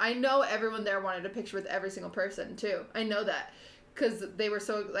I know everyone there wanted a picture with every single person too. I know that because they were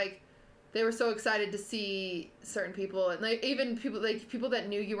so excited to see certain people, and like even people that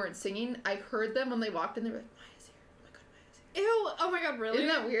knew you weren't singing. I heard them when they walked in. They were like, "Maya's here! Oh my god, Maya's here!" Ew. Oh my god, really? Isn't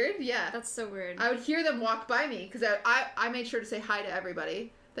that weird? Yeah. That's so weird. I would hear them walk by me because I made sure to say hi to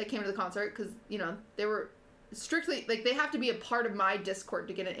everybody that came to the concert because, you know, they were strictly, like, they have to be a part of my Discord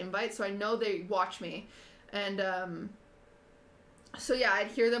to get an invite, so I know they watch me. And, so yeah, I'd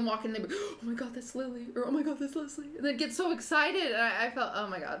hear them walk in and they'd be, "Oh my god, that's Lily," or "Oh my god, that's Leslie," and they'd get so excited, and I felt, oh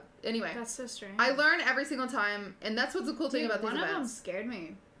my god. Anyway. That's so strange. I learn every single time, and that's what's the cool thing about these one of them events. scared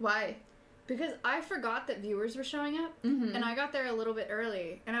me. Why? Because I forgot that viewers were showing up, Mm-hmm. and I got there a little bit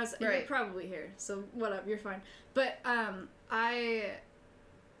early, and I was you're Right. probably here, so whatever, you're fine. But I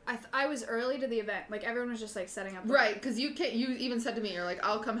I was early to the event. Like, everyone was just, like, setting up. Right, because you even said to me, you're like,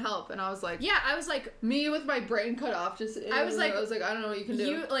 I'll come help. And I was like... Yeah, I was like... Me with my brain cut off. I was like, I don't know what you can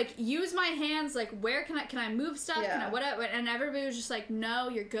do. Use my hands. Like, where can I move stuff? Yeah. Can I, whatever? And everybody was just like, no,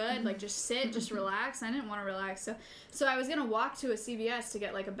 you're good. Like, just sit, just relax. I didn't want to relax. So I was going to walk to a CVS to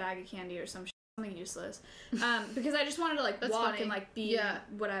get, like, a bag of candy or something useless. Because I just wanted to, like, That's walk funny. and, like, be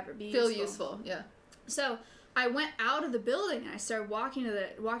whatever. Feel useful. Yeah. So I went out of the building and I started walking to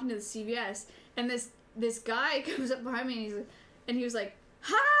the CVS, and this guy comes up behind me and he was like,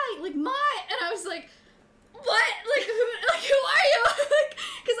 "Hi, like, my," and I was like, "What? Like, who are you?" Like,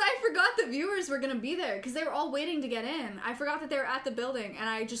 because I forgot the viewers were gonna be there because they were all waiting to get in. I forgot that they were at the building, and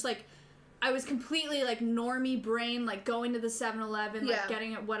I just like, I was completely like normie brain, like going to the 7-Eleven, like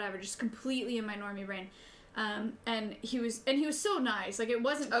getting it, whatever, just completely in my normie brain. And he was so nice. Like, it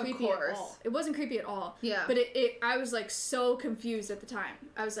wasn't creepy at all. It wasn't creepy at all. Yeah. But I was like so confused at the time.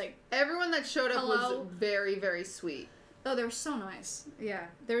 I was like, everyone that showed up Hello? was very, very sweet. Oh, they were so nice. Yeah.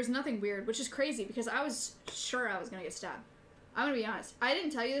 There was nothing weird, which is crazy because I was sure I was gonna get stabbed. I'm gonna be honest. I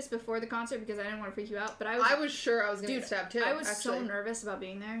didn't tell you this before the concert because I didn't want to freak you out, but I was sure I was gonna get stabbed too. I was so nervous about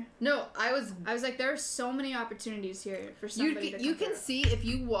being there. No, I was like, there are so many opportunities here for somebody to come you can see if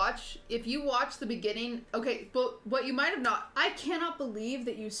you watch the beginning. Okay, but what you might have not. I cannot believe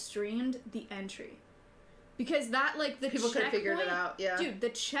that you streamed the entry. Because that, like, the people could have figured it out, yeah. Dude, the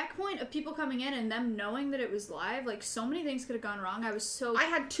checkpoint of people coming in and them knowing that it was live, like, so many things could have gone wrong. I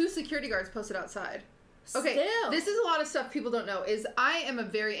had 2 security guards posted outside. Okay, this is a lot of stuff people don't know, is I am a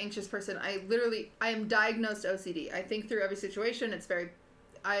very anxious person. I am diagnosed OCD. I think through every situation.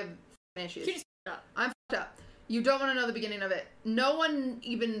 I have issues. I'm fucked up. You don't want to know the beginning of it. No one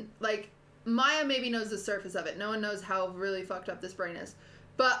even, like, Maya maybe knows the surface of it. No one knows how really fucked up this brain is.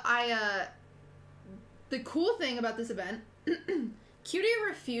 But the cool thing about this event... Cutie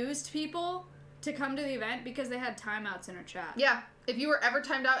refused people to come to the event because they had timeouts in her chat. Yeah. If you were ever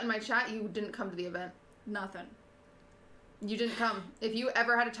timed out in my chat, you didn't come to the event. Nothing. You didn't come. If you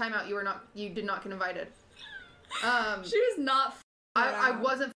ever had a timeout, you did not get invited. She was not I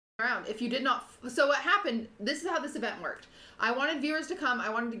wasn't around. If you did not... So what happened... This is how this event worked. I wanted viewers to come. I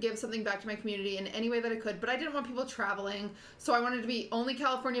wanted to give something back to my community in any way that I could, but I didn't want people traveling, so I wanted to be only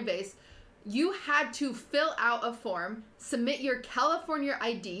California-based. You had to fill out a form, submit your California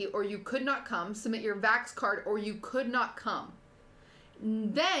ID, or you could not come, submit your Vax card, or you could not come.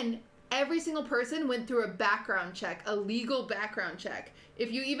 Then, every single person went through a background check, a legal background check.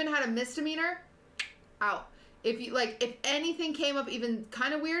 If you even had a misdemeanor, out. If anything came up even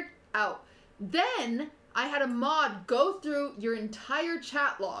kind of weird, out. Then, I had a mod go through your entire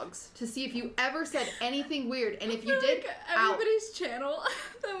chat logs to see if you ever said anything weird, and if you did, everybody's channel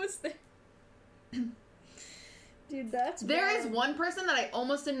that was there. Dude, that's There bad. is one person that I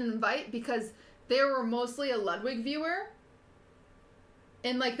almost didn't invite because they were mostly a Ludwig viewer.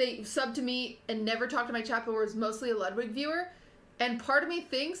 And, like, they subbed to me and never talked to my chat, but was mostly a Ludwig viewer. And part of me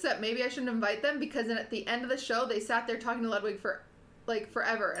thinks that maybe I shouldn't invite them because then at the end of the show, they sat there talking to Ludwig for, like,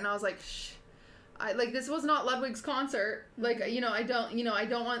 forever. And I was like, shh. This was not Ludwig's concert. Like, I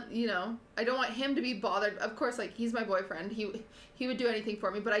don't want him to be bothered. Of course, like, he's my boyfriend. He would do anything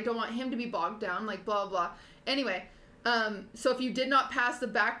for me, but I don't want him to be bogged down, like, blah, blah. Anyway, so if you did not pass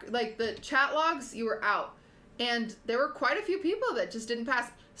the chat logs, you were out. And there were quite a few people that just didn't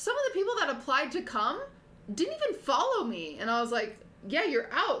pass. Some of the people that applied to come didn't even follow me. And I was like, yeah, you're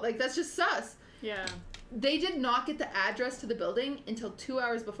out. Like, that's just sus. Yeah. They did not get the address to the building until 2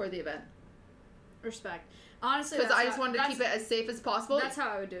 hours before the event. Respect. Honestly, because I just wanted to keep it as safe as possible. That's how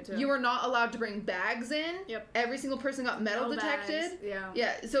I would do it too. You were not allowed to bring bags in. Yep. Every single person got metal detected. Bags. Yeah.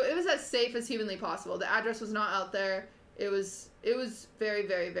 Yeah. So it was as safe as humanly possible. The address was not out there. It was very,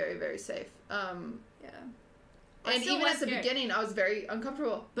 very, very, very safe. Yeah. And even at the beginning, I was very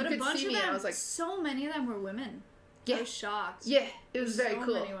uncomfortable. But a bunch of them, I was like, so many of them were women. Yeah. I was shocked. Yeah. It was very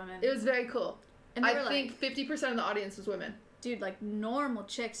cool. Many women. It was very cool. And I think 50% of the audience was women. Dude, like, normal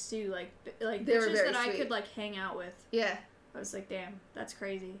chicks, too. Like they were bitches very that sweet. I could, like, hang out with. Yeah. I was like, damn, that's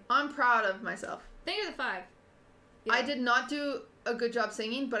crazy. I'm proud of myself. Thank you for the 5. Yeah. I did not do a good job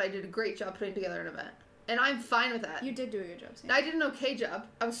singing, but I did a great job putting together an event. And I'm fine with that. You did do a good job singing. I did an okay job.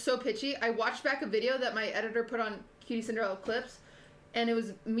 I was so pitchy. I watched back a video that my editor put on QTCinderella clips, and it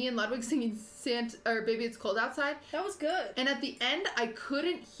was me and Ludwig singing Baby It's Cold Outside. That was good. And at the end, I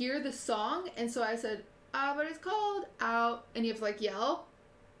couldn't hear the song, and so I said, but it's cold out, and you have to, like, yell,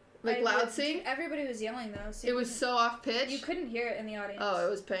 like, loud sing. Everybody was yelling, though. So it was so off pitch. You couldn't hear it in the audience. Oh, it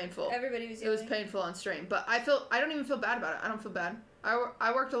was painful. Everybody was yelling. It was painful on stream, but I don't even feel bad about it. I don't feel bad.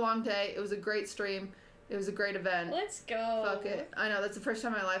 I worked a long day. It was a great stream. It was a great event. Let's go. Fuck it. I know, that's the first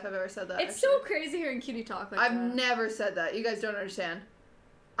time in my life I've ever said that. It's actually. so crazy hearing Cutie talk like that. I've never said that. You guys don't understand.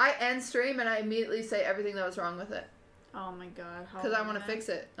 I end stream and I immediately say everything that was wrong with it. Oh my god. Because I want to fix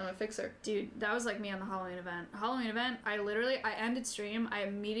it. I'm a fixer. Dude, that was like me on the Halloween event. I ended stream, I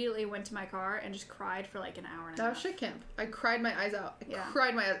immediately went to my car and just cried for like an hour and a half. That was shit camp. I cried my eyes out. Yeah.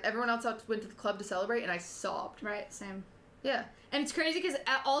 Cried my eyes. Everyone else went to the club to celebrate and I sobbed. Right, same. Yeah. And it's crazy because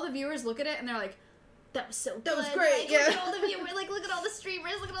all the viewers look at it and they're like, that was so good. That was great, like, yeah. Look at all the viewers, like, look at all the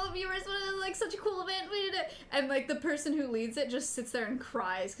streamers, look at all the viewers, it was like such a cool event, we did it. And like the person who leads it just sits there and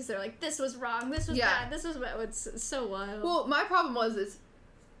cries because they're like, this was wrong, this was bad, this was bad. It's so wild. Well, my problem is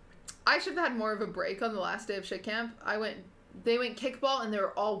I should have had more of a break on the last day of shit camp. They went kickball and they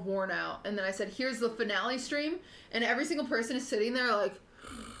were all worn out. And then I said, here's the finale stream. And every single person is sitting there like...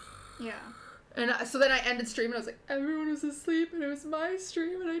 Yeah. And so then I ended stream and I was like, everyone was asleep and it was my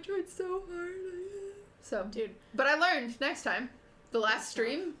stream and I tried so hard. So, dude. But I learned next time, the last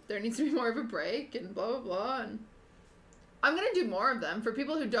stream, there needs to be more of a break and blah, blah, blah. And I'm going to do more of them. For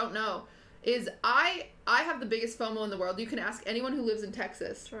people who don't know, is I have the biggest FOMO in the world. You can ask anyone who lives in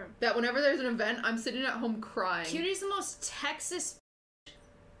Texas. Sure. That whenever there's an event, I'm sitting at home crying. Cutie's the most Texas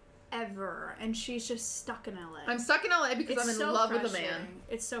ever, and she's just stuck in LA. I'm stuck in LA because I'm in love with a man.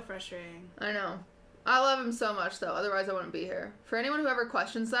 It's so frustrating. I know. I love him so much, though. Otherwise, I wouldn't be here. For anyone who ever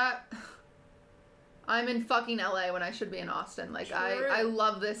questions that... I'm in fucking LA when I should be in Austin. Like, I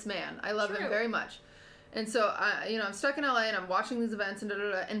love this man. I love him very much. And so, I'm stuck in LA and I'm watching these events and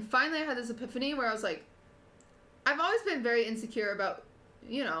da-da-da. And finally I had this epiphany where I was like, I've always been very insecure about,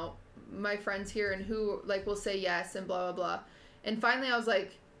 my friends here and who, like, will say yes and blah, blah, blah. And finally I was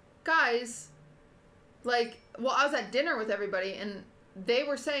like, guys, I was at dinner with everybody and they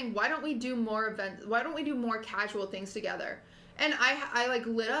were saying, why don't we do more events? Why don't we do more casual things together? And I like,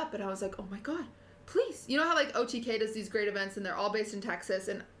 lit up and I was like, oh my God. Please. You know how like OTK does these great events and they're all based in Texas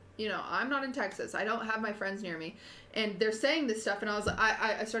and I'm not in Texas. I don't have my friends near me. And they're saying this stuff and I was like,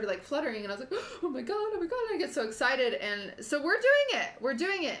 I started like fluttering and I was like, oh my God. And I get so excited. And so we're doing it. We're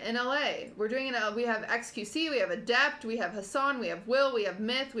doing it in LA. We're doing it. We have XQC, we have Adept, we have Hassan, we have Will, we have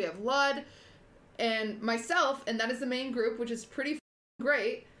Myth, we have Lud, and myself. And that is the main group, which is pretty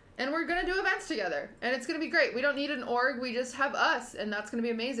great. And we're going to do events together. And it's going to be great. We don't need an org. We just have us. And that's going to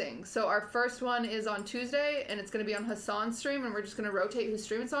be amazing. So our first one is on Tuesday. And it's going to be on Hassan's stream. And we're just going to rotate whose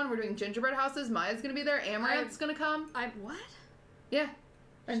stream it's on. We're doing gingerbread houses. Maya's going to be there. Amaranth's going to come. What? Yeah.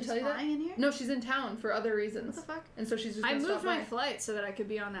 I didn't She's tell you that? flying in here? No, she's in town for other reasons. What the fuck? And so she's just I going to moved stop my by. flight so that I could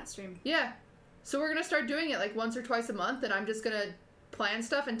be on that stream. Yeah. So we're going to start doing it like once or twice a month. And I'm just going to plan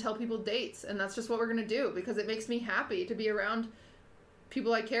stuff and tell people dates. And that's just what we're going to do. Because it makes me happy to be around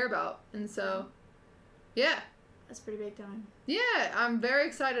people I care about. And so, yeah. That's pretty big time. Yeah, I'm very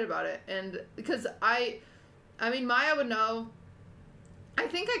excited about it. And because I mean, Maya would know. I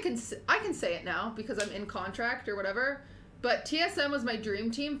think I can say it now because I'm in contract or whatever. But TSM was my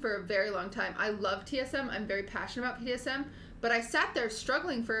dream team for a very long time. I love TSM. I'm very passionate about TSM. But I sat there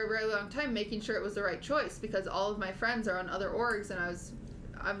struggling for a very long time making sure it was the right choice because all of my friends are on other orgs and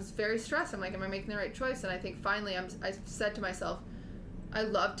I was very stressed. I'm like, am I making the right choice? And I think finally I said to myself, I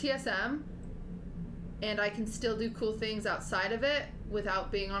love TSM, and I can still do cool things outside of it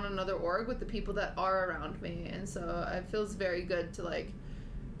without being on another org with the people that are around me. And so it feels very good to, like,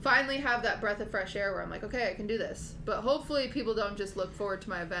 finally have that breath of fresh air where I'm like, okay, I can do this. But hopefully people don't just look forward to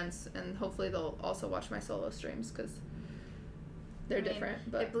my events, and hopefully they'll also watch my solo streams, because they're different.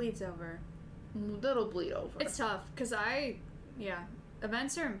 But it bleeds over. That'll bleed over. It's tough, because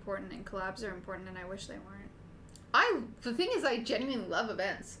events are important, and collabs are important, and I wish they weren't. The thing is, I genuinely love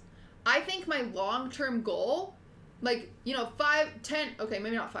events. I think my long-term goal, like, 5, 10, okay,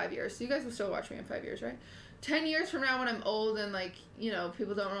 maybe not 5 years. You guys will still watch me in 5 years, right? 10 years from now when I'm old and, like,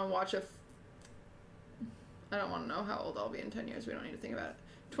 people don't want to watch I don't want to know how old I'll be in 10 years. We don't need to think about it.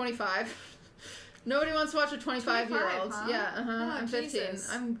 25. Nobody wants to watch a 25-year-old. Huh? Yeah, Oh, I'm 15.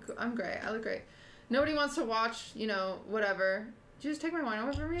 Jesus. I'm great. I look great. Nobody wants to watch, whatever. Did you just take my wine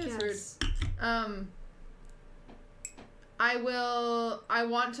over from me? That's weird. I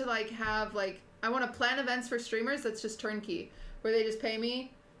want to, like, have, like, I want to plan events for streamers that's just turnkey, where they just pay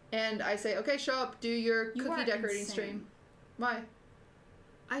me, and I say, okay, show up, do your cookie decorating stream. Why?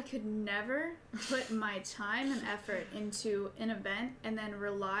 I could never put my time and effort into an event and then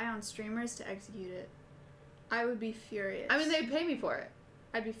rely on streamers to execute it. I would be furious. I mean, they pay me for it.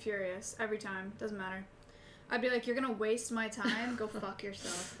 I'd be furious every time. Doesn't matter. I'd be like, you're gonna waste my time? Go fuck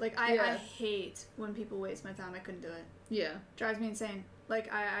yourself. Like, I hate when people waste my time. I couldn't do it. Yeah. Drives me insane. Like,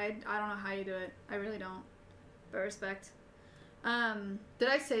 I don't know how you do it. I really don't. But respect. Did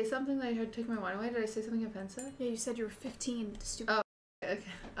I say something that I had to take my wine away? Did I say something offensive? Yeah, you said you were 15. Stupid. Oh, okay.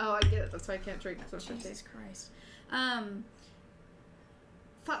 Oh, I get it. That's why I can't drink. Jesus Christ.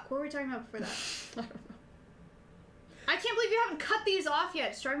 Fuck, what were we talking about before that? I don't know. I can't believe you haven't cut these off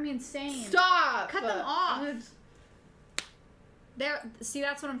yet. It's driving me insane. Stop! Cut them off. There. See,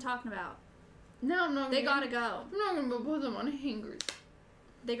 that's what I'm talking about. No, I'm not. They gotta go. I'm not gonna put them on hangers.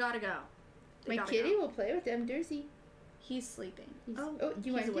 They gotta go. My kitty will play with them, Jersey. He's sleeping.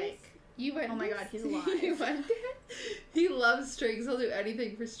 He's awake. You want Oh my this? god, he's alive. You want it? He loves strings. He'll do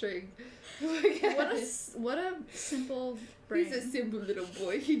anything for string. What a simple brain. He's a simple little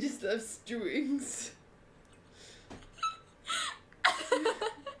boy. He just loves strings.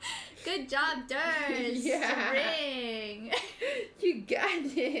 Good job, Durs. Yeah. String. You got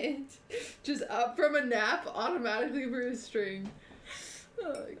it. Just up from a nap automatically for a string.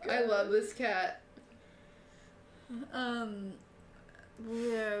 Oh my god. I love this cat. Yeah,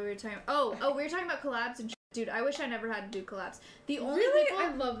 we were talking. We were talking about collabs and dude. I wish I never had to do collabs. The only people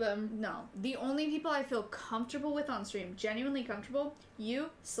I love them. No, the only people I feel comfortable with on stream, genuinely comfortable,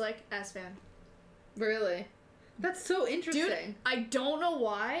 you, Slick, S-Fan. Really? That's so interesting. Dude, I don't know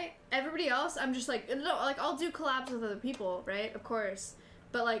why. Everybody else, I'm just like, no, like, I'll do collabs with other people, right? Of course.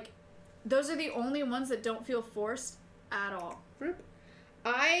 But, like, those are the only ones that don't feel forced at all.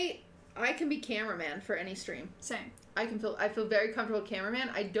 I can be cameraman for any stream. Same. I feel very comfortable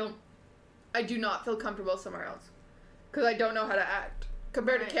cameraman. I do not feel comfortable somewhere else. Because I don't know how to act.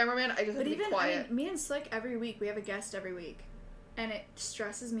 Compared to cameraman, I just have to be quiet. I mean, me and Slick, every week, we have a guest every week. And it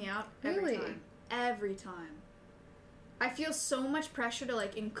stresses me out every time. Every time. I feel so much pressure to,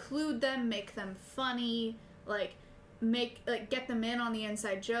 like, include them, make them funny, like, get them in on the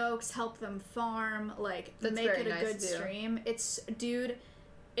inside jokes, help them farm, like, make it a good stream.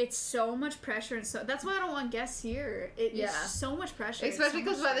 It's so much pressure, and so that's why I don't want guests here. It's so much pressure. Especially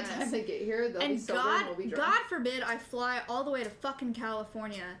because by the time they get here, they'll be sober and we'll be drunk. God forbid I fly all the way to fucking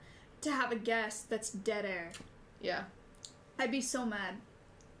California to have a guest that's dead air. Yeah. I'd be so mad.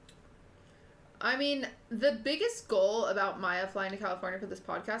 I mean, the biggest goal about Maya flying to California for this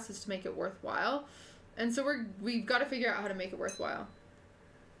podcast is to make it worthwhile. And so we've got to figure out how to make it worthwhile.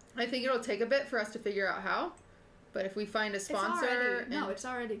 I think it'll take a bit for us to figure out how. But if we find a sponsor... It's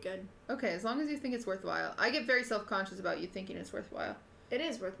already good. Okay, as long as you think it's worthwhile. I get very self-conscious about you thinking it's worthwhile. It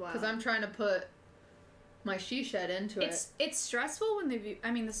is worthwhile. Because I'm trying to put my she-shed into it. It's stressful when the view...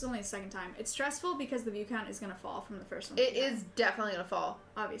 I mean, this is only the second time. It's stressful because the view count is going to fall from the first one. It is definitely going to fall.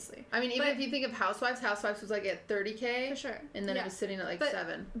 Obviously. I mean, even if you think of Housewives was like at 30K. For sure. And then it was sitting at like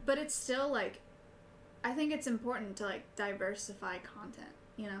 7. But it's still like... I think it's important to like diversify content,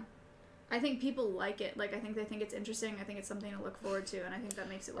 you know? I think people like it. Like, I think they think it's interesting. I think it's something to look forward to, and I think that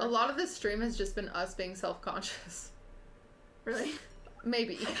makes it work. A lot of this stream has just been us being self-conscious. Really?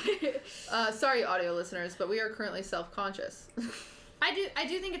 Maybe. Sorry, audio listeners, but we are currently self-conscious. I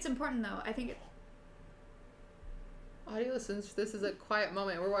do think it's important, though. I think Audio listeners, this is a quiet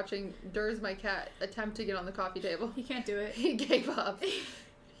moment. We're watching Durs, my cat, attempt to get on the coffee table. He can't do it. He gave up.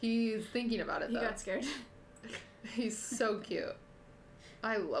 He's thinking about it, though. He got scared. He's so cute.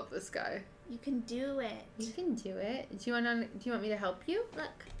 I love this guy. You can do it. You can do it. Do you want me to help you?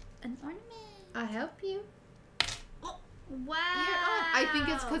 Look, an ornament. I'll help you. Oh, wow. I think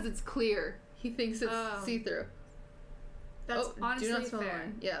it's because it's clear. He thinks it's see-through. That's honestly do not smell fair.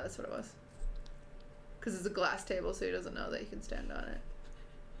 wine. Yeah, that's what it was. Because it's a glass table, so he doesn't know that he can stand on it.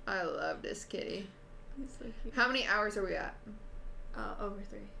 I love this kitty. He's so cute. How many hours are we at? Over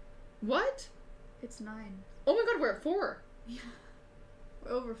 3. What? It's 9. Oh my god, we're at 4. Yeah.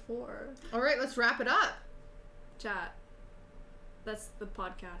 We're over 4. All right, let's wrap it up. Chat. That's the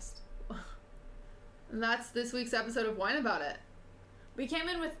podcast. And that's this week's episode of Wine About It. We came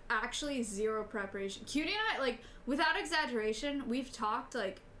in with actually 0 preparation. Cutie and I, like, without exaggeration, we've talked,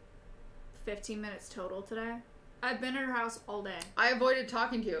 like, 15 minutes total today. I've been at her house all day. I avoided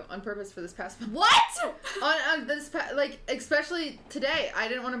talking to you on purpose for this past month. What? on this like, especially today, I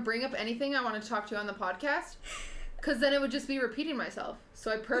didn't want to bring up anything I wanted to talk to you on the podcast, because then it would just be repeating myself.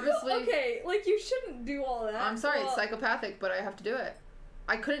 So I purposely... Okay, like, you shouldn't do all that. I'm sorry, it's psychopathic, but I have to do it.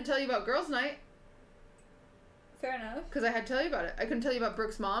 I couldn't tell you about girls' night. Fair enough. Because I had to tell you about it. I couldn't tell you about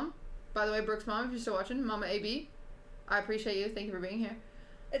Brooke's mom. By the way, Brooke's mom, if you're still watching, Mama AB, I appreciate you. Thank you for being here.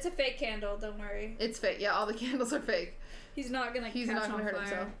 It's a fake candle, don't worry. It's fake. Yeah, all the candles are fake. He's not gonna hurt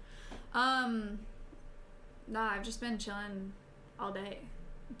himself. Nah, I've just been chilling all day.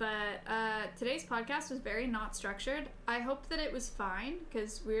 But today's podcast was very not structured. I hope that it was fine,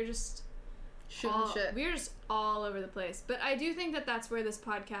 because we were just shit. We were just all over the place. But I do think that that's where this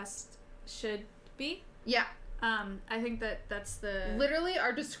podcast should be. Yeah. I think that's the... Literally,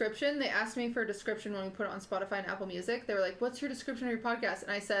 our description, they asked me for a description when we put it on Spotify and Apple Music. They were like, what's your description of your podcast?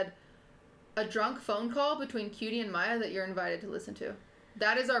 And I said, a drunk phone call between Cutie and Maya that you're invited to listen to.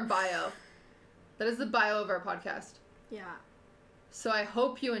 That is our bio. That is the bio of our podcast. Yeah. So I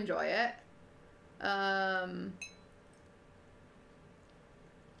hope you enjoy it.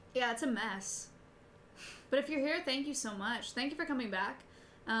 Yeah, it's a mess. But if you're here, thank you so much. Thank you for coming back.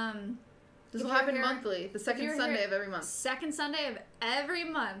 This will happen monthly. The second Sunday of every month. Second Sunday of every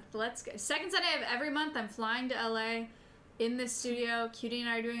month. Let's go. Second Sunday of every month, I'm flying to LA in this studio. Cutie and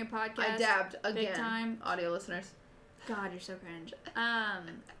I are doing a podcast. I dabbed again. Big time. Audio listeners. God, you're so cringe.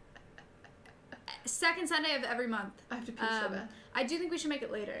 Second Sunday of every month. I have to pee so bad. I do think we should make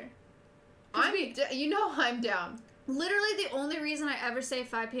it later. You know I'm down. Literally, the only reason I ever say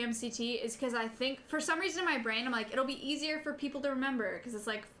 5 p.m. CT is because I think, for some reason in my brain, I'm like, it'll be easier for people to remember, because it's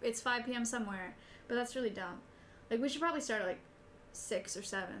like, it's 5 p.m. somewhere. But that's really dumb. Like, we should probably start at, like, 6 or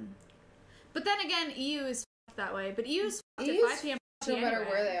 7. But then again, EU is that way. But EU is at 5 p.m. no matter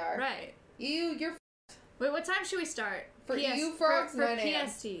where they are. Right. EU, you're Wait, what time should we start? For EU frogs, for 9 a.m.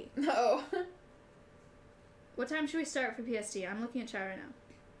 PST. No. What time should we start for PST? I'm looking at chat right now.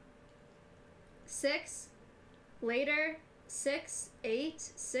 6? Later? 6? 8?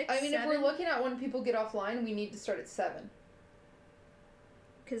 6? I mean, 7? if we're looking at when people get offline, we need to start at 7.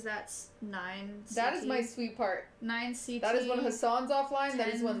 Because that's 9 CT. That is my sweet part. 9 CT. That is when Hassan's offline, 10. that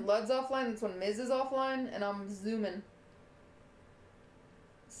is when Lud's offline, that's when Miz is offline, and I'm zooming.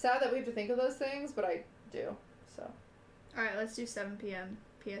 Sad that we have to think of those things, but I do, so. Alright, let's do 7 p.m.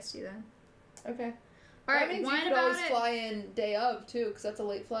 PST then. Okay. Alright, that means whine you could about always it. fly in day of, too, because that's a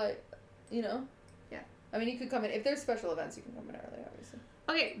late flight, you know? Yeah. I mean, you could come in, if there's special events, you can come in early, obviously.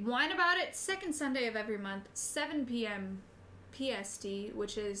 Okay, whine about it. Second Sunday of every month, 7 p.m. PST,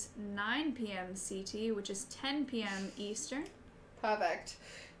 which is 9 p.m. CT, which is 10 p.m. Eastern. Perfect.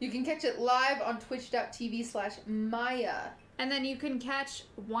 You can catch it live on twitch.tv/Maya. And then you can catch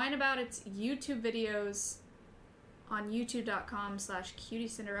Whine About It's YouTube videos on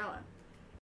youtube.com/QTCinderella.